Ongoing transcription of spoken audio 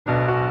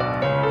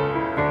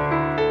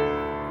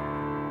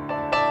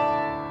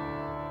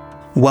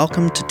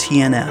Welcome to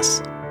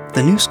TNS,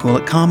 the new school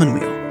at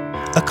Commonweal,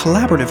 a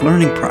collaborative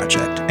learning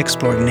project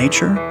exploring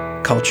nature,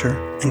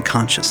 culture, and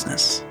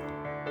consciousness.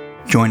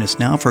 Join us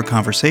now for a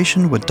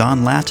conversation with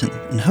Don Lattin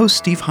and host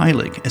Steve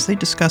Heilig as they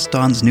discuss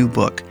Don's new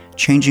book,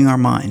 Changing Our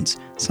Minds,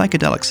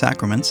 Psychedelic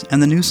Sacraments,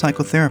 and the New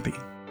Psychotherapy.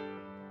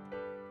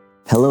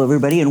 Hello,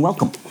 everybody, and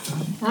welcome.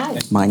 Hi.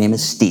 My name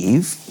is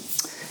Steve,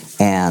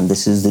 and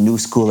this is the new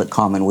school at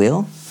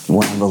Commonweal,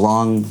 one of a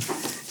long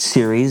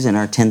series in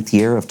our 10th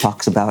year of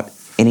talks about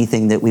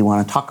anything that we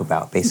want to talk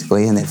about,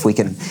 basically, and if we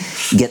can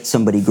get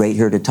somebody great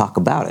here to talk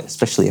about it,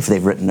 especially if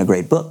they've written a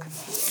great book.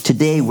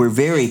 Today, we're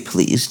very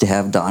pleased to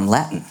have Don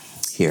Lattin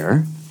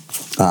here.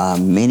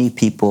 Many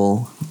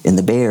people in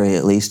the Bay Area,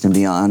 at least, and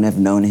beyond, have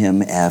known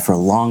him for a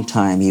long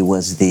time. He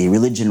was the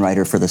religion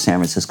writer for the San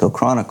Francisco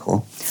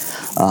Chronicle.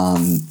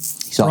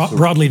 He's also,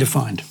 broadly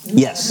defined.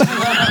 Yes.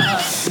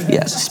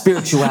 Yes,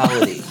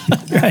 spirituality.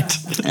 Right.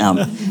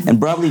 And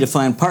broadly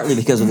defined partly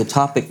because of the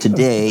topic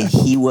today.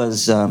 He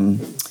was,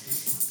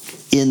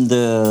 in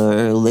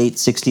the late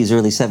 60s,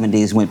 early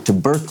 70s, went to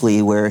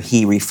Berkeley, where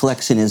he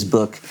reflects in his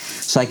book,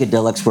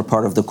 psychedelics were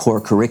part of the core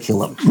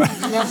curriculum.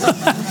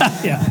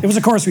 Yeah, it was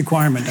a course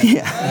requirement.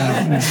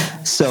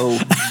 So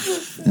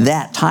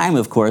that time,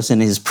 of course,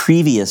 and his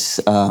previous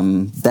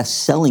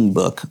best-selling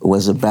book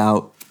was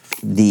about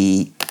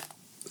the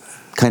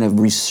kind of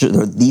the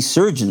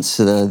resurgence,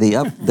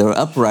 the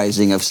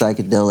uprising of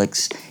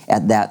psychedelics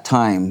at that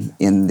time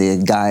in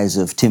the guise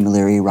of Tim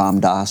Leary,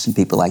 Ram Dass, and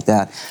people like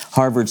that.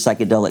 Harvard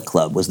Psychedelic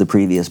Club was the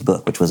previous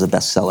book, which was a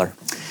bestseller.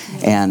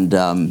 And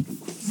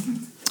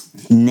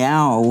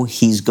now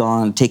he's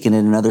taken it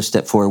another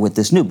step forward with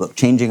this new book,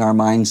 Changing Our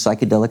Minds,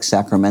 Psychedelic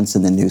Sacraments,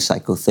 and the New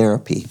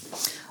Psychotherapy.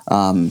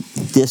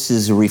 This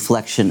is a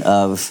reflection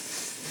of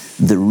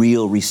the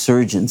real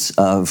resurgence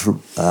of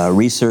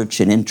research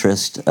and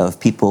interest of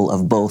people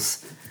of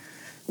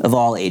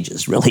all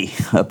ages, really,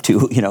 up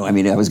to,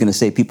 I was going to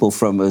say people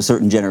from a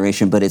certain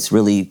generation, but it's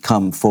really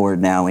come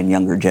forward now in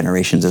younger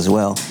generations as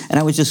well. And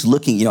I was just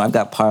looking, I've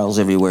got piles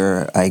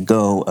everywhere I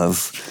go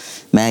of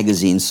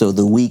magazines. So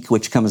The Week,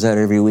 which comes out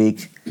every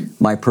week,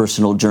 My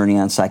Personal Journey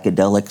on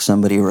Psychedelics,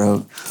 somebody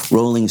wrote.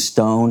 Rolling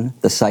Stone,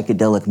 The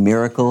Psychedelic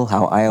Miracle,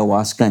 How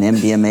Ayahuasca and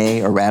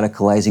MDMA Are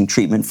Radicalizing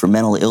Treatment for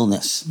Mental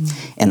Illness,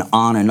 and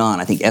on and on.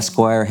 I think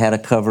Esquire had a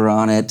cover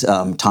on it.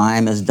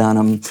 Time has done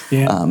them.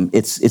 Yeah.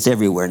 It's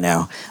everywhere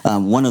now.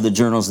 One of the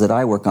journals that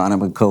I work on,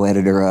 I'm a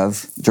co-editor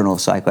of, Journal of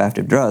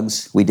Psychoactive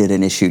Drugs. We did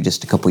an issue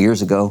just a couple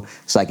years ago,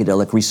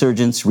 Psychedelic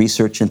Resurgence,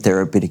 Research and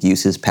Therapeutic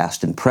Uses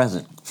Past and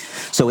Present.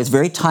 So it's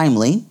very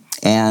timely,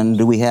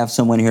 and we have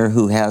someone here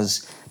who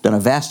has done a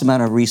vast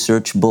amount of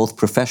research, both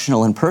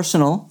professional and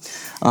personal,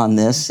 on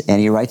this, and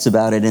he writes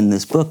about it in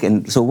this book.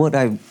 And so what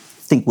I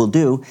think we'll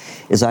do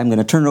is I'm going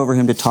to turn it over to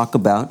him to talk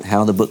about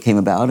how the book came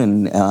about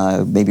and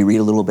maybe read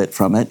a little bit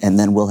from it, and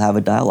then we'll have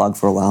a dialogue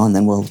for a while, and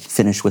then we'll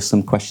finish with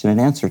some question and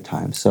answer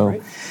time.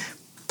 So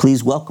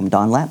Please welcome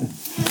Don Lattin.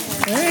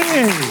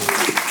 Hey!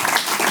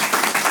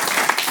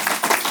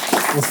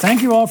 Well,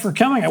 thank you all for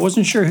coming. I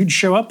wasn't sure who'd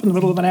show up in the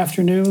middle of an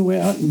afternoon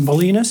out in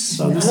Bolinas,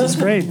 so this is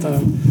great.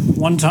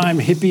 One-time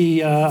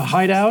hippie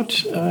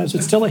hideout. Is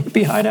it still a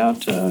hippie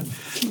hideout? I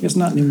guess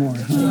not anymore.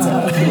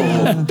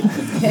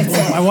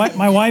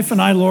 My wife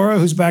and I, Laura,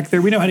 who's back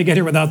there, we know how to get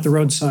here without the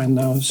road sign,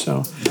 though.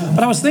 So,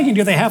 but I was thinking,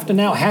 do they have to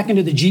now hack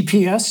into the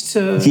GPS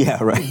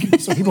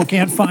so people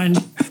can't find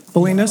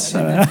Bolinas?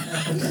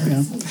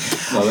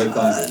 No, they're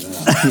constant.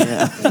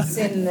 It's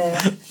in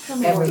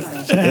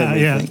everything.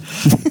 Yeah.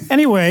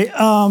 Anyway,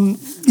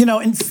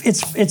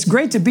 it's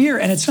great to be here,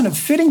 and it's kind of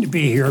fitting to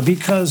be here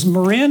because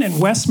Marin and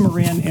West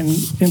Marin,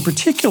 in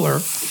particular,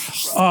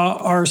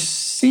 are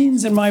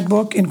scenes in my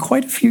book in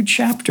quite a few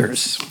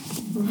chapters.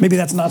 Maybe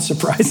that's not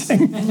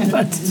surprising,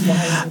 but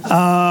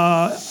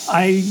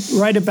I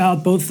write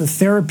about both the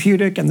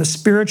therapeutic and the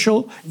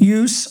spiritual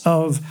use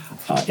of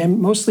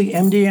mostly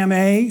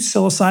MDMA,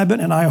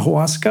 psilocybin, and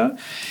ayahuasca.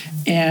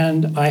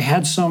 And I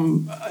had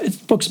some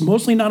books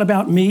mostly not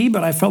about me,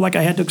 but I felt like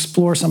I had to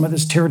explore some of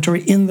this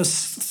territory in the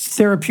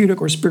therapeutic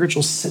or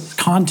spiritual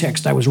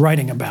context I was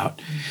writing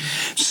about.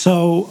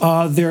 So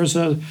there's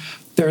the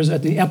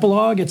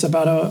epilogue. It's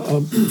about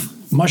a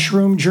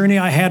mushroom journey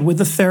I had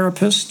with a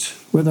therapist,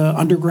 with an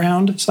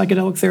underground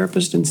psychedelic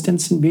therapist in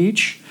Stinson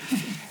Beach.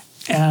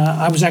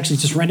 I was actually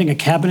just renting a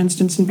cabin in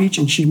Stinson Beach,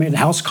 and she made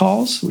house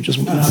calls, which is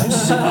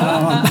nice.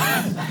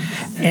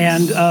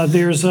 And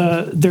there's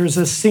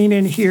a scene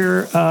in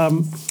here.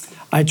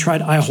 I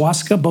tried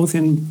ayahuasca both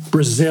in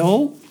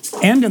Brazil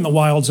and in the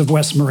wilds of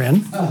West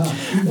Marin,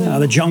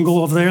 the jungle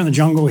over there and the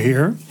jungle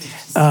here.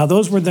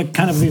 Those were the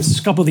kind of a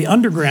couple of the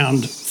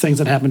underground things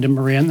that happened in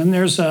Marin. And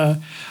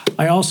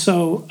I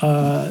also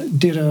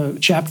did a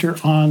chapter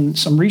on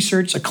some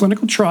research, a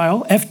clinical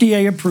trial,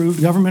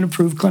 FDA-approved,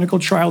 government-approved clinical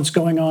trial that's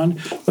going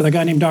on with a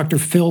guy named Dr.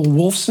 Phil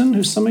Wolfson,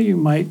 who some of you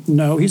might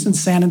know. He's in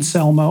San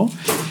Anselmo,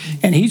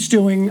 and he's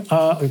doing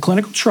a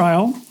clinical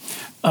trial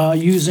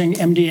using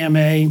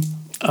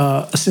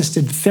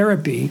MDMA-assisted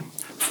therapy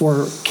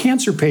for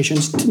cancer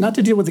patients, not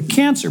to deal with the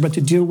cancer, but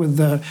to deal with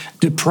the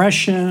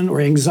depression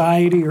or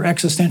anxiety or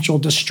existential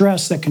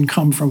distress that can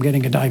come from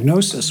getting a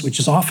diagnosis, which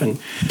is often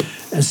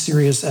as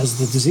serious as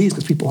the disease,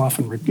 because people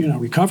often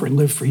recover and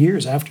live for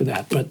years after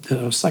that, but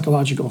the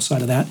psychological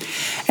side of that.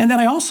 And then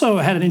I also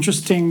had an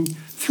interesting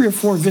 3 or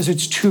 4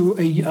 visits to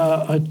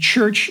a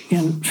church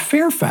in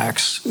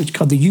Fairfax. It's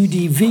called the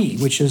UDV,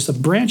 which is a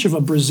branch of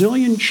a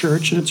Brazilian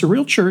church, and it's a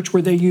real church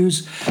where they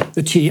use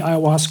the tea,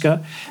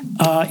 ayahuasca,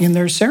 in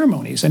their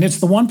ceremonies. And it's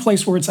the one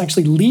place where it's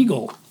actually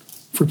legal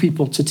for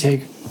people to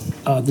take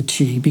the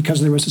tea,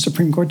 because there was a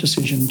Supreme Court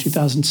decision in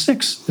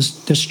 2006.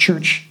 This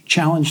church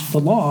challenged the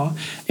law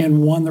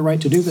and won the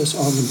right to do this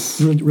on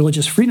the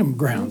religious freedom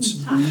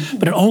grounds.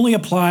 But it only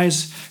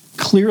applies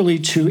clearly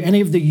to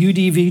any of the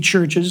UDV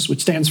churches,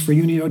 which stands for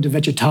Unio de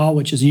Vegetal,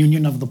 which is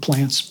Union of the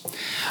Plants.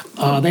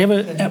 But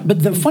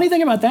the funny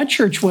thing about that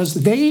church was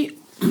they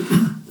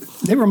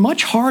were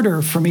much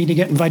harder for me to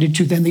get invited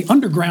to than the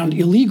underground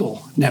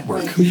illegal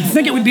network. You'd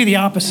think it would be the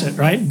opposite,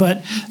 right?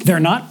 But they're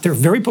not. They're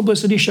very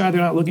publicity shy.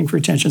 They're not looking for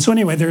attention. So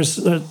anyway,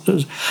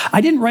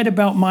 I didn't write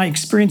about my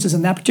experiences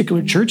in that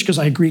particular church because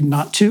I agreed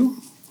not to.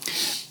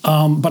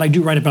 But I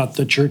do write about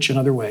the church in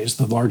other ways,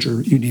 the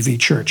larger UDV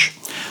church.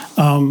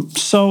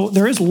 So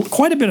there is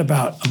quite a bit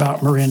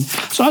about Marin.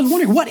 So I was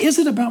wondering, what is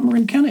it about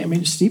Marin County? I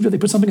mean, Steve, do they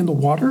put something in the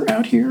water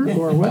out here,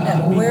 or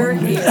what? We're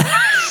here.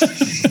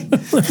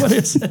 What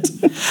is it?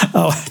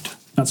 Oh,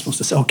 not supposed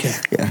to say. Okay.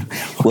 Yeah.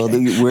 Well,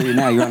 where you're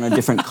now, you're on a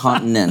different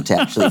continent,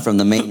 actually, from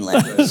the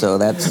mainland. So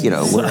that's,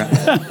 we're...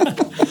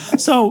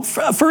 So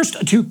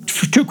first,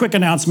 two quick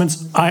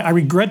announcements. I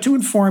regret to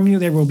inform you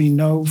there will be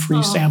no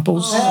free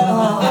samples.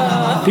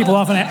 People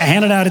often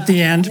hand it out at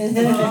the end.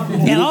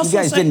 You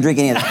guys didn't drink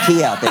any of the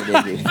tea out there,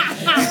 did you?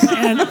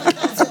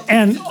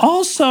 And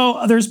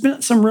also, there's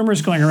been some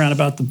rumors going around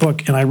about the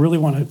book, and I really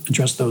want to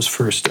address those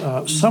first.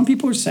 Some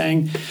people are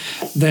saying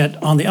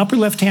that on the upper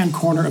left-hand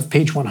corner of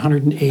page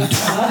 108,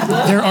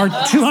 there are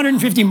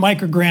 250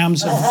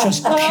 micrograms of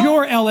just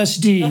pure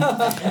LSD,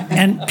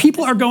 and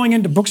people are going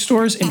into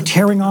bookstores and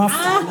tearing off.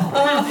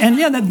 And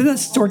yeah, that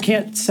store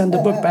can't send the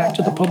book back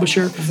to the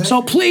publisher.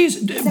 So please,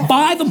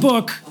 buy the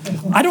book.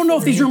 I don't know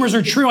if these rumors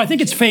are true. I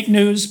think it's fake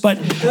news, but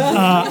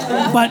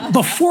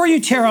before you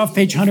tear off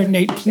page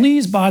 108,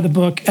 please buy the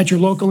book at your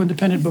local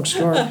independent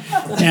bookstore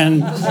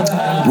and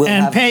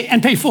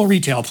pay full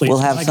retail, please. We'll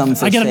have some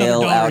for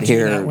sale out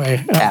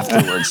here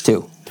afterwards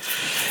too.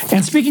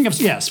 And speaking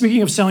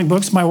of selling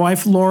books, my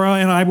wife Laura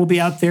and I will be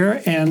out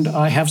there, and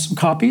I have some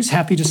copies.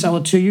 Happy to sell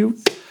it to you.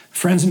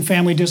 Friends and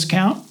family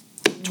discount.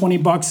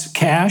 $20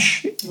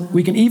 cash.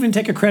 We can even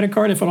take a credit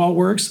card if it all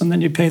works, and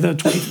then you pay the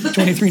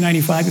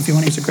 $23.95 if you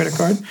want to use a credit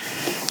card.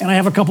 And I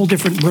have a couple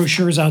different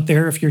brochures out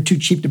there. If you're too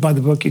cheap to buy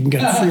the book, you can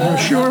get a free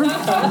brochure.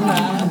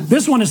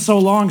 This one is so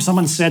long,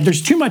 someone said,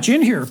 there's too much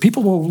in here.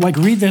 People will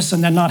read this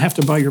and then not have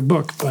to buy your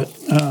book. But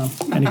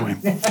anyway.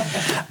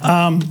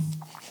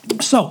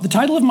 So the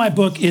title of my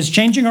book is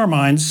Changing Our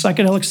Minds,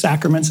 Psychedelic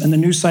Sacraments and the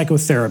New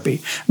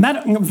Psychotherapy. And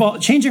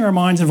that Changing Our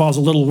Minds involves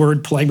a little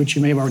word play, which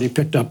you may have already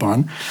picked up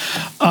on.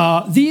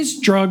 These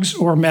drugs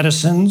or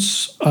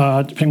medicines,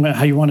 depending on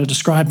how you want to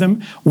describe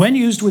them, when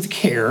used with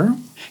care,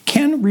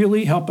 can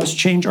really help us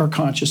change our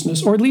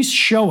consciousness, or at least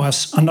show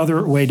us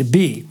another way to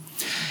be.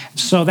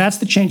 So that's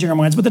the Changing Our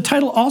Minds. But the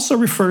title also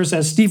refers,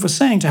 as Steve was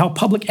saying, to how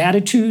public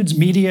attitudes,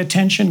 media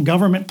attention,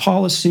 government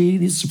policy,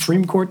 the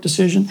Supreme Court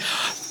decision,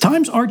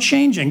 times are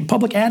changing.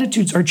 Public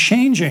attitudes are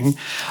changing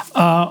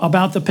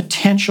about the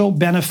potential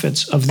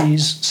benefits of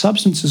these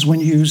substances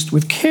when used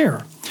with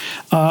care,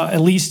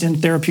 at least in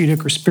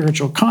therapeutic or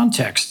spiritual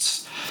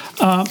contexts.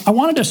 I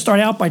wanted to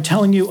start out by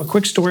telling you a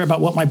quick story about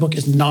what my book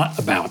is not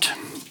about.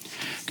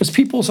 Because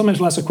people sometimes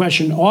will ask the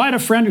question, I had a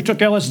friend who took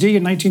LSD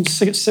in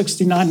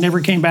 1969, never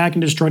came back,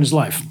 and destroyed his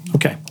life.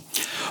 Okay.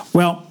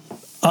 Well,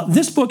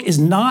 this book is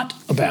not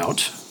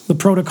about the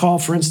protocol.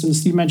 For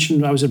instance, you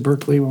mentioned I was at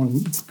Berkeley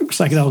when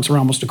psychedelics were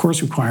almost a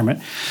course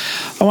requirement.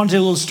 I want to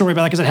tell you a little story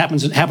about that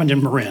because it happened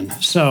in Marin.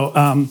 So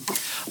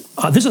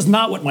this is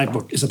not what my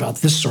book is about,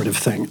 this sort of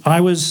thing.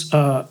 I was,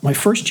 my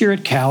first year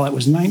at Cal, it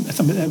was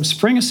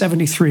spring of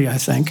 73, I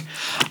think.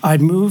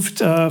 I'd moved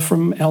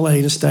from LA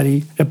to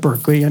study at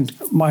Berkeley, and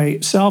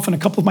myself and a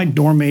couple of my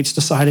dorm mates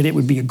decided it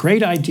would be a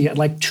great idea at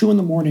like 2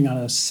 a.m. on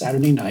a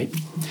Saturday night,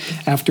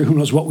 after who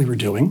knows what we were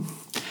doing,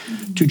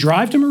 to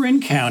drive to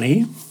Marin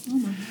County,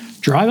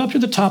 drive up to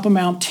the top of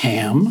Mount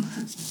Tam,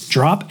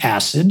 drop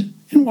acid,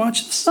 and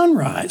watch the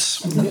sunrise.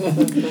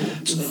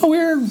 So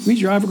we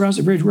drive across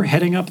the bridge. We're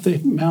heading up the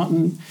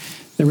mountain.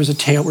 There was a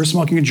tail. We're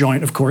smoking a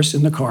joint, of course,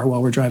 in the car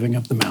while we're driving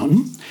up the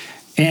mountain.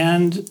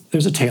 And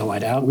there's a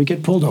taillight out. We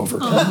get pulled over.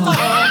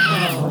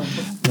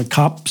 The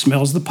cop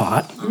smells the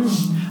pot.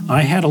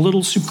 I had a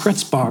little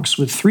Sucrets box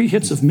with 3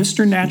 hits of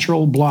Mr.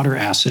 Natural blotter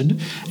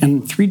acid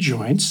and 3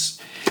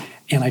 joints.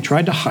 And I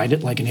tried to hide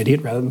it like an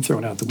idiot rather than throw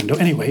it out the window.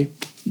 Anyway,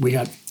 we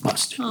got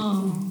busted.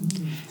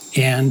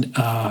 And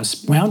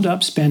wound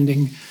up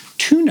spending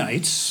 2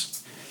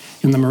 nights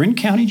in the Marin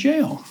County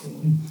Jail.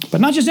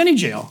 But not just any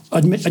jail,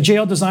 a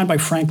jail designed by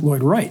Frank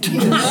Lloyd Wright. So,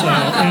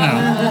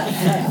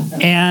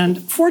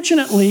 And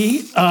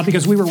fortunately,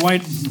 because we were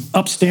white,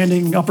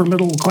 upstanding, upper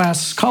middle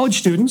class college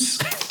students,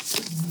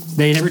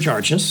 they never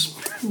charged us.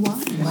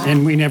 Wow.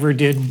 And we never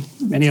did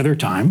any other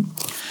time,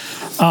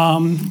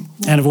 and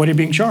avoided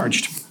being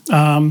charged.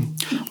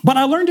 But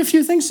I learned a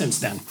few things since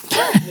then.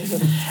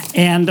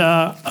 And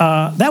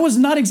that was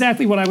not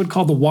exactly what I would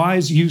call the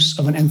wise use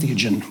of an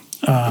entheogen,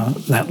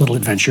 that little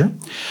adventure.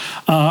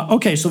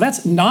 Okay, so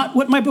that's not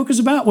what my book is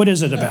about. What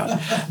is it about?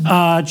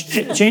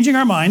 Changing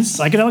Our Minds,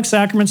 Psychedelic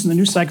Sacraments and the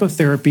New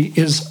Psychotherapy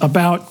is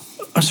about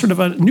a sort of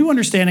a new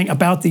understanding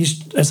about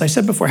these, as I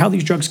said before, how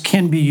these drugs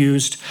can be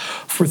used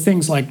for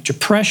things like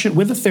depression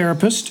with a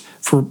therapist,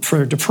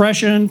 for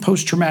depression,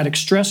 post-traumatic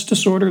stress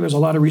disorder. There's a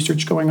lot of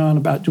research going on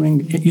about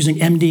using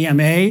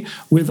MDMA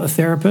with a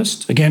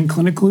therapist. Again,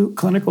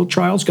 clinical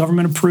trials,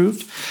 government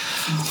approved,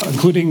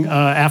 including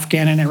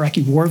Afghan and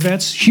Iraqi war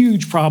vets.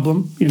 Huge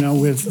problem,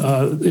 with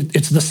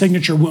it's the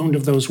signature wound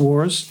of those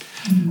wars.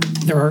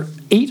 There are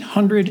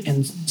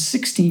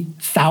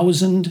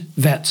 860,000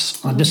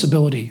 vets on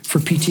disability for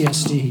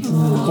PTSD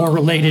or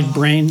related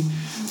brain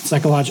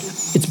psychological.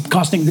 It's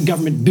costing the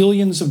government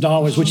billions of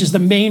dollars, which is the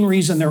main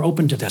reason they're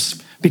open to this,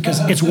 because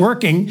it's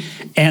working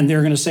and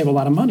they're going to save a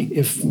lot of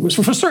money.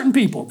 For certain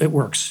people, it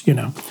works,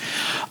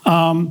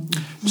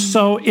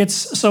 So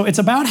it's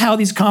about how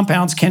these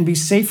compounds can be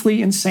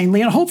safely,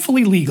 insanely, and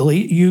hopefully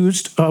legally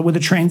used with a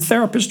trained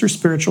therapist or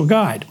spiritual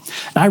guide.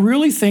 And I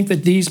really think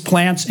that these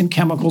plants and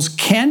chemicals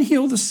can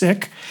heal the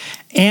sick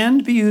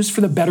and be used for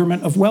the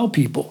betterment of well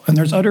people. And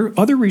there's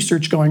other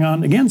research going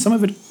on, again, some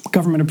of it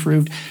government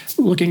approved,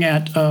 looking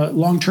at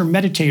long-term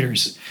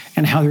meditators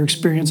and how their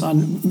experience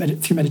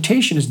through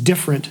meditation is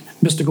different,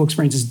 mystical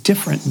experience is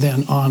different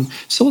than on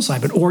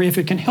psilocybin, or if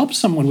it can help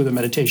someone with a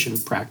meditation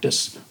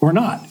practice or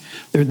not.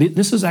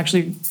 This is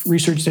actually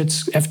research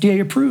that's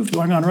FDA approved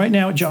going on right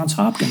now at Johns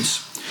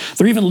Hopkins.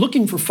 They're even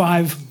looking for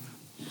 5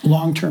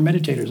 long-term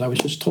meditators. I was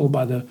just told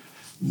by the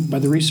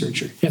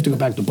researcher. You have to go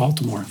back to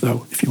Baltimore,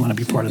 though, if you want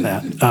to be part of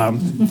that.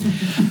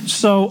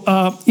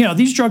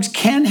 These drugs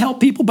can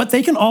help people, but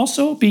they can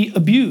also be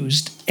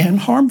abused and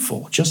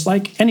harmful, just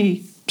like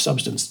any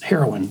substance,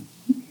 heroin,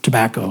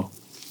 tobacco,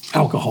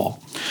 alcohol.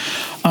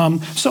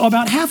 So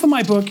about half of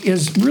my book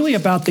is really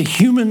about the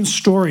human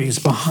stories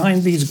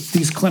behind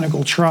these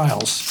clinical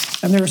trials.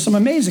 And there are some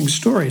amazing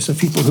stories of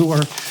people who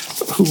are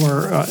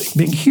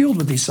being healed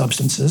with these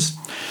substances.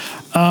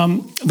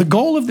 The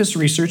goal of this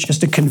research is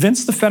to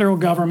convince the federal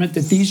government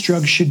that these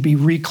drugs should be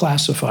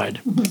reclassified.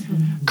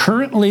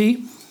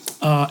 Currently,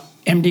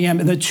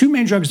 the 2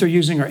 main drugs they're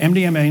using are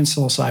MDMA and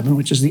psilocybin,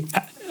 which is the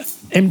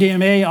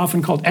MDMA,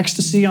 often called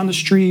ecstasy on the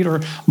street,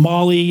 or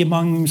Molly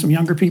among some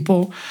younger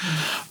people.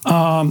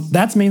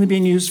 That's mainly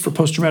being used for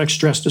post-traumatic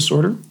stress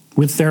disorder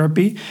with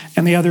therapy.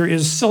 And the other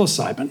is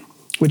psilocybin,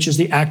 which is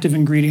the active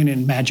ingredient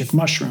in magic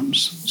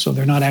mushrooms. So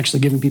they're not actually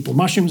giving people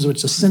mushrooms,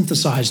 it's a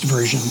synthesized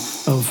version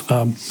of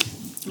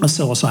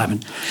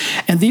psilocybin.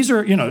 And these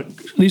are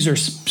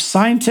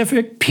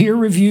scientific,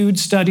 peer-reviewed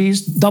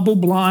studies,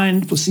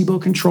 double-blind,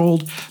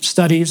 placebo-controlled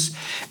studies.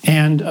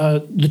 And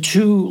the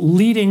 2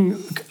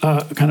 leading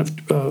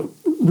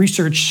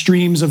research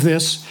streams of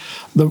this,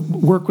 the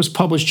work was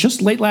published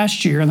just late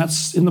last year, and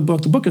that's in the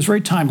book. The book is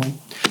very timely.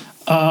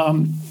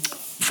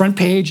 Front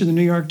page of the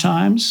New York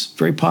Times,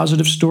 very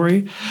positive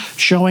story,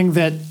 showing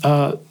that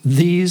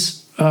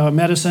these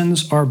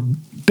medicines are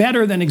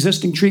better than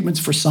existing treatments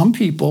for some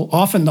people,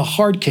 often the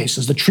hard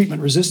cases, the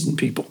treatment-resistant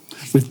people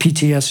with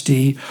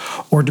PTSD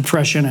or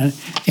depression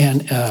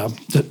and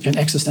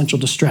existential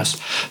distress.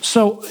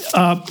 So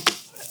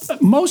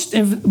most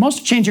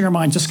of Changing Our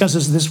Minds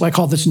discusses this, what I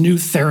call this new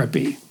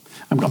therapy.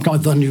 I'm calling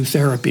it the new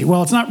therapy.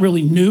 Well, it's not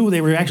really new.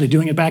 They were actually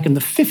doing it back in the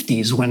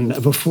 50s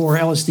before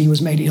LSD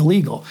was made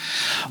illegal.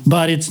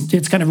 But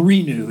it's kind of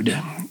renewed.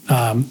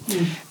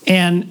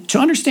 And to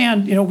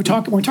understand, when we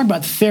talk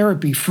about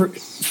therapy,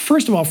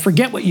 first of all,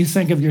 forget what you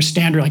think of your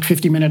standard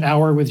 50-minute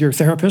hour with your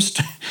therapist.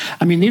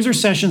 I mean, these are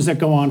sessions that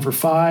go on for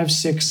 5,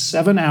 6,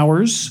 7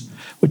 hours,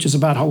 which is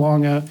about how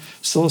long a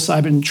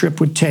psilocybin trip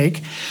would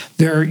take.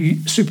 They're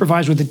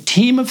supervised with a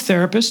team of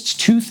therapists,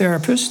 2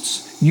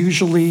 therapists,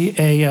 usually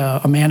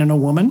a man and a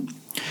woman.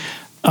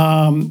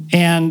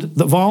 And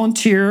the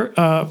volunteer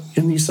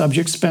in these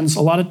subjects spends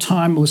a lot of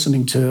time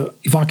listening to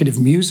evocative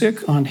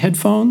music on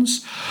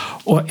headphones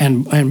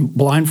and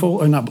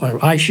blindfold,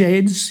 or eye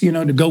shades,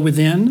 to go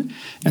within.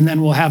 And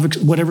then we'll have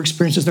whatever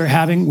experiences they're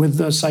having with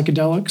the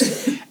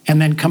psychedelics, and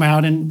then come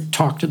out and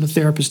talk to the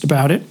therapist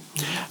about it.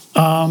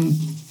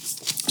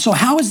 So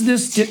how is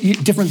this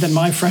different than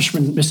my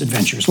freshman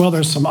misadventures? Well,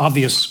 there's some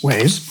obvious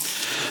ways.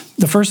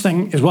 The first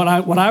thing is what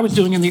I was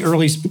doing in the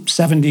early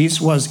 70s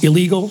was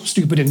illegal,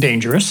 stupid, and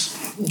dangerous.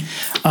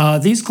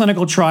 These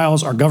clinical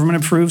trials are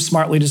government approved,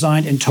 smartly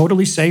designed, and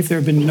totally safe. There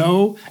have been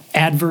no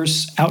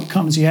adverse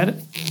outcomes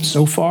yet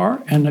so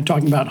far, and I'm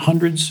talking about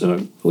hundreds,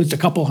 at least a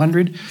couple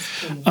hundred.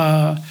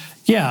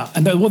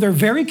 And they're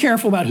very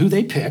careful about who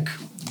they pick.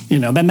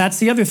 Then that's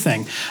the other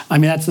thing.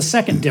 That's the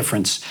second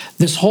difference.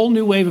 This whole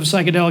new wave of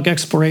psychedelic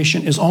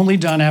exploration is only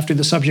done after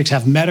the subjects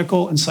have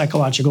medical and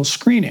psychological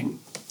screening.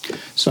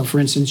 So, for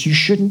instance, you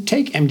shouldn't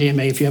take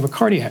MDMA if you have a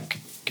cardiac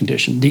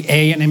condition. The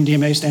A in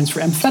MDMA stands for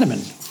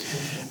amphetamine.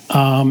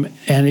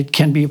 And it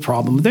can be a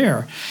problem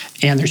there.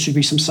 And there should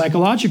be some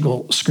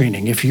psychological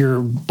screening. If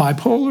you're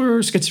bipolar or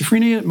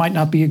schizophrenia, it might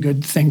not be a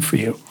good thing for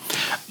you.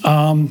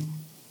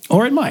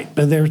 Or it might,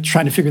 but they're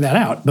trying to figure that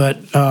out.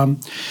 But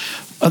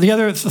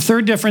the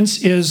third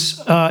difference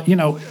is,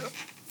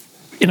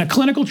 in a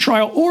clinical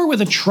trial or with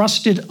a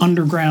trusted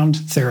underground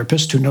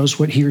therapist who knows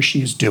what he or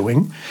she is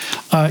doing,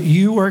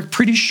 you are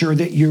pretty sure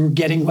that you're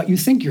getting what you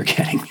think you're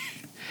getting.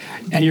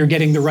 And you're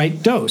getting the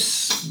right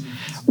dose.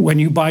 When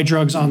you buy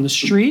drugs on the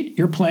street,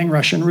 you're playing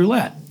Russian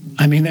roulette.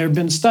 There have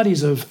been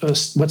studies of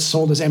what's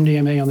sold as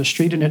MDMA on the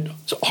street, and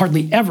it's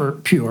hardly ever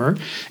pure.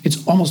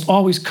 It's almost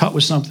always cut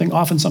with something,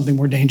 often something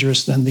more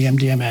dangerous than the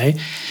MDMA,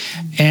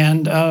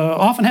 and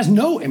often has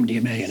no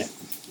MDMA in it.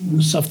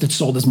 Stuff that's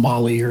sold as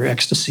Molly or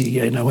ecstasy,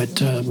 at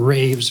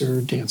raves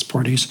or dance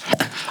parties.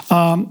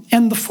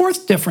 And the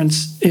fourth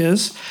difference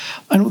is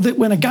that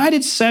when a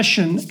guided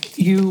session,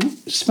 you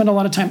spend a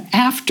lot of time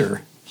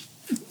after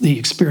the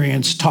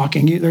experience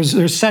talking.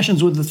 There's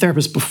sessions with the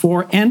therapist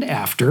before and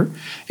after.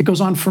 It goes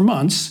on for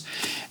months.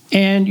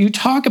 And you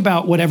talk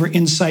about whatever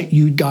insight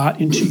you got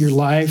into your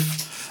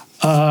life.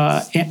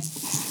 It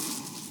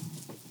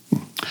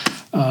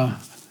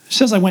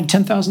says I went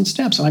 10,000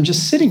 steps, and I'm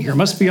just sitting here.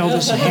 Must be all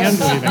this hand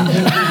waving.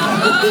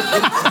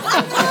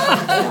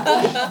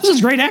 This is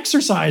great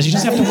exercise. You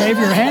just have to wave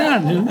your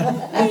hand.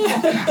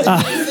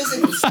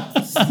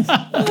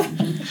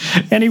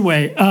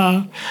 Anyway,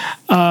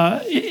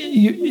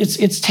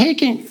 it's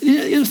taking.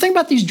 The thing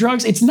about these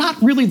drugs, it's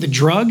not really the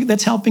drug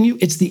that's helping you.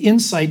 It's the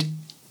insight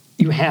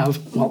you have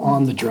while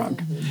on the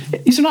drug.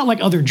 These are not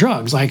like other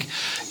drugs, like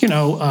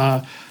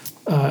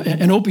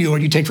an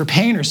opioid you take for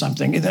pain or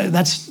something. It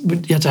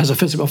has a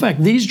physical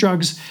effect. These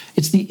drugs,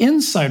 it's the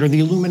insight or the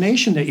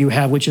illumination that you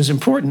have, which is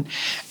important.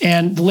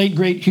 And the late,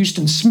 great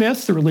Houston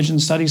Smith, the religion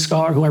studies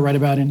scholar who I write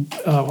about in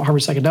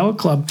Harvard Psychedelic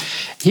Club,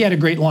 he had a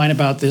great line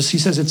about this. He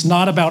says, it's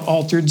not about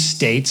altered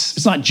states.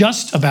 It's not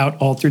just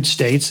about altered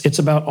states. It's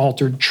about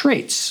altered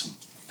traits.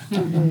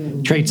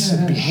 Traits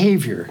of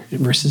behavior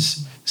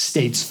versus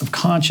states of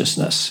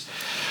consciousness.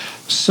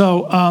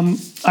 So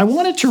I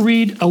wanted to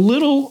read a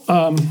little...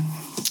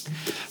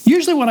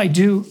 Usually what I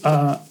do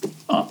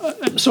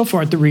so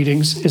far at the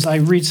readings is I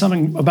read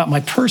something about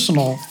my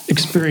personal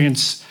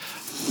experience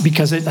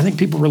because I think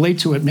people relate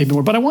to it maybe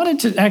more. But I wanted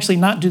to actually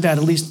not do that,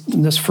 at least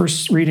in this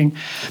first reading,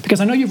 because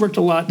I know you've worked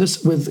a lot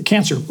with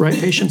cancer, right,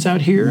 patients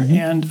out here. Mm-hmm.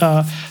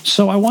 And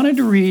so I wanted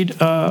to read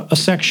a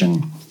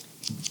section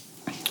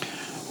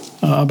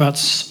about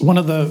one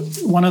of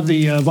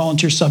the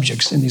volunteer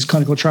subjects in these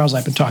clinical trials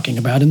I've been talking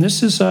about. And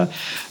this is one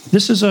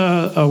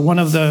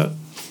of the...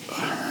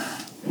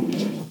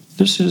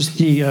 This is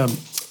the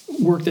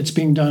work that's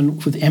being done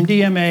with with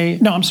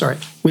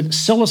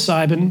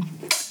psilocybin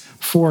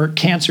for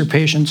cancer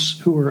patients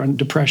who are on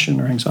depression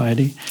or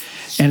anxiety.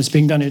 And it's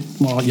being done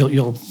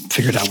you'll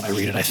figure it out when I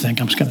read it, I think.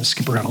 I'm just going to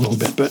skip around a little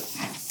bit.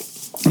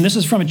 And this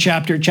is from a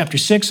chapter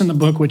 6 in the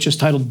book, which is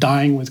titled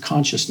Dying with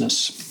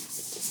Consciousness.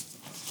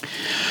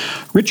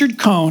 Richard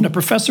Cohn, a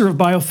professor of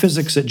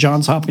biophysics at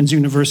Johns Hopkins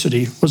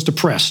University, was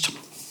depressed.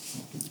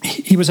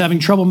 He was having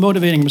trouble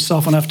motivating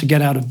himself enough to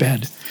get out of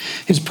bed.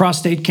 His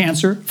prostate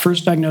cancer,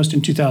 first diagnosed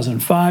in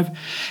 2005,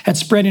 had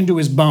spread into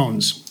his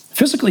bones.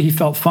 Physically, he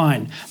felt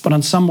fine, but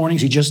on some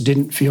mornings, he just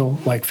didn't feel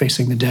like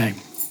facing the day.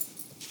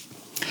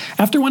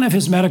 After one of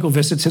his medical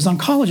visits, his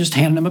oncologist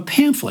handed him a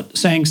pamphlet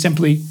saying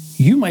simply,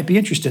 "You might be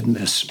interested in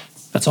this."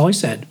 That's all he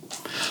said.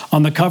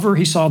 On the cover,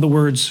 he saw the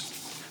words,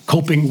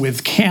 "Coping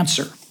with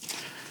Cancer."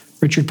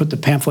 Richard put the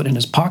pamphlet in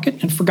his pocket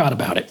and forgot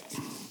about it.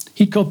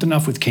 He coped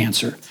enough with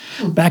cancer.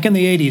 Back in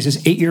the 80s, his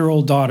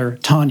 8-year-old daughter,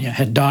 Tanya,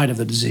 had died of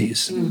the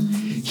disease.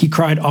 He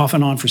cried off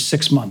and on for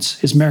 6 months.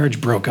 His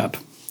marriage broke up.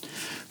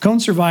 Cohn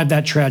survived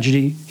that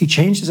tragedy. He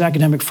changed his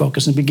academic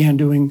focus and began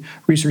doing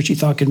research he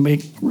thought could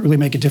really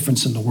make a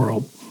difference in the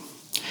world.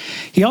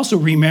 He also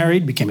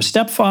remarried, became a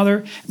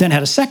stepfather, then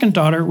had a second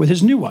daughter with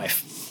his new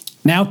wife.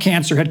 Now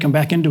cancer had come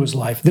back into his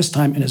life, this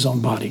time in his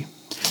own body.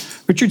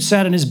 Richard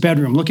sat in his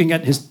bedroom looking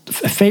at his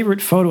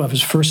favorite photo of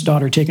his first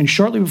daughter taken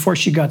shortly before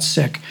she got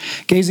sick,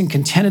 gazing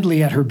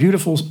contentedly at her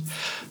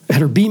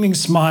beaming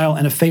smile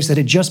and a face that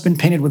had just been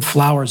painted with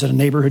flowers at a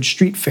neighborhood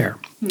street fair.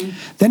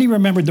 Then he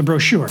remembered the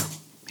brochure.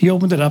 He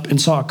opened it up and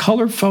saw a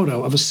colored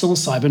photo of a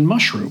psilocybin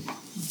mushroom.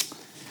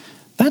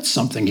 That's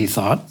something, he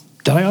thought,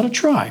 that I ought to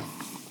try.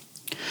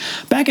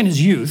 Back in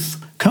his youth,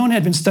 Cohn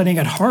had been studying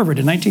at Harvard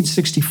in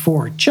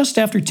 1964, just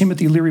after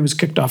Timothy Leary was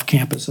kicked off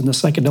campus and the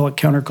psychedelic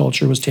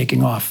counterculture was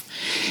taking off.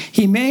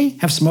 He may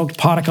have smoked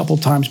pot a couple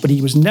times, but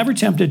he was never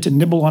tempted to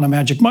nibble on a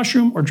magic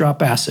mushroom or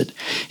drop acid.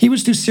 He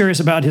was too serious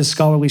about his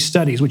scholarly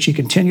studies, which he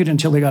continued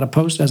until he got a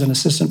post as an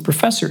assistant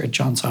professor at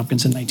Johns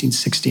Hopkins in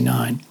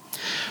 1969.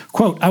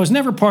 Quote, "I was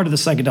never part of the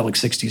psychedelic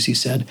 60s, he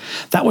said.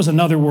 That was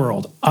another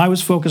world. I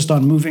was focused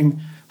on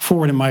moving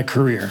forward in my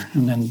career.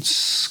 And then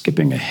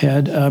skipping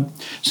ahead.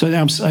 So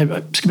now I'm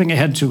skipping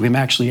ahead to him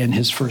actually in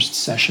his first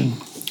session,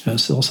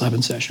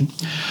 psilocybin session.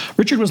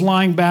 Richard was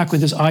lying back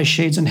with his eye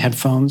shades and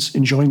headphones,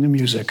 enjoying the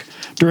music.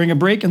 During a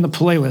break in the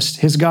playlist,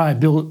 his guide,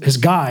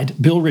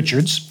 Bill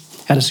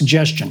Richards, had a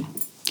suggestion.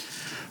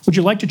 Would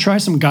you like to try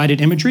some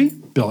guided imagery?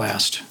 Bill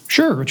asked.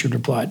 Sure, Richard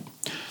replied.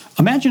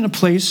 Imagine a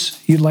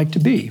place you'd like to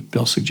be,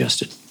 Bill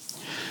suggested.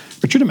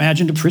 Richard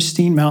imagined a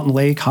pristine mountain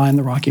lake high in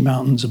the Rocky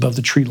Mountains above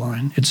the tree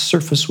line. Its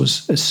surface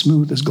was as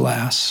smooth as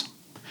glass.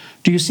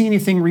 Do you see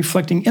anything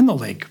reflecting in the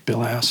lake?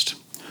 Bill asked.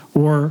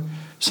 Or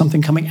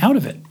something coming out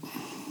of it?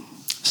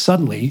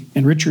 Suddenly,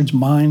 in Richard's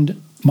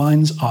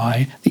mind's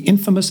eye, the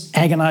infamous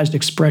agonized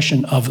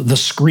expression of the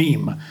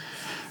scream,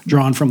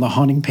 drawn from the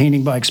haunting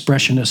painting by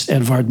expressionist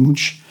Edvard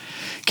Munch,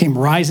 came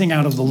rising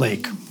out of the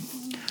lake.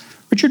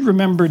 Richard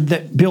remembered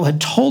that Bill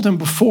had told him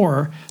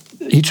before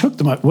he took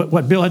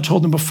what Bill had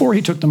told him before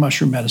he took the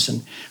mushroom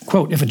medicine.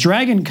 Quote, if a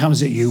dragon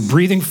comes at you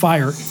breathing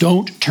fire,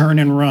 don't turn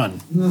and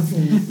run.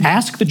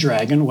 Ask the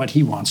dragon what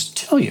he wants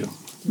to tell you.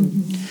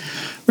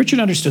 Richard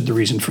understood the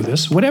reason for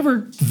this.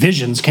 Whatever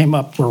visions came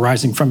up were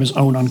rising from his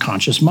own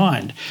unconscious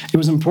mind. It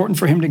was important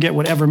for him to get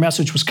whatever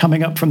message was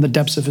coming up from the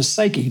depths of his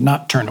psyche,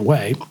 not turn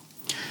away.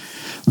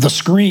 The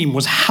scream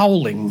was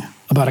howling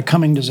about a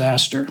coming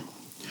disaster.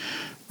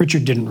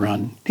 Richard didn't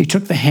run. He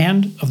took the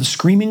hand of the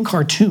screaming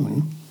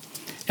cartoon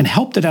and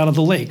helped it out of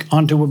the lake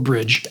onto a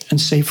bridge and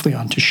safely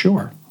onto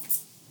shore.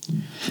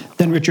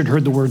 Then Richard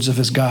heard the words of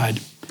his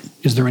guide.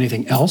 Is there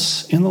anything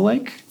else in the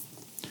lake?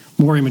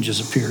 More images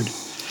appeared.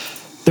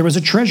 There was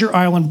a Treasure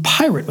Island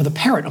pirate with a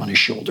parrot on his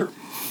shoulder.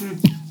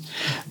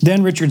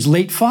 Then Richard's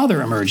late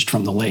father emerged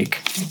from the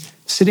lake,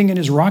 sitting in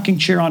his rocking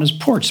chair on his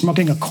porch,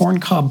 smoking a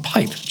corncob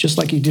pipe, just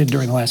like he did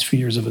during the last few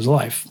years of his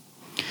life.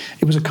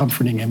 It was a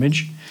comforting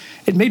image.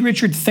 It made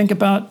Richard think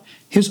about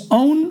his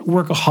own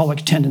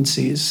workaholic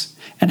tendencies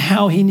and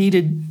how he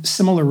needed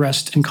similar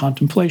rest and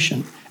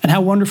contemplation, and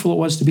how wonderful it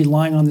was to be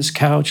lying on this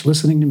couch,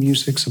 listening to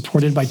music,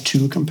 supported by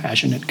two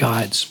compassionate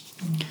guides.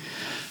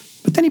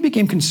 But then he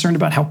became concerned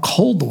about how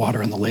cold the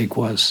water in the lake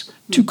was,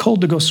 too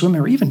cold to go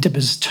swimming or even dip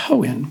his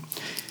toe in.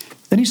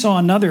 Then he saw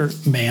another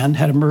man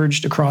had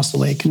emerged across the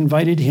lake and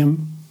invited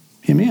him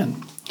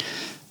in.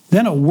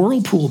 Then a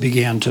whirlpool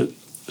began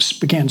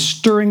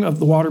stirring of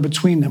the water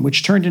between them,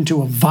 which turned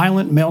into a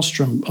violent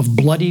maelstrom of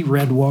bloody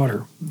red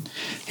water.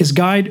 His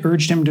guide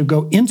urged him to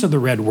go into the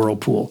red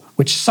whirlpool,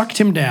 which sucked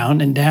him down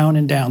and down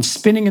and down,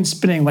 spinning and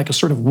spinning like a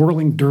sort of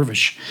whirling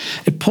dervish.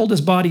 It pulled his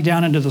body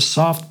down into the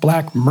soft,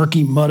 black,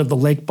 murky mud of the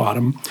lake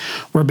bottom,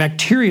 where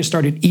bacteria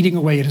started eating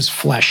away at his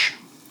flesh.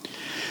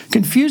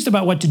 Confused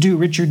about what to do,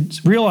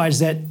 Richard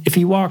realized that if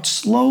he walked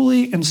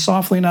slowly and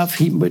softly enough,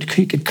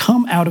 he could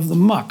come out of the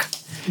muck.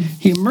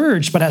 He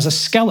emerged, but as a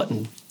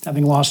skeleton,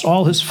 having lost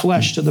all his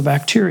flesh to the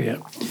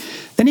bacteria.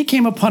 Then he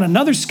came upon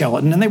another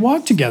skeleton, and they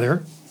walked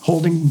together,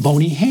 holding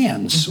bony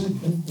hands.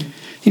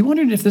 He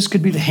wondered if this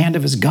could be the hand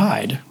of his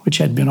guide, which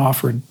had been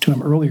offered to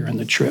him earlier in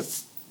the trip.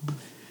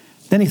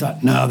 Then he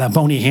thought, no, that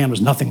bony hand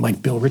was nothing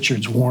like Bill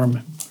Richards'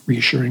 warm,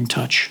 reassuring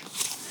touch.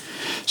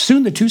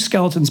 Soon the two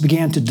skeletons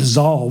began to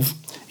dissolve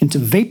into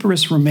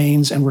vaporous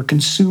remains and were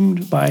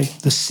consumed by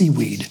the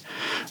seaweed.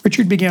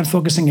 Richard began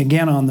focusing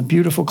again on the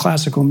beautiful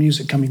classical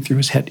music coming through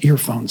his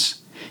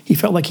earphones. He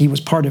felt like he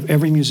was part of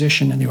every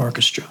musician in the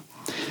orchestra.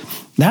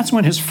 That's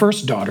when his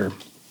first daughter,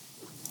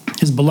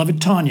 his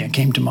beloved Tanya,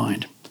 came to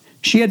mind.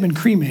 She had been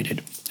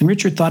cremated, and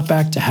Richard thought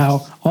back to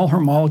how all her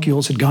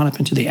molecules had gone up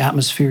into the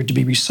atmosphere to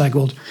be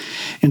recycled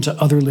into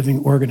other living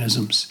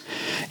organisms.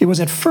 It was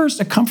at first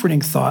a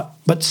comforting thought,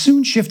 but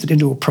soon shifted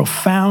into a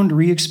profound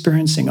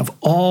re-experiencing of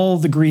all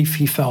the grief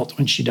he felt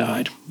when she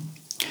died.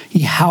 He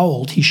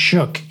howled, he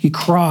shook, he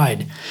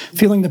cried,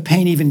 feeling the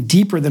pain even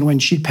deeper than when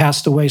she'd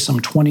passed away some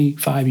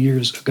 25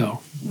 years ago.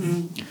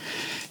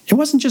 It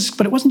wasn't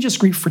just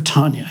grief for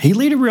Tanya. He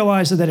later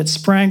realized that it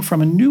sprang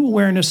from a new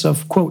awareness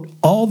of, quote,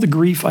 all the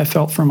grief I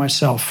felt for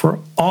myself, for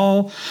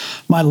all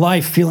my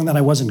life feeling that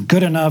I wasn't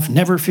good enough,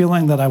 never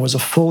feeling that I was a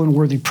full and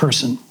worthy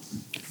person,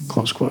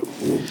 close quote.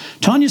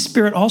 Tanya's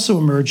spirit also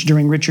emerged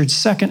during Richard's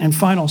second and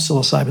final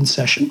psilocybin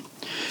session.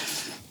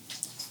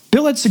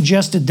 Bill had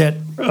suggested that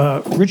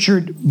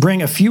Richard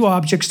bring a few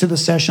objects to the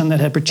session that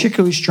had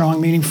particularly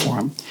strong meaning for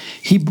him.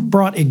 He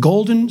brought a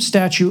golden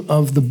statue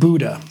of the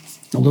Buddha,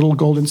 a little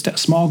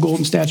small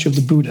golden statue of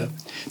the Buddha.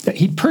 That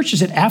he'd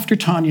purchased it after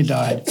Tanya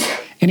died,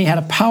 and he had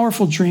a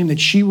powerful dream that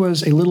she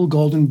was a little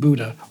golden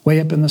Buddha way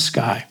up in the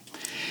sky.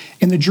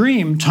 In the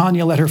dream,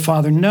 Tanya let her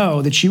father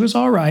know that she was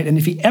all right, and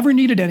if he ever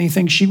needed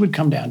anything, she would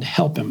come down to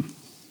help him.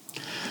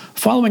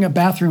 Following a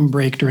bathroom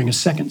break during a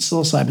second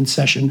psilocybin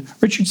session,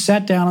 Richard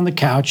sat down on the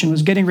couch and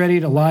was getting ready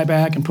to lie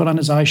back and put on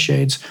his eye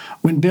shades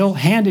when Bill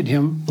handed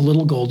him the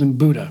little golden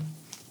Buddha.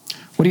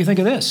 What do you think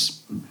of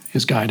this?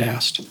 His guide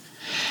asked.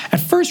 At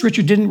first,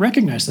 Richard didn't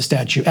recognize the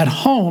statue. At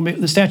home,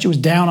 the statue was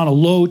down on a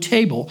low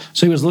table,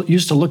 so he was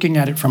used to looking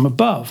at it from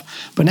above.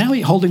 But now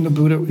he's holding the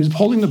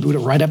Buddha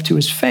right up to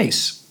his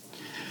face.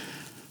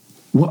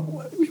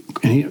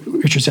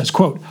 Richard says,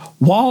 quote,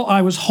 while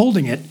I was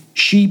holding it,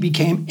 she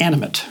became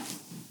animate,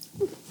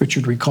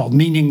 Richard recalled,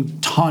 meaning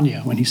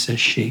Tanya when he says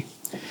she.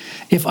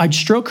 If I'd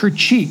stroke her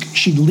cheek,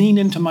 she'd lean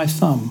into my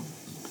thumb.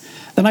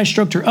 Then I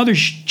stroked her other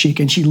cheek,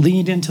 and she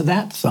leaned into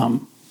that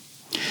thumb.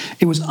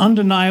 It was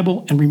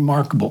undeniable and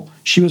remarkable.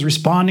 She was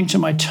responding to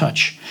my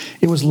touch.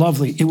 It was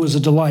lovely. It was a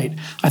delight.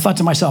 I thought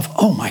to myself,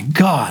 oh my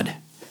God.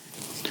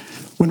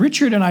 When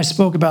Richard and I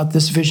spoke about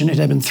this vision, it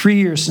had been 3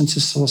 years since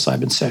his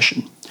psilocybin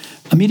session.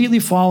 Immediately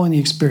following the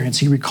experience,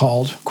 he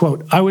recalled,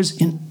 quote, I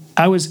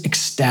was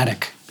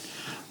ecstatic.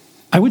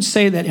 I would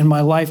say that in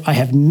my life, I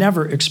have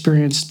never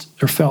experienced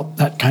or felt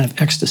that kind of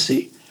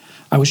ecstasy.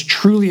 I was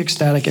truly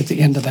ecstatic at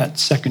the end of that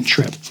second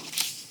trip.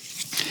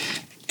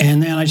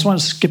 And then I just want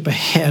to skip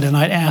ahead, and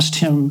I'd asked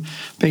him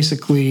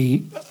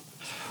basically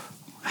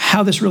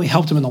how this really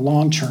helped him in the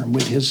long term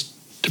with his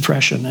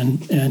depression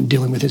and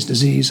dealing with his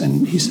disease.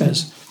 And he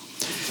says,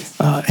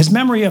 his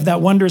memory of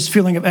that wondrous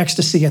feeling of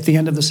ecstasy at the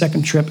end of the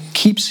second trip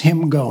keeps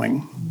him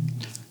going.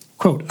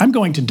 Quote, I'm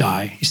going to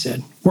die, he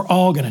said. We're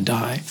all going to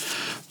die.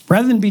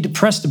 Rather than be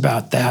depressed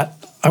about that,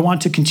 I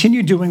want to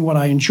continue doing what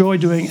I enjoy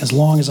doing as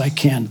long as I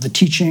can, the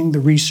teaching, the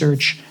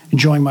research,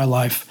 enjoying my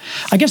life.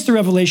 I guess the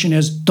revelation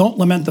is don't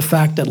lament the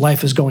fact that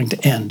life is going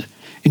to end.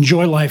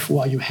 Enjoy life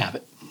while you have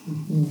it.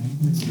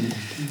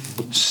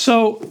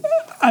 So,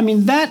 I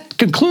mean, that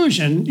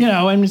conclusion,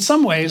 and in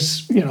some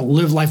ways,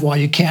 live life while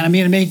you can. I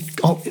mean,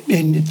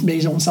 it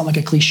may sound like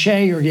a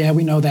cliche or, yeah,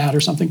 we know that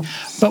or something.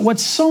 But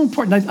what's so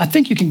important, I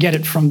think you can get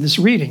it from this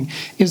reading,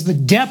 is the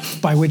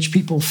depth by which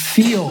people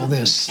feel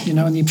this,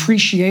 and the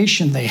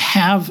appreciation they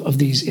have of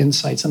these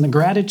insights and the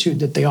gratitude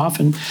that they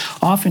often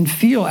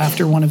feel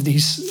after one of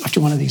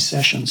these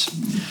sessions.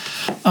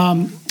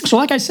 So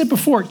like I said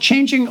before,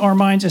 changing our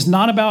minds is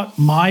not about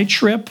my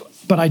trip,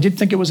 but I did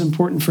think it was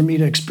important for me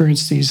to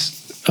experience these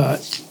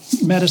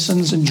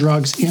medicines and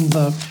drugs in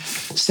the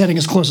setting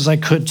as close as I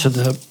could to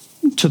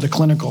the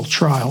clinical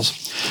trials.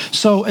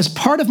 So, as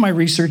part of my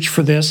research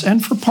for this,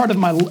 and for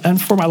my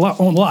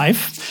own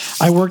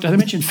life, I worked. I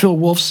mentioned Phil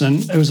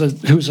Wolfson,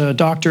 who's a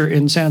doctor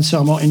in San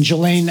Anselmo, and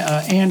Jelaine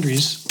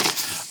Andrews,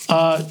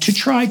 to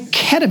try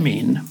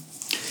ketamine,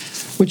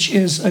 which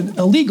is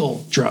a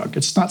legal drug.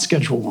 It's not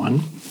Schedule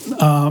I.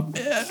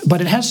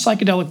 But it has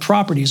psychedelic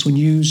properties when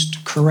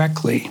used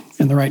correctly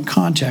in the right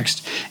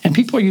context, and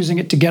people are using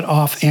it to get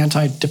off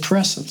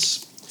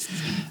antidepressants.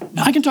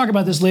 Now, I can talk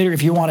about this later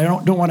if you want. I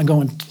don't want to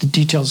go into the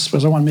details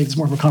because I want to make this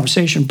more of a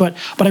conversation, but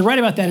I write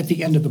about that at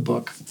the end of the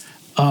book.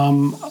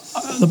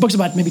 The book's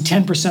about maybe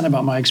 10%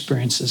 about my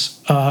experiences.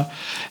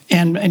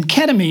 And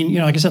ketamine,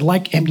 like I said,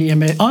 unlike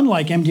MDMA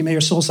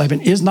or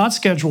psilocybin, is not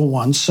Schedule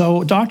I,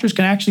 so doctors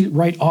can actually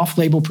write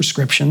off-label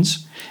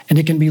prescriptions, and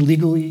it can be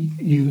legally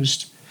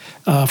used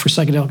for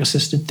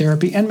psychedelic-assisted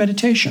therapy and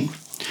meditation.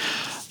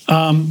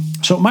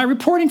 So my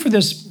reporting for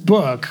this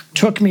book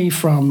took me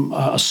from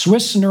a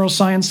Swiss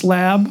neuroscience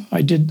lab.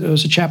 There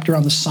was a chapter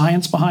on the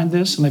science behind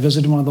this, and I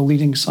visited one of the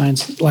leading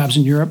science labs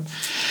in Europe,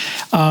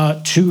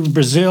 to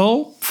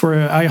Brazil for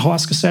an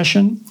ayahuasca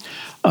session,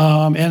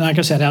 and like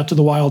I said, out to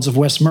the wilds of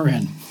West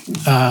Marin.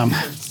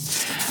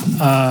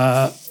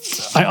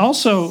 I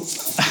also,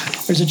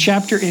 there's a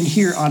chapter in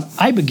here on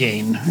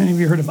ibogaine. Any of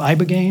you heard of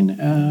ibogaine?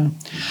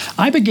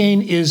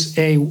 Ibogaine is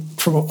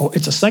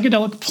it's a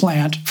psychedelic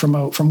plant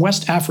from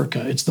West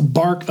Africa. It's the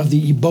bark of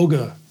the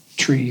iboga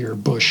tree or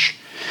bush,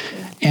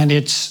 and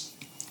it's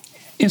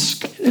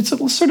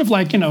sort of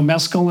like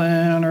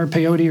mescaline or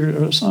peyote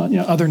or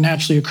other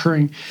naturally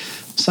occurring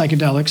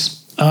psychedelics,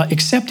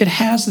 except it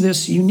has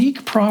this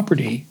unique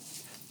property.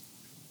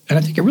 And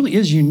I think it really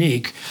is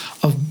unique,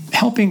 of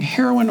helping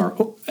heroin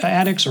or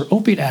addicts or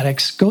opiate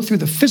addicts go through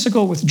the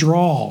physical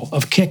withdrawal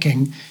of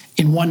kicking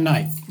in one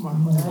night,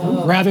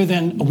 rather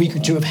than a week or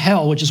two of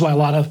hell, which is why a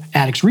lot of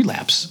addicts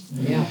relapse.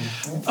 Yeah.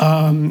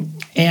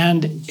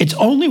 And it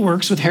only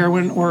works with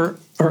heroin or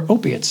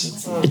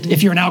opiates.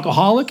 If you're an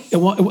alcoholic,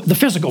 the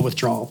physical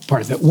withdrawal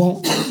part of it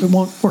won't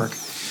work.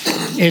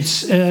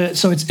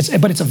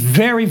 But it's a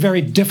very,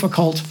 very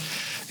difficult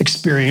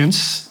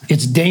experience.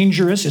 It's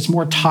dangerous. It's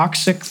more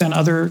toxic than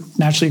other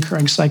naturally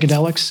occurring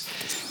psychedelics.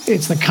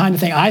 It's the kind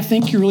of thing I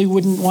think you really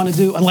wouldn't want to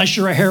do unless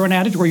you're a heroin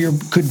addict, where you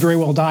could very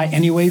well die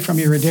anyway from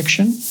your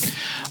addiction.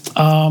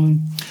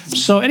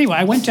 So anyway,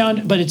 I went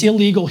down, but it's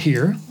illegal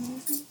here.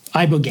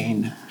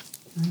 Ibogaine.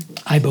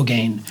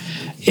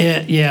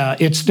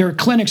 There are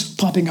clinics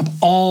popping up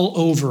all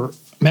over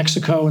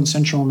Mexico and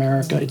Central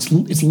America. It's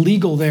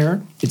legal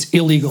there. It's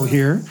illegal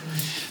here.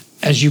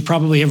 As you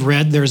probably have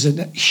read, there's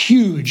a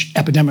huge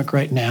epidemic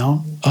right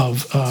now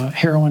of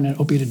heroin and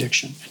opiate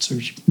addiction. It's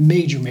a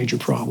major, major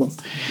problem.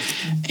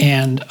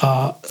 And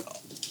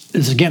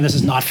this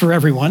is not for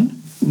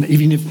everyone,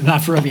 even if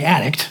not for every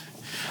addict,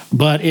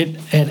 but it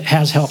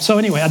has helped. So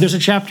anyway, there's a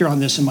chapter on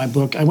this in my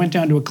book. I went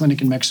down to a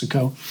clinic in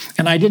Mexico,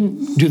 and I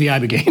didn't do the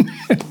ibogaine.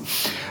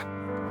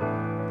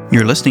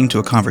 You're listening to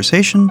a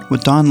conversation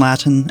with Don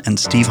Lattin and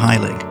Steve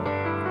Heilig.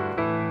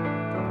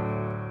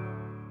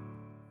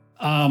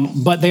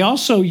 But they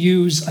also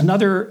use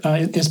another,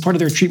 as part of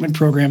their treatment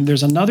program,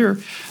 there's another,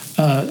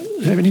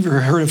 haven't you ever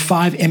heard of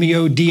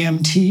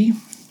 5-MeO-DMT?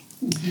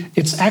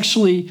 It's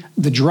actually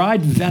the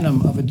dried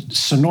venom of a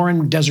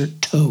Sonoran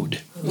desert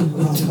toad.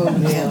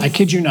 I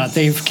kid you not.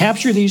 They've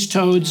captured these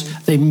toads.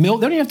 They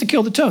don't even have to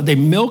kill the toad. They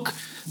milk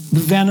the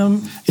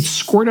venom. It's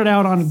squirted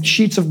out on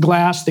sheets of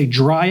glass. They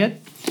dry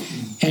it,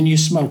 and you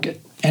smoke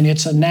it. And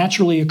it's a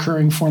naturally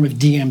occurring form of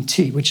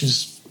DMT, which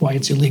is why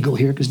it's illegal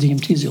here, because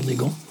DMT is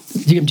illegal.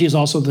 DMT is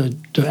also the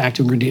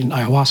active ingredient in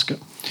ayahuasca.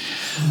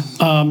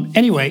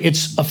 Anyway,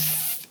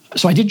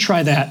 so I did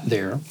try that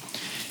there.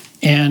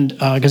 And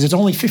because it's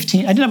only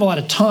 15, I didn't have a lot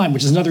of time,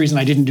 which is another reason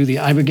I didn't do the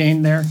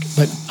Ibogaine there.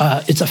 But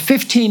it's a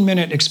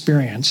 15-minute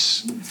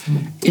experience.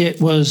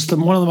 It was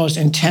one of the most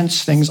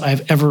intense things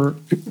I've ever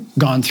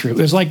gone through.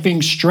 It was like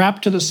being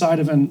strapped to the side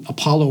of an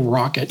Apollo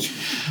rocket,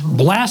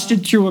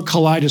 blasted through a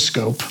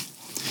kaleidoscope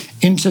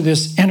into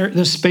this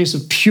space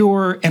of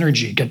pure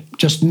energy.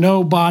 Just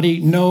no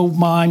body, no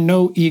mind,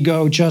 no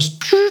ego,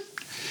 just...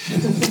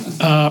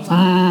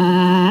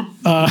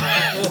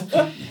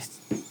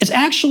 It's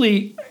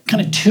actually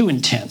kind of too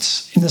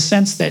intense in the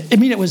sense that,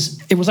 it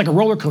was like a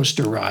roller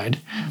coaster ride,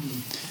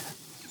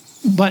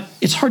 but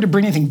it's hard to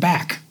bring anything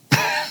back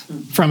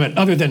from it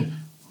other than,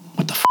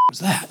 what the was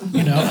that?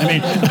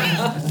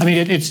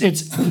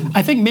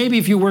 I think maybe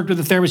if you worked with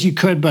a therapist, you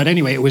could, but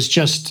anyway, it was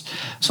just,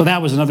 so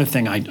that was another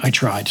thing I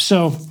tried.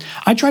 So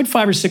I tried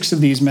 5 or 6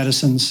 of these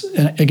medicines,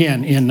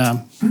 again, in,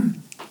 I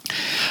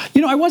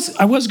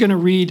was going to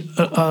read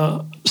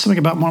something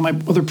about one of my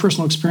other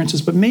personal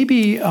experiences, but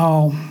maybe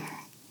I'll,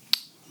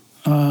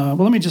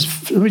 let me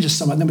just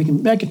sum up, then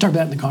I can talk about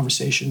that in the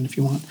conversation if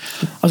you want.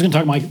 I was going to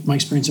talk about my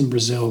experience in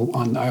Brazil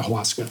on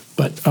ayahuasca,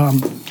 but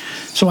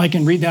so I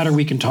can read that or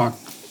we can talk.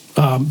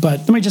 But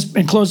let me just,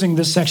 in closing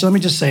this section, let me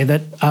just say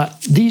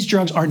that these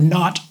drugs are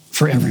not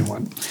for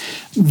everyone.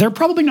 They're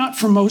probably not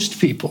for most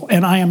people,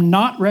 and I am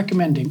not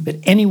recommending that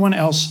anyone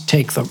else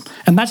take them.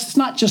 And that's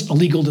not just a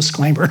legal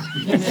disclaimer.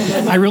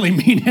 I really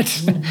mean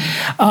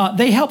it.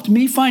 They helped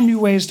me find new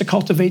ways to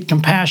cultivate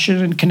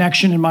compassion and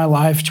connection in my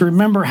life, to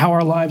remember how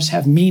our lives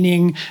have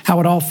meaning, how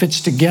it all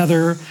fits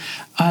together.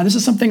 This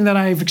is something that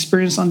I've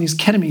experienced on these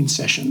ketamine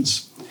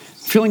sessions.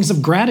 Feelings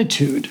of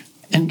gratitude.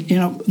 And,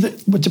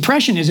 what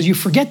depression is you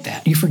forget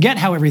that. You forget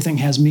how everything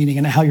has meaning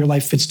and how your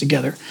life fits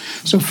together.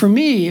 So for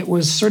me, it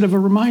was sort of a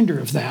reminder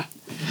of that.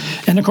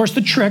 And of course, the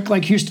trick,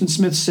 like Houston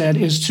Smith said,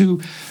 is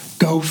to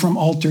go from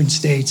altered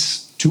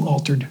states to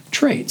altered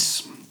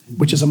traits,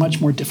 which is a much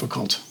more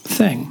difficult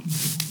thing.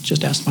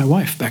 Just ask my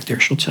wife back there.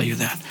 She'll tell you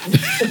that.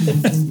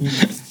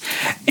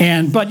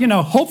 But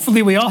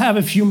hopefully we all have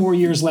a few more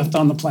years left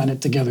on the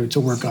planet together to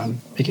work on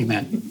making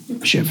that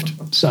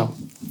shift. So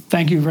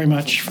thank you very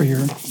much for your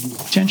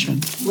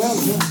attention.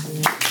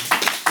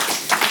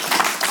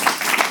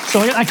 So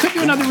I could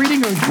do another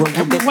reading, or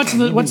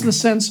what's the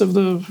sense of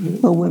the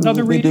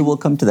other reading? We'll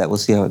come to that. We'll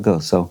see how it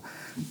goes. So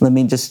let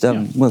me just,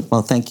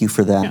 thank you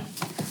for that. Yeah.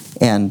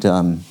 And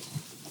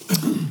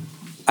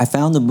I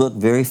found the book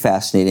very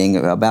fascinating.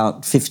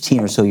 About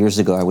 15 or so years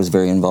ago, I was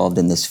very involved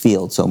in this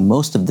field. So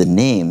most of the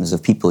names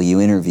of people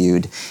you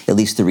interviewed, at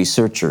least the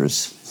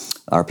researchers,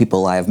 are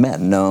people I have met,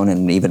 known,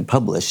 and even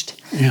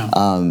published. Yeah.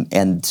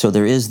 And so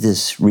there is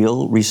this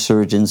real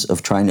resurgence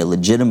of trying to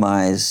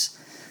legitimize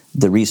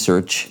the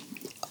research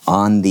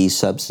on these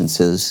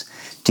substances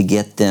to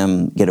get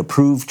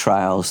approved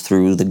trials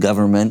through the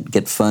government,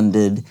 get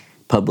funded,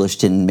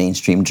 published in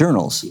mainstream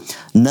journals.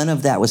 None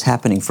of that was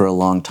happening for a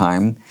long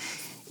time,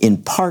 in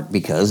part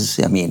because,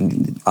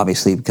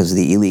 obviously because of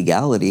the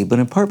illegality, but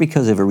in part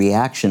because of a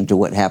reaction to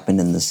what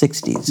happened in the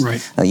 60s.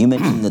 Right. You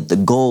mentioned that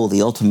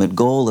the ultimate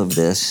goal of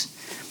this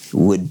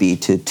would be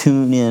to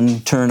tune in,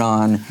 turn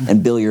on,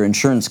 and bill your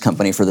insurance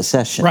company for the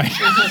session. Right.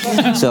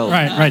 So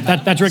right.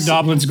 That's Rick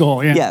Doblin's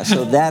goal. Yeah. Yeah.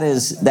 So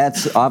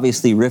that's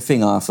obviously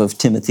riffing off of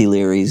Timothy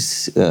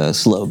Leary's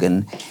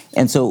slogan.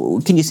 And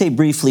so, can you say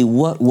briefly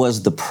what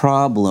was the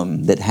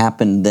problem that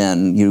happened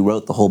then? You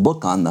wrote the whole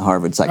book on the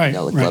Harvard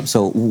Psychedelic Club.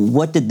 So,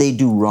 what did they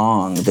do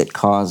wrong that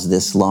caused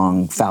this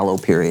long fallow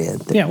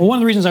period? Yeah. Well, one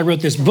of the reasons I wrote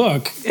this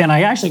book, and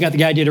I actually got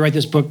the idea to write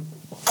this book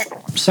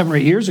 7 or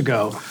 8 years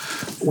ago,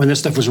 when this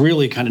stuff was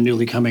really kind of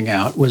newly coming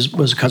out, was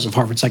because of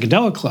Harvard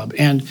Psychedelic Club.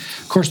 And,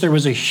 of course, there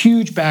was a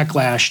huge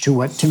backlash to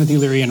what Timothy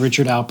Leary and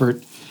Richard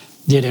Alpert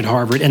did at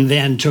Harvard and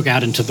then took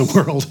out into the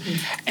world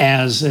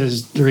as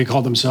Leary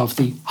called himself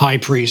the high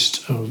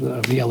priest of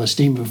the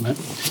LSD movement.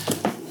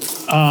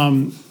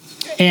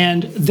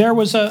 And there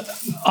was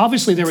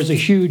obviously there was a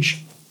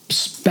huge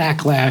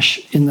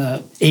backlash in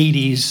the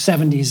 80s,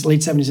 70s,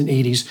 late 70s and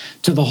 80s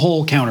to the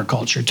whole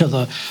counterculture, to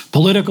the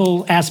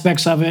political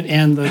aspects of it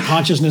and the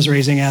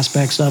consciousness-raising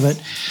aspects of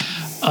it.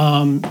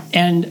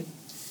 And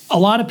a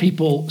lot of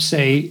people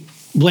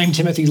blame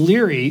Timothy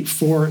Leary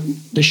for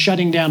the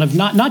shutting down of,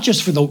 not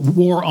just for the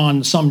war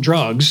on some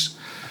drugs.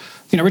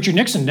 Richard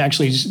Nixon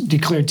actually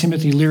declared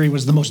Timothy Leary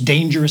was the most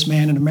dangerous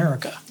man in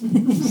America.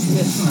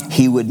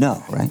 He would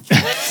know, right?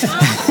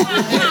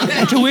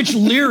 To which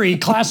Leary,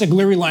 classic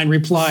Leary line,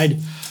 replied,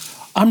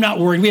 "I'm not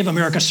worried. We have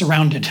America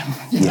surrounded."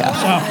 Yeah.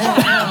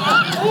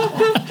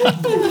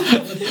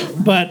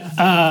 But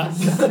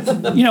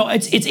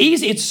it's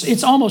easy.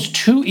 It's almost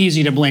too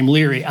easy to blame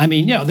Leary. I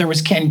mean, there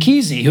was Ken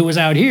Kesey, who was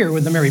out here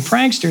with the Merry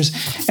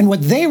Pranksters, and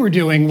what they were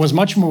doing was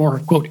much more,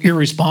 quote,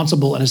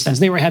 irresponsible in a sense.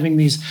 They were having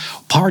these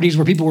parties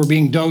where people were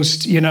being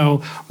dosed,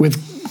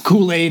 with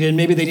Kool-Aid, and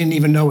maybe they didn't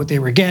even know what they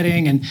were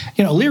getting. And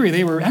Leary,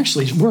 they were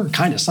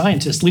kind of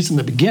scientists, at least in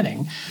the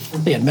beginning.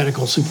 They had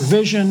medical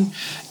supervision,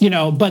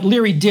 but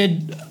Leary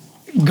did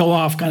go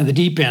off kind of the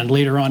deep end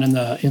later on in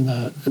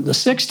the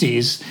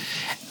 60s.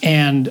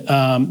 And,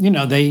 I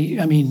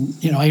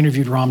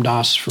interviewed Ram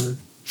Dass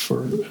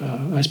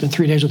I spent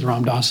 3 days with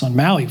Ram Dass on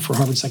Maui for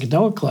Harvard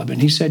Psychedelic Club.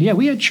 And he said,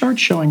 we had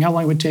charts showing how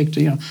long it would take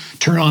to,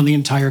 turn on the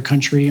entire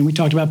country. And we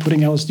talked about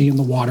putting LSD in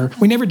the water.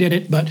 We never did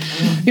it, but,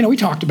 we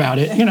talked about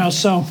it,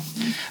 so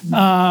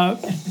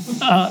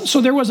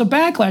there was a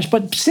backlash.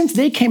 But since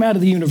they came out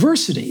of the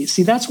university,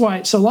 see, that's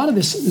why, so a lot of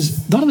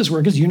this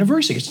work is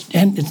universities.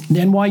 And it's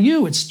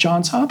NYU, it's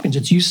Johns Hopkins,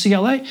 it's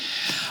UCLA.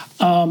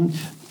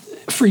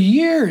 For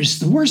years,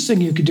 the worst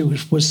thing you could do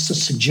was to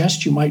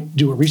suggest you might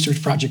do a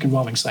research project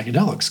involving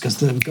psychedelics, because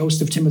the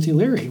ghost of Timothy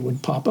Leary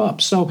would pop up.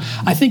 So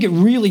I think it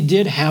really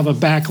did have a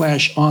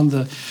backlash on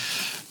the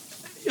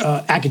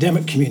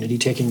academic community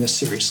taking this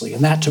seriously,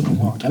 and that took a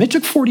long time. It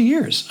took 40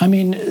 years. I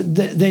mean,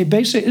 there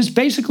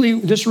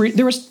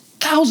was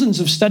thousands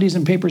of studies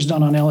and papers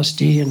done on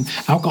LSD and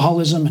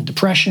alcoholism and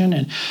depression,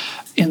 and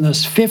in the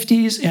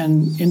 50s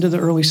and into the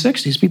early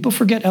 60s. People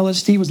forget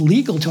LSD was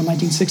legal till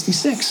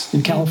 1966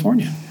 in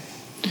California.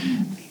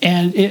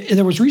 And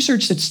there was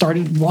research that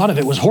started, a lot of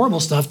it was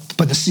horrible stuff,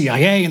 but the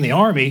CIA and the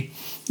Army,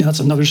 that's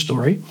another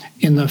story,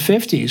 in the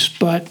 50s.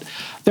 But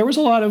there was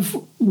a lot of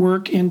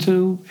work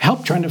into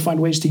help trying to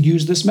find ways to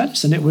use this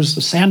medicine. It was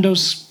the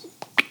Sandoz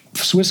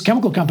Swiss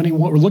chemical company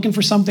were looking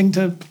for some way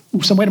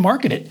to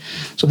market it.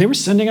 So they were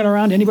sending it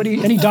around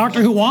any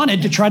doctor who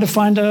wanted to try to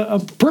find a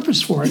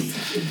purpose for it.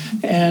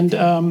 And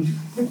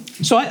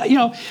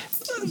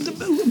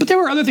but there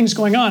were other things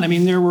going on. I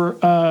mean, there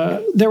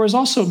was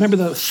also, remember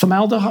the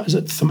formaldehyde? Is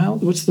it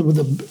formaldehyde? What's the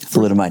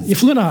thalidomide? Yeah,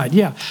 thalidomide.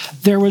 Yeah,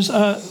 there was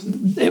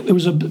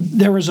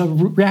a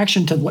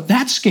reaction to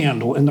that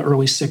scandal in the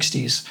early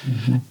 '60s,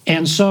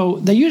 and so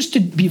they used to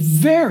be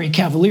very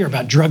cavalier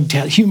about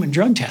human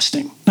drug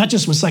testing, not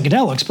just with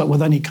psychedelics, but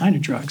with any kind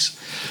of drugs.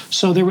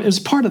 So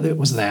part of it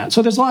was that.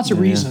 So there's lots of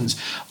reasons,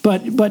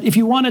 but if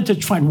you wanted to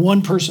find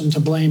one person to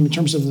blame in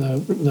terms of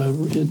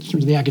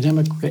the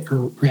academic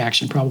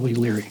reaction, probably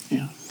Leary.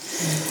 Yeah.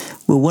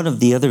 Well, one of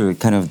the other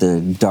kind of the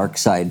dark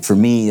side for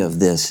me of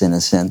this, in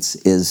a sense,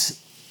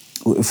 is,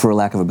 for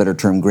lack of a better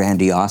term,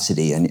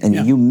 grandiosity. And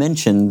you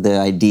mentioned the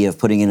idea of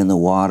putting it in the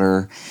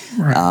water.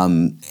 Right.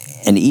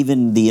 And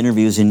even the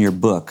interviews in your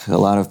book, a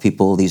lot of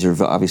people, these are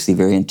obviously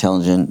very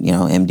intelligent,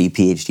 MD,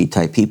 PhD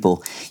type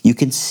people. You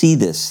can see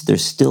this.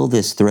 There's still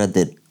this thread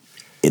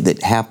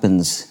that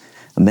happens,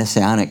 a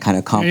messianic kind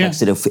of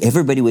complex, that if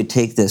everybody would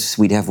take this,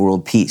 we'd have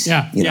world peace.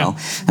 You know,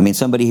 I mean,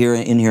 somebody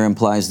in here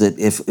implies that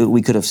if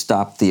we could have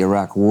stopped the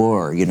Iraq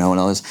War, and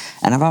all this.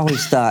 And I've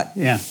always thought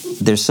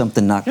there's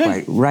something not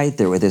quite right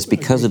there with this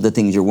because of the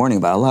things you're warning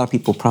about. A lot of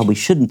people probably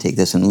shouldn't take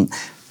this, and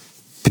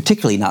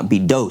particularly not be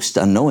dosed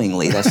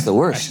unknowingly. That's the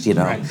worst,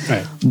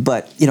 Right.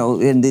 But,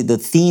 and the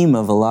theme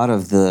of a lot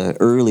of the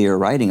earlier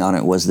writing on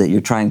it was that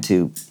you're trying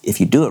to, if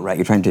you do it right,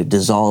 you're trying to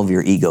dissolve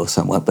your ego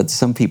somewhat. But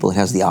some people, it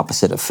has the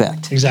opposite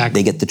effect.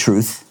 Exactly. They get the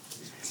truth,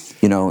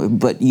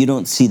 but you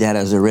don't see that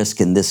as a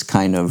risk in this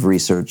kind of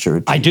research.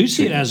 I do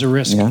see it as a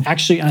risk. Yeah?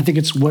 Actually, I think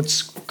it's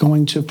what's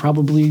going to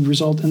probably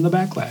result in the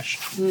backlash.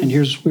 And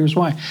here's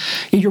why.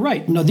 You're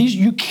right. No,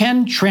 you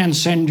can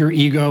transcend your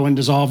ego and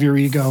dissolve your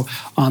ego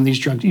on these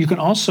drugs.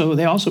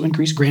 They also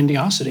increase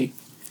grandiosity.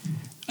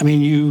 I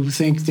mean, you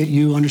think that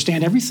you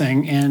understand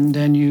everything, and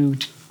then you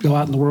go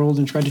out in the world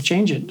and try to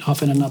change it,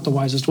 often in not the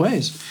wisest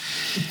ways.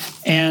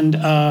 And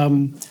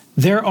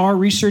there are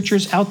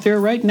researchers out there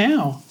right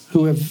now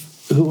who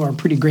are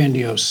pretty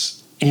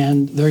grandiose,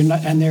 and they're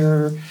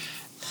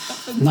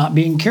not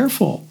being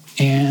careful,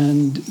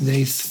 and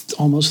they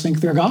almost think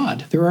they're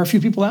God. There are a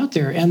few people out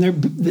there, and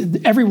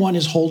everyone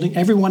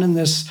in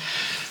this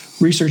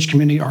research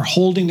community are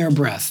holding their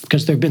breath,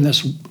 because there's been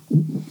this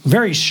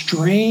very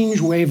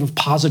strange wave of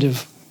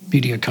positive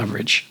media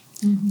coverage.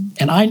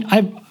 And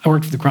I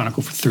worked for the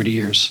Chronicle for 30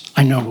 years.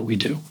 I know what we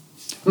do.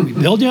 We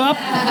build you up,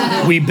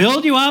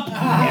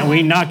 and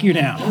we knock you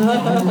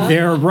down.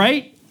 They're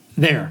right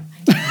there.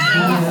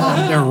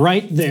 They're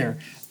right there.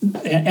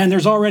 And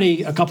there's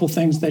already a couple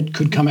things that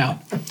could come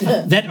out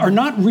that are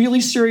not really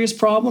serious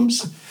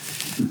problems,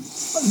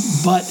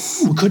 but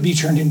could be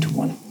turned into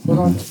one.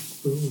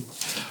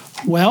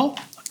 Well,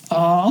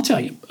 I'll tell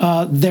you.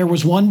 There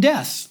was one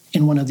death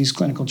in one of these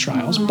clinical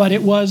trials, but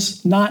it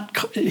was not.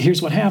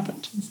 Here's what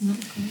happened.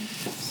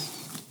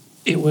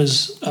 It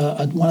was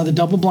one of the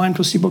double-blind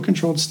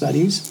placebo-controlled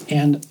studies,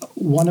 and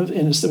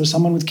there was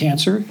someone with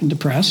cancer and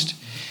depressed,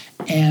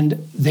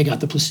 and they got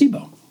the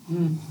placebo,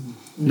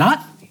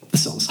 not the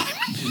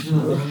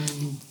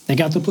psilocybin. They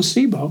got the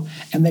placebo,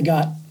 and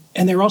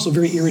they were also a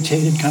very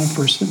irritated kind of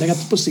person. They got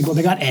the placebo.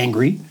 They got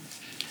angry,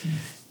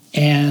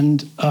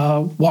 and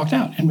walked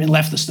out and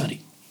left the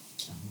study.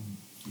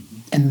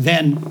 And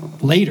then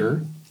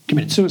later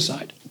committed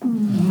suicide.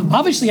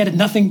 Obviously, it had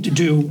nothing to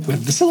do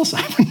with the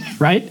psilocybin,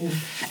 right?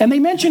 And they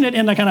mention it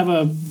in a kind of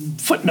a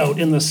footnote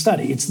in the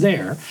study. It's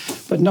there,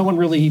 but no one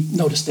really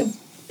noticed it.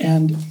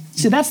 And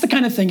see, that's the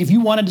kind of thing, if you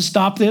wanted to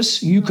stop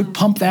this, you could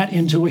pump that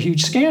into a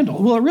huge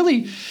scandal. Well,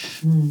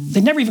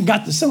 they never even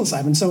got the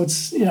psilocybin, so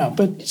it's,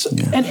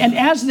 and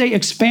as they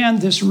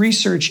expand this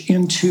research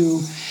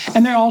into,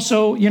 and they're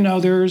also,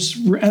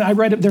 I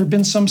read it, there have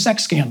been some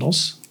sex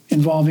scandals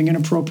involving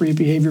inappropriate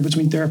behavior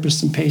between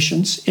therapists and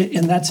patients,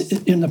 and that's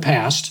in the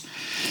past.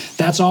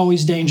 That's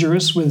always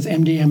dangerous with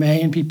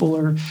MDMA, and people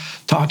are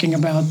talking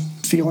about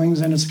feelings,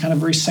 and it's kind of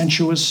very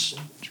sensuous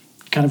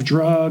kind of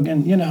drug,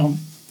 and,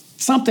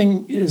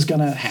 something is going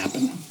to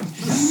happen,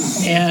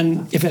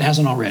 and if it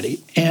hasn't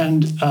already.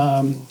 And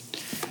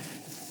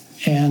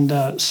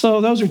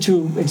so those are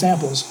two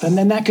examples. And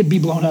then that could be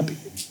blown out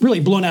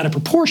of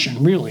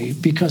proportion, really,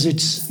 because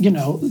it's,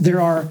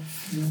 there are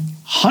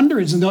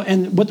hundreds.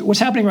 And what's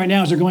happening right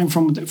now is they're going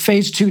from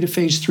phase 2 to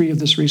phase 3 of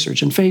this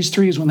research. And phase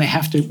 3 is when they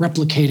have to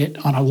replicate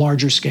it on a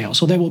larger scale.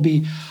 So there will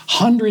be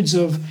hundreds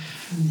of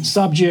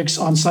subjects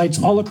on sites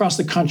all across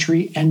the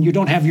country, and you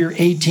don't have your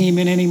A team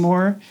in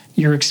anymore.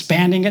 You're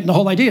expanding it. And the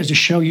whole idea is to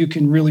show you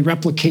can really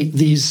replicate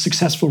these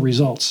successful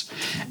results.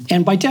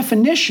 And by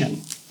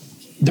definition,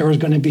 there is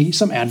going to be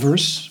some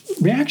adverse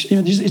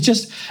reaction. It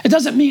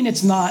doesn't mean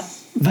it's not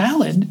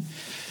valid.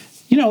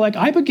 Like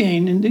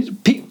Ibogaine, and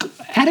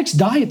addicts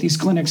die at these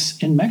clinics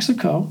in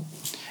Mexico,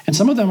 and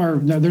some of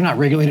them they're not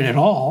regulated at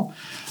all.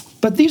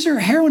 But these are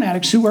heroin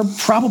addicts who are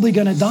probably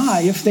going to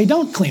die if they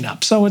don't clean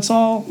up. So it's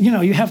all,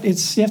 you have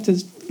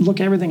to look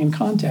at everything in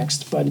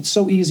context. But it's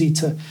so easy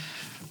to,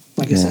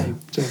 like I say,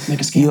 to make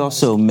a scandal. You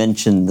also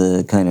mentioned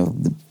the kind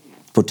of the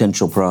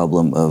potential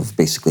problem of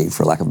basically,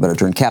 for lack of a better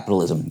term,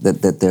 capitalism,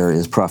 that there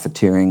is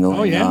profiteering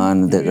going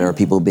on, that there are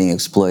people being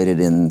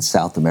exploited in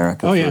South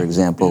America, for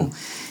example,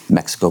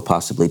 Mexico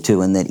possibly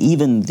too, and that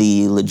even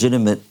the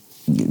legitimate,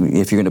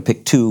 if you're going to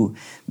pick two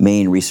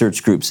main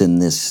research groups in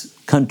this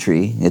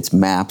country, it's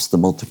MAPS, the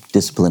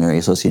Multidisciplinary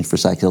Association for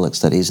Psychedelic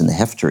Studies, and the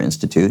Hefter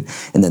Institute,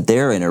 and that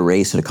they're in a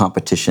race and a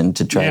competition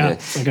to try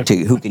to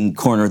who can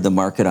corner the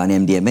market on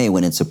MDMA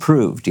when it's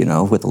approved,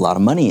 with a lot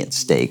of money at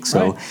stake.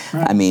 So,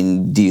 I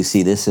mean, do you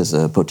see this as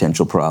a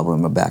potential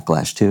problem, a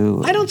backlash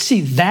too? I don't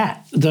see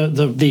that, the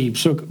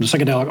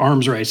psychedelic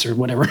arms race or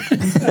whatever.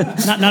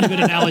 not a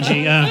good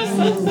analogy.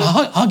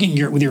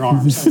 Hugging with your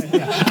arms. I'm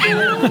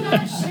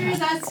not sure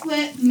that's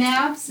what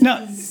MAPS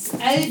is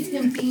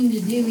attempting to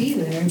do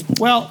either.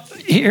 Well,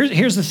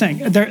 here's the thing.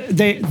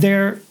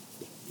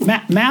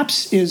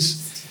 MAPS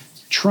is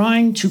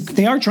trying to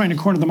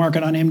corner the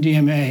market on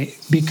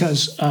MDMA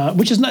because,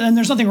 and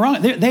there's nothing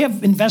wrong. They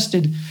have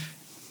invested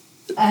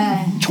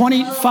 $25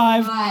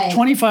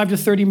 to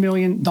 $30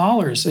 million.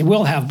 They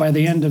will have by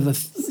the end of the.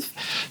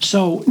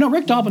 So no,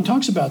 Rick Doblin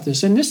talks about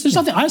this, and there's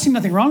nothing. I see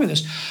nothing wrong with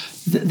this.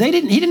 He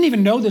didn't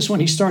even know this when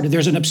he started.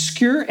 There's an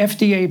obscure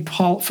FDA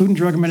Food and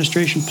Drug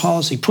Administration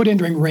policy put in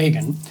during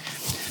Reagan.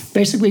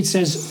 Basically, it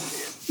says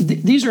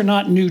these are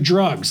not new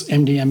drugs,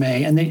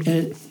 MDMA, and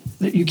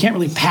you can't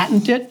really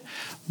patent it.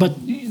 But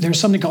there's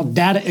something called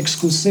data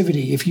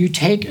exclusivity. If you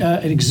take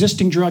an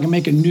existing drug and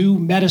make a new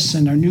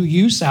medicine or new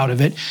use out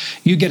of it,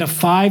 you get a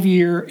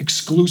 5-year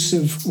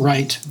exclusive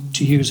right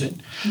to use it.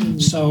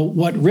 So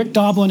what Rick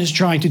Doblin is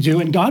trying to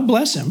do, and God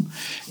bless him,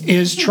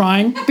 is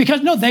trying,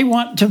 because they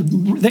want to,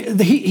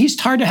 he's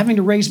tired of having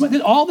to raise money.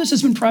 All this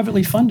has been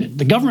privately funded.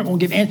 The government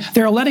won't give, and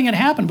they're letting it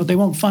happen, but they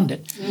won't fund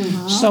it.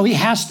 So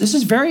this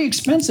is very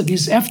expensive.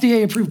 These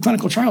FDA-approved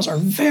clinical trials are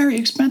very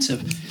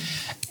expensive.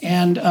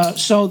 And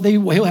so he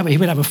would have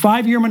a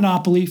 5-year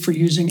monopoly for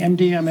using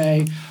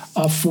MDMA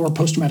for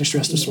post-traumatic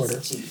stress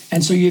disorder.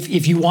 And so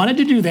if you wanted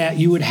to do that,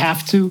 you would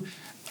have to,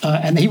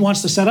 and he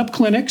wants to set up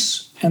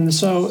clinics, and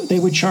so they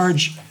would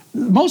charge,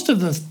 most of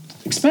the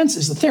expense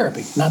is the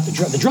therapy, not the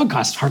drug. The drug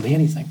costs hardly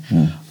anything.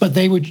 But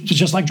they would,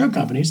 just like drug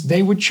companies,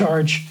 they would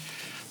charge,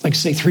 like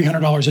say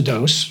 $300 a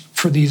dose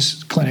for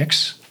these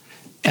clinics,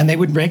 and they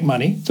would make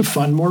money to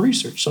fund more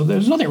research. So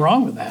there's nothing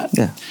wrong with that.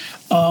 Yeah.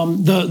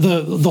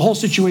 The whole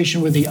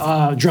situation with the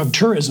drug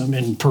tourism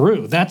in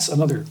Peru, that's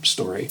another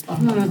story.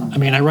 I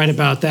mean, I write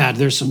about that.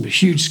 There's some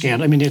huge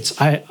scandal. I mean,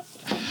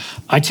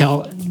 I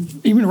tell,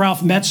 even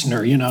Ralph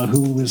Metzner,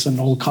 who was an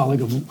old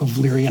colleague of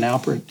Leary and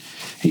Alpert,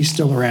 he's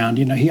still around.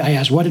 I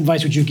asked, what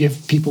advice would you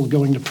give people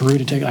going to Peru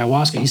to take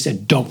ayahuasca? He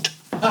said, don't.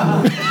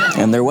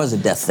 And there was a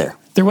death there.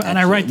 And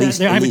I write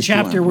that. I have a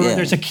chapter where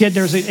there's an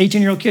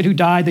 18-year-old kid who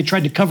died. They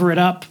tried to cover it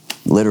up.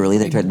 Literally,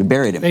 they tried to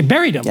bury him. They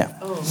buried him. Yeah.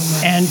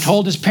 And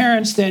told his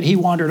parents that he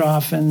wandered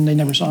off and they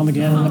never saw him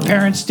again. And the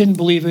parents didn't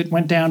believe it,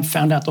 went down,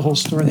 found out the whole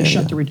story. They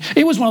shut the retreat.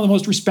 It was one of the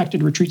most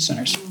respected retreat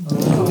centers.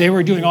 They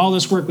were doing all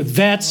this work with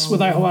vets with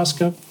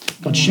ayahuasca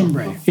called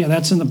Shimbre. Yeah,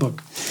 that's in the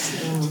book.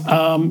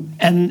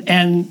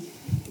 And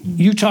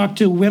you talk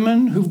to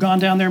women who've gone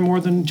down there more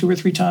than 2 or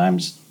 3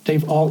 times.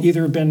 They've all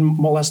either been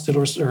molested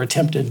or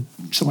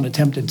someone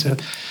attempted to.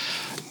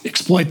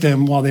 exploit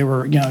them while they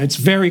were, it's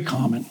very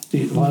common.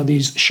 A lot of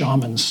these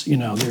shamans,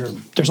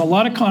 there's a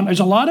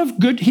lot of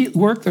good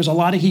work. There's a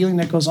lot of healing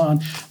that goes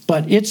on,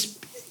 but it's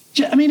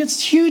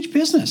huge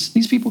business.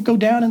 These people go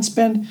down and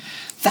spend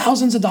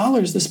thousands of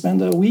dollars to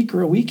spend a week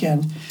or a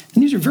weekend,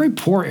 and these are very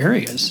poor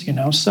areas,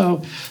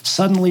 So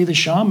suddenly the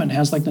shaman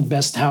has like the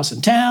best house in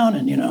town,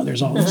 and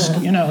there's all this,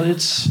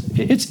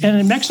 it's and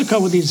in Mexico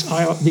with these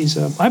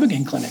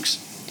ibogaine clinics,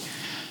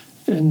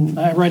 and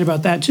I write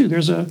about that too.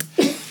 There's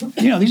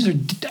these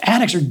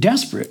addicts are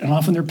desperate, and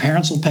often their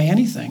parents will pay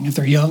anything if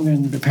they're young,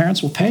 and their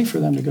parents will pay for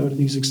them to go to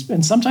these.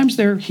 And sometimes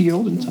they're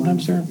healed, and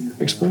sometimes they're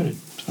exploited.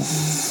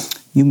 So.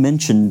 You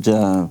mentioned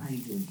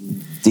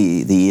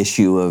the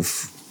issue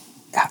of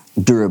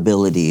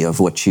durability of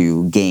what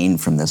you gain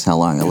from this, how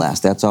long it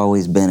lasts. That's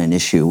always been an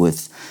issue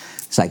with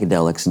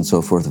psychedelics and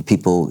so forth, of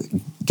people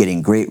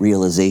getting great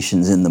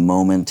realizations in the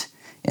moment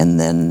and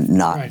then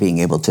not being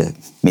able to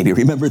maybe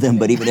remember them,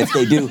 but even if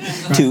they do,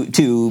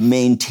 to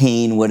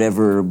maintain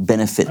whatever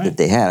benefit that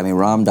they had. I mean,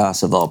 Ram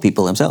Dass, of all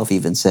people himself,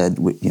 even said,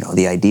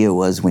 the idea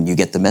was when you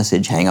get the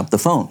message, hang up the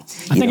phone.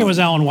 I think it was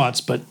Alan Watts,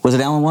 but... Was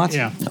it Alan Watts?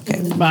 Yeah. Okay.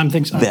 I'm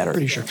better.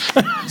 Pretty sure.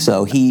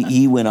 So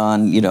he went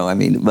on,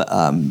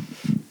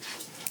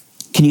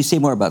 can you say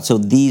more about, so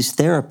these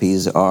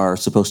therapies are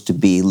supposed to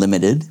be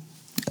limited,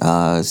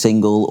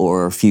 single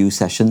or few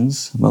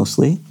sessions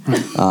mostly.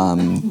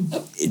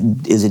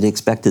 Is it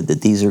expected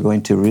that these are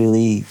going to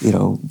really,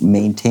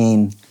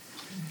 maintain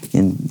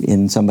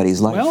in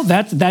somebody's life? Well,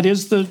 that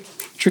is the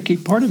tricky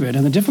part of it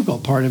and the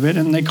difficult part of it,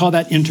 and they call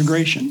that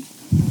integration.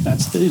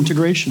 That's the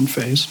integration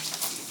phase.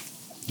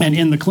 And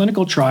in the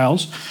clinical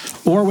trials,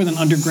 or with an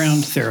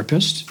underground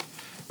therapist,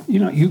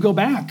 you go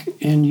back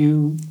and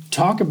you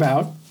talk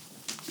about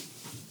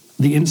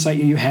the insight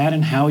you had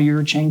and how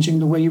you're changing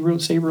the way you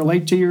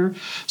relate to your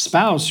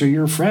spouse or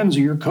your friends or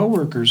your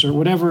coworkers or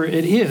whatever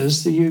it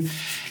is that you.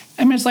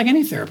 It's like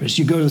any therapist.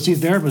 You go to see a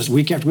therapist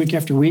week after week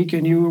after week,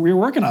 and you're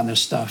working on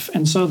this stuff.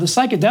 And so the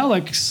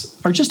psychedelics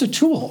are just a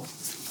tool.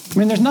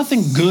 There's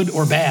nothing good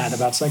or bad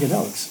about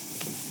psychedelics.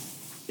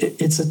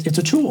 It's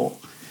a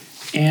tool,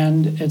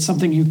 and it's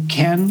something you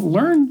can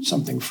learn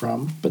something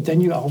from. But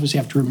then you obviously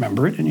have to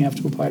remember it, and you have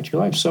to apply it to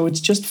your life. So it's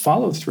just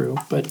follow through.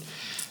 But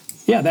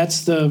yeah,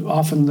 that's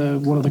often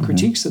one of the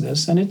critiques of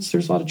this, and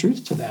there's a lot of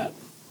truth to that.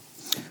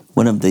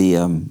 One of the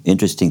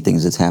interesting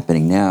things that's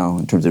happening now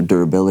in terms of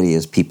durability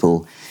is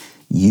people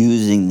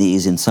using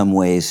these in some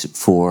ways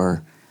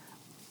for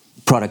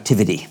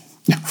productivity,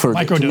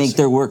 to make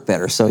their work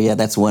better. So yeah,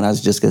 that's one I was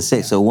just going to say.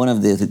 Yeah. So one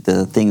of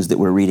the things that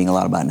we're reading a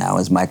lot about now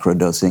is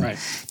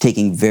microdosing,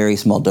 taking very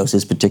small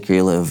doses,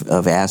 particularly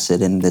of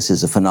acid, and this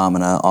is a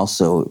phenomena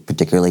also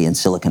particularly in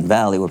Silicon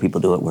Valley where people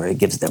do it, where it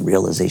gives them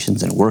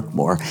realizations and work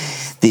more.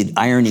 The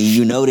irony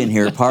you note in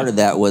here, part of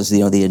that was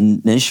the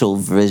initial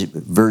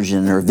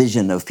version or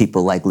vision of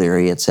people like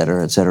Leary, et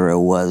cetera,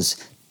 was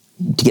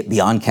to get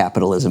beyond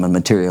capitalism and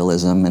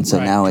materialism, and so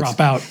now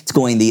it's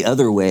going the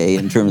other way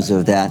in terms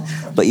of that.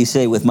 But you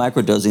say with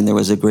microdosing, there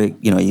was a great,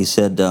 you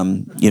said,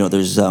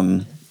 there's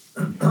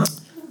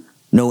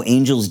no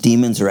angels,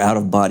 demons, or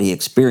out-of-body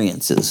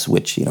experiences,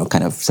 which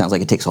kind of sounds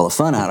like it takes all the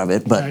fun out of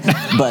it. But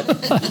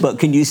but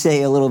can you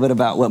say a little bit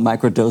about what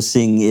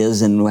microdosing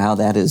is and how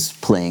that is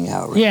playing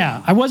out? Right?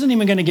 Yeah, I wasn't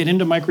even going to get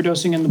into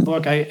microdosing in the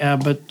book,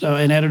 but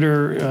an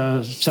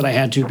editor said I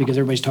had to because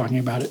everybody's talking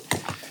about it.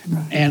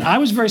 And I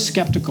was very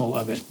skeptical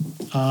of it.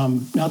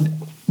 Now,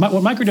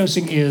 what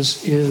microdosing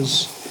is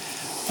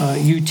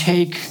you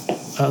take,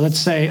 let's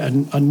say,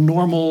 a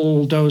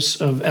normal dose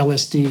of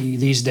LSD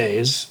these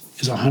days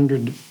is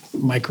 100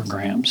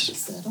 micrograms.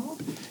 Is that all?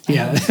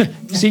 Yeah.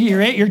 See,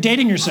 you're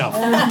dating yourself.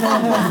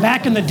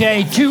 Back in the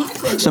day,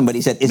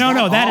 somebody said,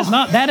 No, that is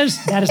not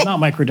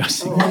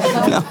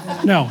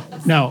microdosing. No.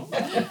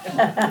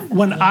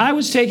 When I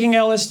was taking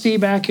LSD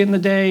back in the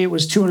day, it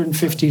was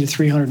 250 to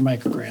 300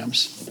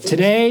 micrograms.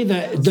 Today,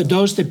 the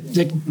dose that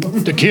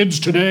the kids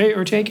today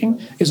are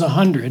taking is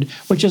 100,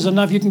 which is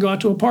enough. You can go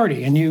out to a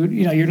party, and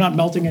you're not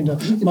melting into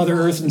Mother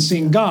Earth and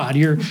seeing God.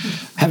 You're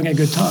having a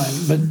good time.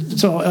 But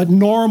so a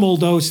normal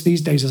dose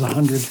these days is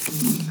 100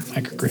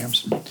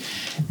 micrograms.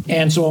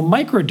 And so a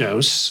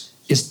microdose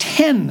is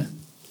 10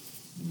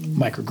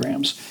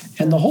 micrograms.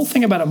 And the whole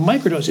thing about a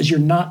microdose is you're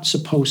not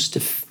supposed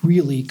to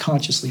really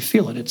consciously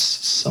feel it. It's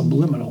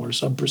subliminal or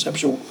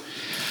subperceptual.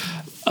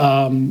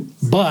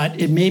 But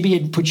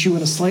it puts you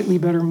in a slightly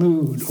better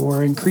mood,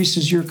 or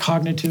increases your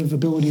cognitive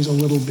abilities a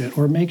little bit,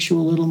 or makes you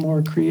a little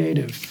more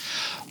creative.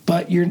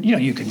 But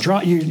you can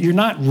draw. You're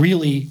not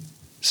really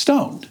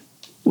stoned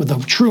with a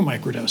true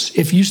microdose.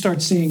 If you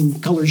start seeing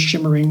colors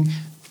shimmering,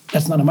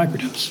 that's not a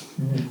microdose.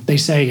 Mm-hmm. They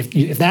say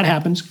if that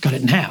happens, cut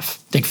it in half.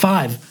 Take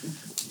 5.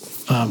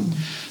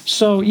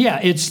 So yeah,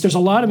 there's a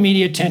lot of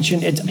media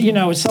attention. It's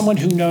someone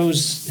who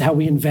knows how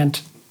we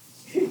invent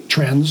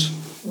trends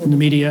in the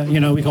media.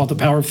 We call it the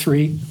power of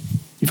 3.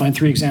 You find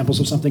 3 examples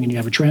of something and you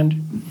have a trend.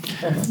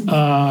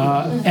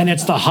 And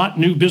it's the hot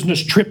new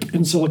business trip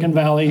in Silicon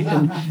Valley.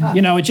 And,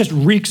 it just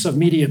reeks of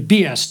media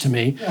BS to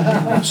me.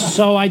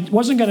 So I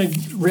wasn't going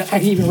to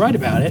even write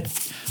about it.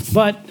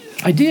 But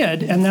I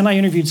did, and then I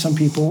interviewed some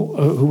people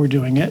who were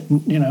doing it,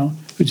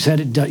 who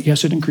said,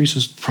 yes, it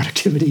increases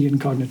productivity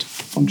and cognitive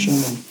function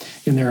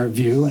in their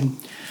view. And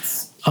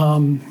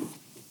and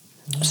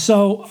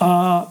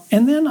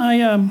then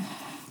I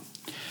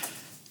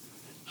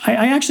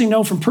actually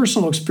know from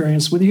personal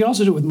experience, you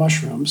also do it with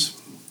mushrooms.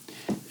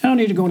 I don't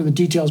need to go into the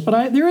details,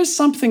 but there is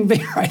something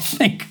there, I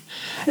think.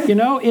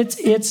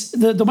 It's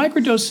the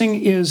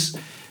microdosing is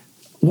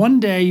one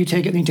day you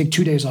take it, and you take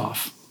 2 days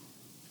off.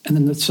 And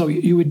then so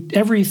you would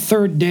every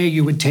third day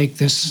you would take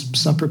this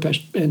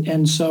subperpetual,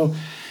 and so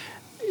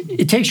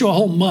it takes you a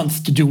whole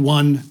month to do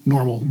one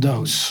normal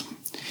dose.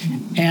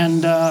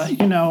 And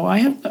I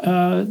have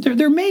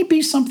there may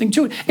be something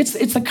to it.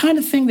 It's the kind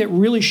of thing that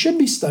really should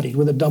be studied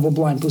with a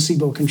double-blind,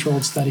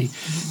 placebo-controlled study,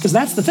 because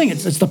that's the thing.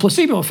 It's the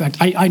placebo effect.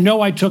 I know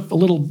I took a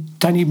little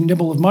tiny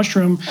nibble of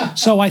mushroom,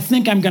 so I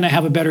think I'm going to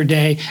have a better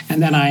day, and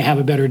then I have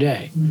a better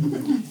day.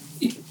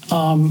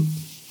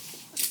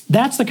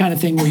 That's the kind of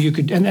thing where you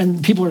could,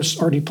 and people are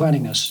already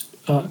planning this,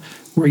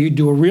 where you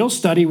do a real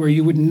study where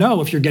you would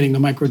know if you're getting the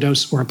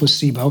microdose or a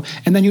placebo,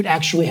 and then you'd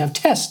actually have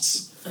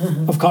tests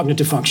of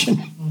cognitive function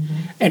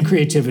and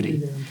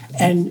creativity.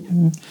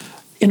 And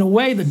in a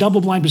way, the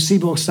double-blind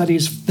placebo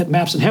studies that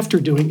MAPS and Heft are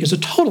doing is a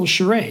total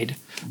charade,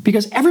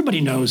 because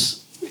everybody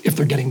knows if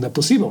they're getting the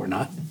placebo or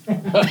not.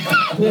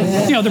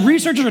 The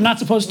researchers are not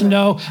supposed to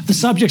know, the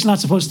subject's not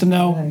supposed to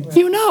know. Right.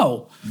 You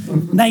know,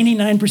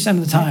 99%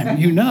 of the time,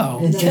 you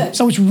know.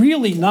 So it's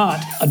really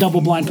not a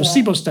double-blind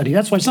placebo study.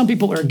 That's why some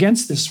people are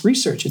against this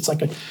research.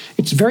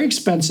 It's very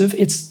expensive.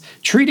 It's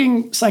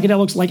treating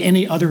psychedelics like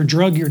any other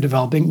drug you're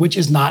developing, which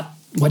is not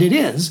what it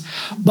is,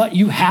 but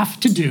you have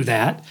to do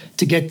that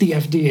to get the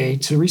FDA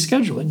to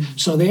reschedule it.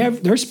 So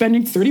they're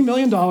spending $30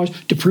 million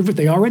to prove what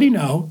they already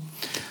know,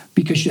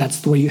 because that's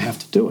the way you have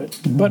to do it.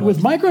 But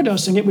with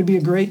microdosing, it would be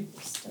a great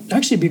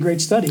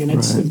study. And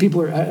and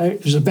people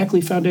there's a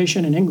Beckley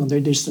Foundation in England.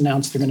 They just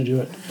announced they're going to do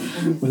it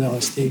with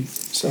LSD.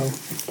 So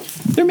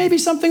there may be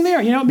something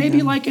there.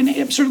 Maybe like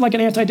sort of like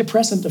an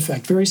antidepressant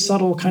effect, very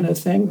subtle kind of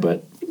thing.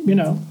 But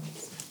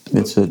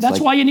that's like,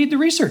 why you need the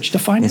research to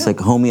find out. It's like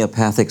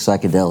homeopathic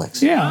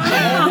psychedelics. Yeah.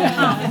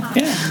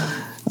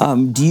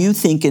 Do you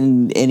think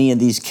in any of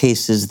these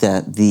cases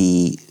that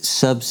the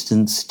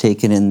substance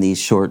taken in these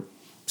short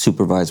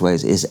supervised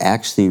ways is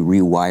actually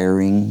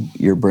rewiring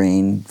your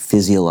brain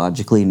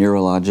physiologically,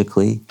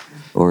 neurologically,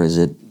 or is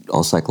it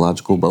all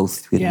psychological,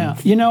 both?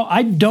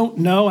 I don't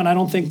know, and I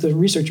don't think the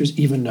researchers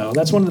even know.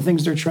 That's one of the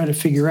things they're trying to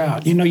figure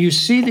out. You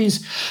see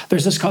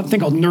there's this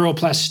thing called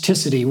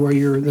neuroplasticity,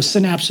 where the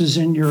synapses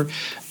in your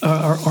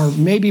are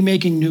maybe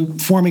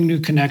forming new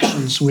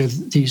connections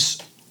with these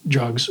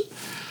drugs.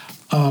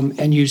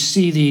 And you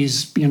see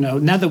these,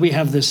 now that we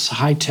have this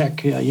high-tech,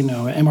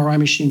 MRI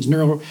machines,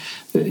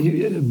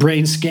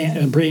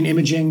 brain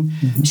imaging,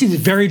 you see these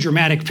very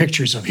dramatic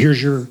pictures of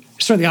here's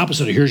the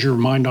opposite of here's your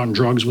mind on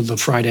drugs with the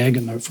fried egg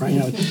and the fried,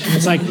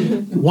 it's like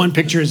one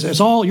picture it's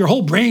all, your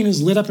whole brain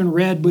is lit up in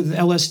red with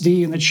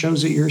LSD, and it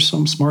shows that you're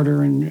some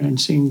smarter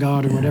and seeing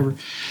God or whatever.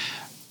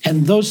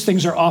 And those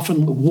things are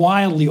often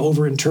wildly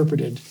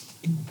overinterpreted,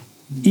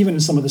 even in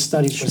some of the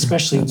studies, but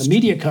especially in the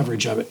media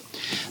coverage of it.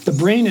 The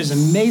brain is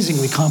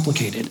amazingly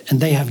complicated, and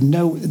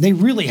they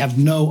really have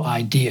no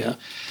idea.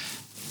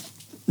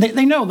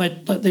 They know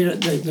that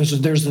there's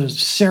a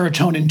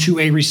serotonin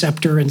 2A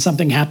receptor, and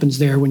something happens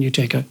there when you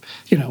take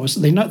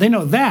they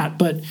know that,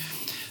 but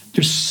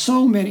there's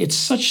so many, it's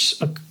such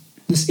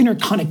this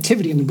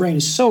interconnectivity in the brain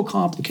is so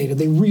complicated,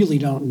 they really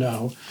don't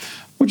know,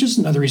 which is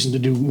another reason to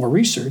do more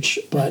research.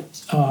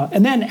 But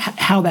and then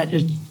how that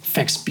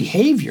affects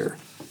behavior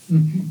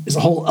is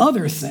a whole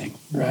other thing,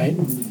 right?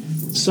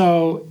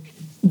 So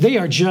they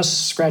are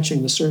just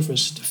scratching the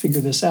surface to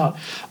figure this out.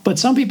 But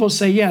some people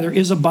say, there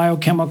is a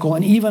biochemical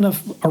and even a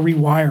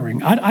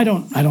rewiring. I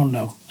don't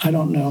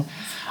know.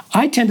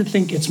 I tend to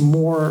think it's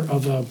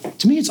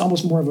to me, it's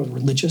almost more of a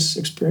religious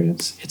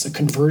experience. It's a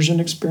conversion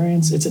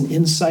experience. It's an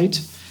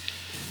insight.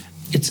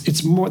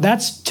 It's more,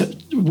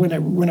 when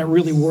it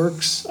really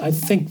works, I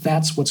think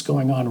that's what's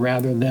going on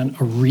rather than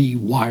a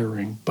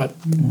rewiring. But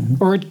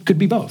or it could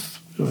be both.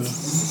 The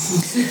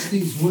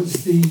 60s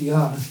was the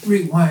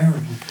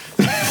rewiring.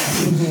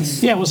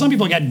 Some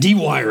people got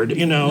dewired,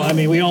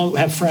 we all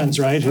have friends,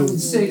 right? I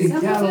would say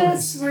some of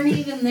us weren't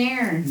even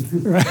there.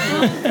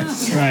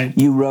 Right.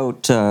 You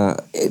wrote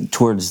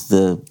towards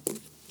the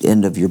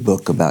end of your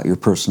book about your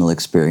personal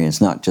experience,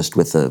 not just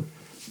with a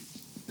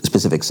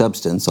specific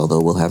substance,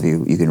 although we'll have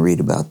you can read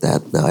about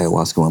that, the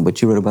ayahuasca one,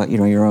 but you wrote about,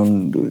 your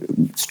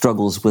own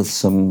struggles with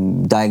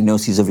some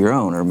diagnoses of your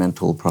own or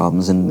mental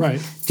problems. And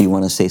do you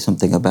want to say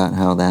something about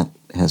how that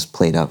has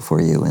played out for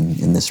you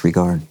in this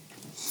regard?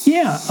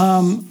 Yeah,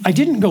 I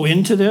didn't go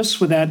into this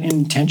with that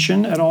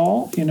intention at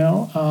all,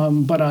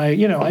 but I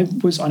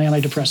was on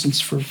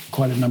antidepressants for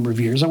quite a number of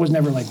years. I was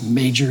never like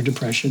major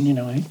depression,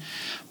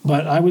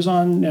 but I was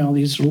on,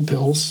 these little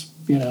pills,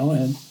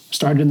 and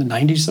started in the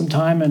 90s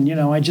sometime, and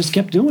I just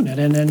kept doing it.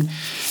 And then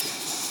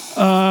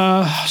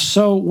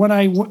So when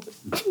I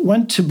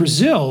went to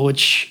Brazil,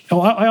 which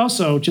I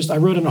also I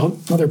wrote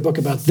another book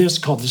about this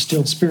called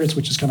Distilled Spirits,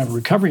 which is kind of a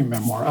recovery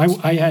memoir.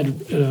 I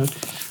had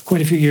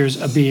quite a few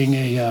years of being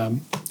a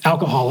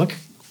alcoholic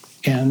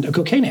and a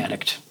cocaine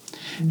addict,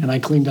 and I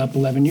cleaned up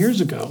 11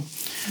 years ago.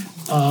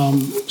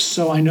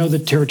 So I know the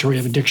territory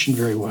of addiction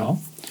very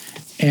well.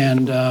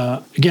 And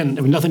again,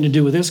 it had nothing to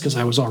do with this because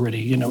I was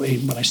already,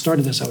 when I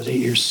started this, I was 8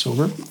 years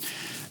sober.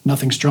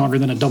 Nothing stronger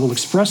than a double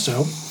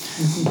espresso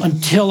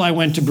until I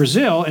went to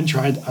Brazil and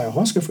tried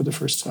ayahuasca for the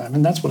first time.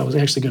 And that's what I was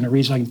actually going to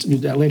read, so I can do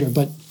that later.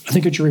 But I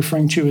think what you're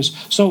referring to is,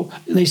 so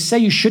they say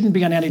you shouldn't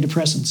be on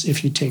antidepressants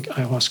if you take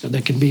ayahuasca.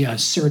 That can be a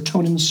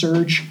serotonin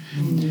surge.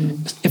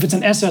 If it's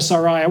an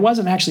SSRI, I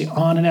wasn't actually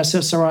on an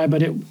SSRI,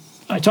 but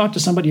I talked to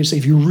somebody who said,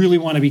 if you really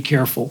want to be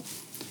careful,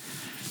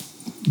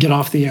 get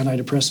off the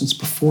antidepressants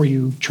before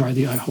you try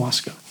the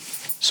ayahuasca.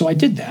 So I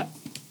did that,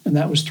 and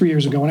that was 3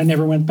 years ago, and I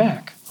never went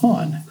back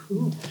on.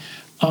 Cool.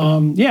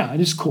 Yeah, it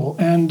is cool.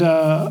 And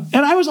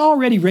I was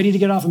already ready to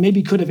get off, and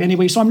maybe could have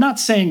anyway, so I'm not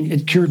saying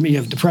it cured me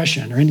of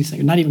depression or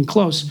anything, not even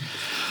close.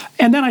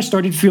 And then I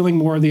started feeling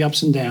more of the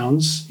ups and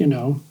downs,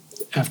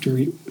 after,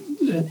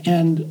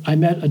 and I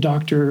met a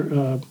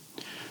doctor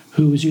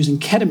who was using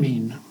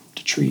ketamine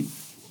to treat.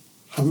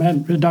 I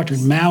met a doctor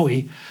in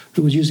Maui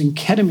who was using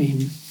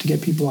ketamine to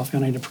get people off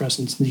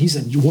antidepressants. And he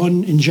said,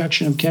 one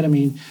injection of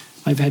ketamine,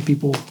 I've had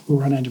people who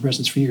were on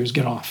antidepressants for years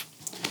get off.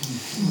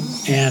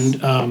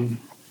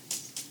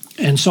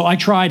 And so I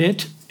tried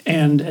it,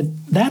 and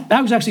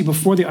that was actually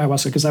before the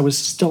ayahuasca because I was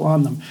still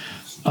on them.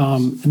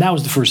 And that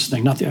was the first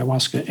thing, not the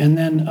ayahuasca. And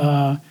then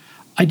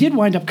I did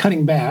wind up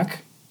cutting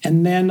back,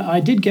 and then I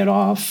did get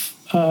off.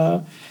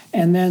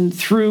 And then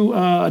through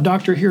a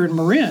doctor here in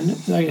Marin,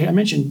 I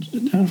mentioned, I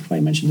don't know if I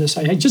mentioned this,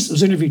 I just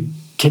was interviewed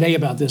today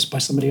about this by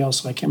somebody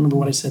else, so I can't remember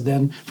what I said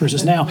then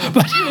versus now,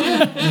 but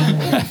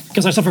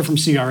because I suffer from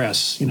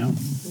CRS,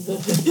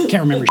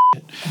 can't remember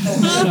shit.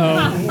 So,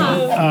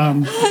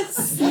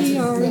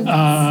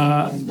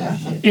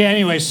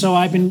 anyway, so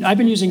I've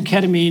been using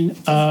ketamine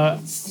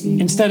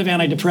instead of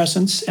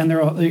antidepressants, and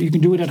you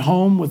can do it at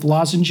home with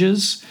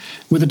lozenges,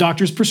 with a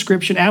doctor's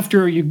prescription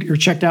after you're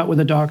checked out with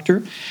a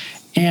doctor.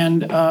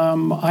 And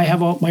I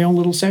have my own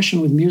little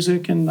session with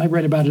music, and I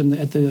write about it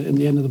at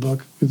the end of the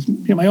book. With,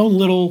 my own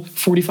little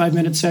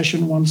 45-minute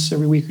session once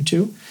every week or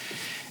two,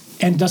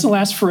 and it doesn't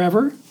last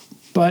forever.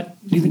 But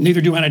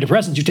neither do